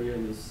 particularly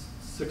in the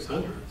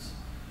 600s,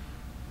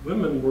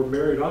 women were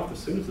married off as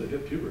soon as they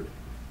hit puberty.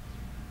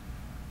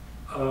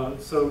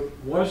 So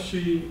was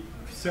she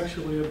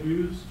sexually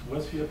abused?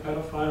 Was he a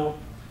pedophile?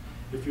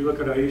 If you look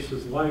at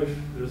Aisha's life,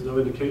 there's no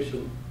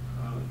indication.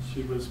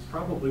 She was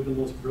probably the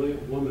most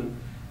brilliant woman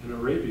in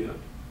Arabia.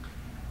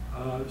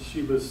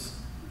 She was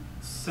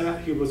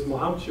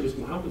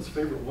Muhammad's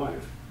favorite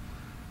wife.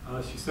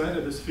 She sat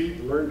at his feet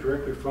and learned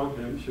directly from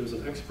him. She was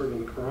an expert in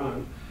the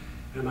Quran.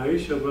 And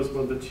Aisha was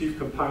one of the chief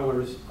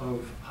compilers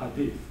of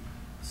hadith,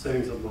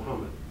 sayings of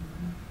Muhammad.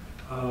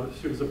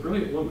 She was a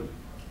brilliant woman.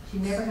 She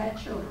never had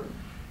children.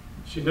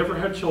 She never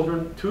had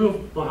children. 2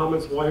 of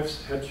Muhammad's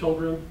wives had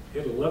children. He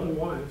had 11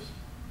 wives,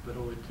 but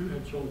only 2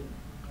 had children.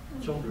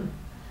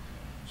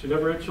 She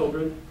never had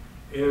children,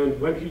 and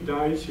when he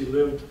died, she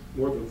lived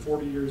more than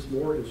 40 years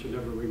more, and she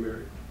never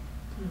remarried.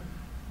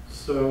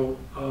 So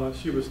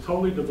she was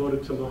totally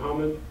devoted to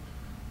Muhammad.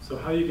 So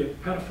how you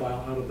get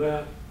pedophile out of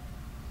that?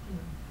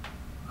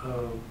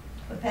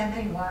 With that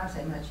many wives,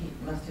 they must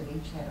have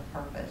each had a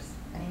purpose.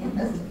 They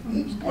must have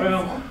each had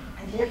Well,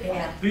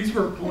 Yeah. these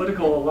were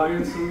political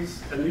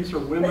alliances, and these are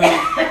women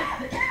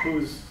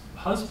whose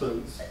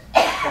husbands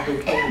had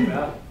been killed in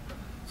battle.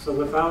 So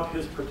without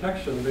his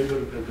protection, they would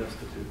have been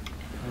destitute.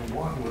 And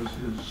one was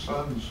his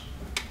son's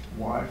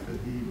wife, that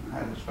he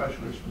had a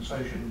special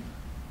dispensation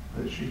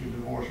that she could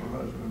divorce her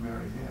husband and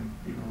marry him,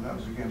 even though that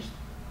was against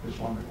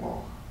Islamic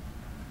law.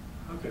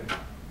 Okay.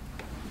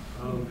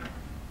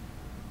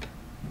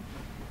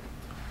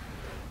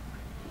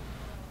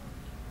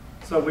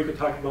 So we could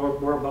talk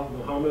more about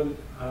Muhammad.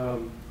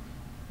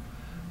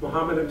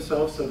 Muhammad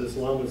himself said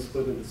Islam is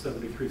split into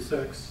 73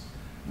 sects.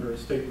 There are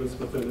statements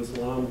within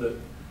Islam that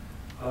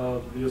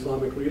the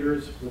Islamic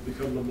leaders will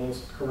become the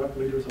most corrupt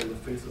leaders on the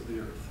face of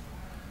the earth.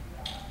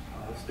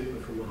 A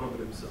statement from Muhammad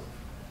himself.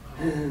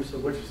 So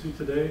what you see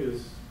today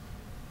is,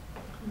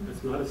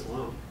 it's not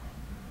Islam.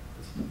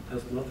 It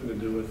has nothing to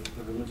do with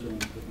the religion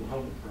that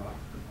Muhammad brought.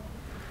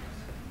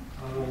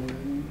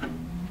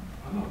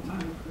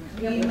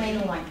 Do you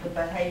mean like the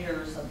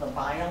behaviors of the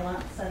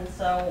violence and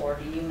so, or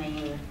do you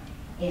mean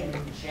in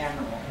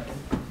general?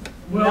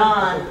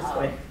 Well,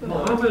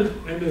 Muhammad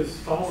and his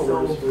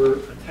followers were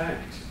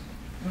attacked.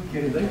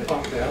 They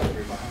fought back.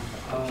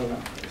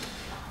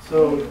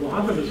 So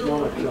Muhammad is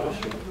more like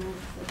Joshua.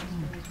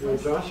 You know,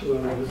 Joshua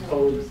was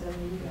told to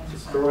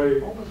destroy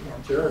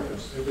Jericho.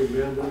 Every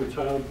man, woman,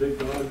 child, big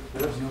dog,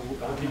 horse,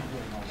 donkey.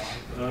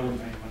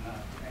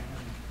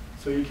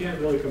 So you can't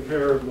really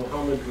compare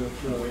Muhammad with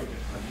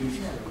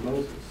Jesus or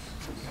Moses.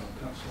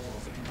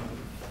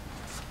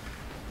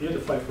 He had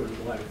to fight for his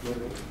life,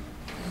 literally.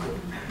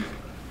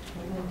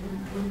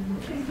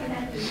 Please get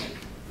at it.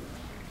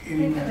 Any-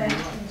 Think of that.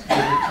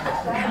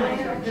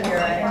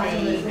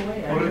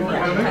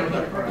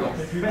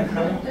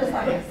 Just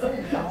like I said,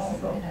 it's all,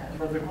 you know,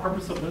 For the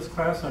purpose of this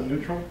class, I'm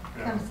neutral.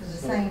 comes to the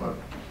same But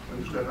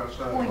we step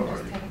outside. point,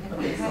 just take it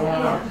into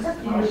account.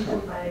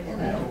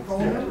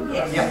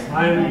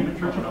 I am the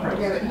Church of You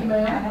Christ. have an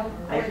email? I don't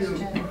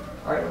question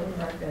All right, let me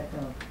write that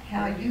down.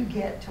 how you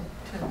get to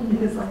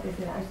Because like I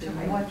said, I to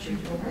should what you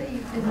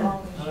believe, as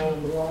long as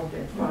you belonged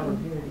and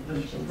followed unity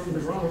teaching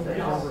since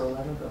September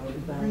 11th,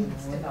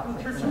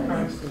 2001. Church of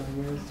Christ.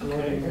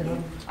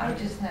 I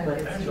just know But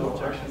that it's you no are.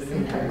 objection to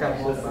That's I got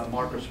one by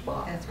Marcus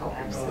Spot. what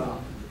I'm saying.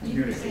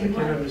 Unity. See, I can I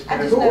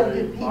understand just know why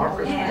good people.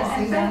 Marcus I Spot.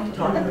 see them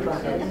Talking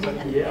about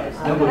that. Yes,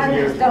 I that was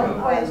years just don't ago.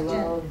 question,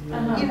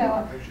 you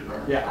know,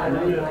 Yeah, I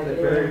really like they're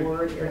every very,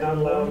 word. You're not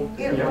allowed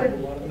to It do a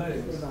would- lot of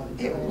things.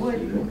 it would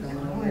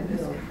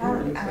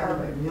hurt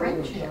our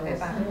friendship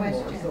if I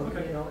questioned So,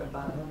 you know,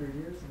 about 100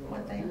 years ago.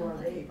 what they who are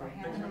believe or Thanks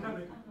how for they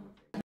coming.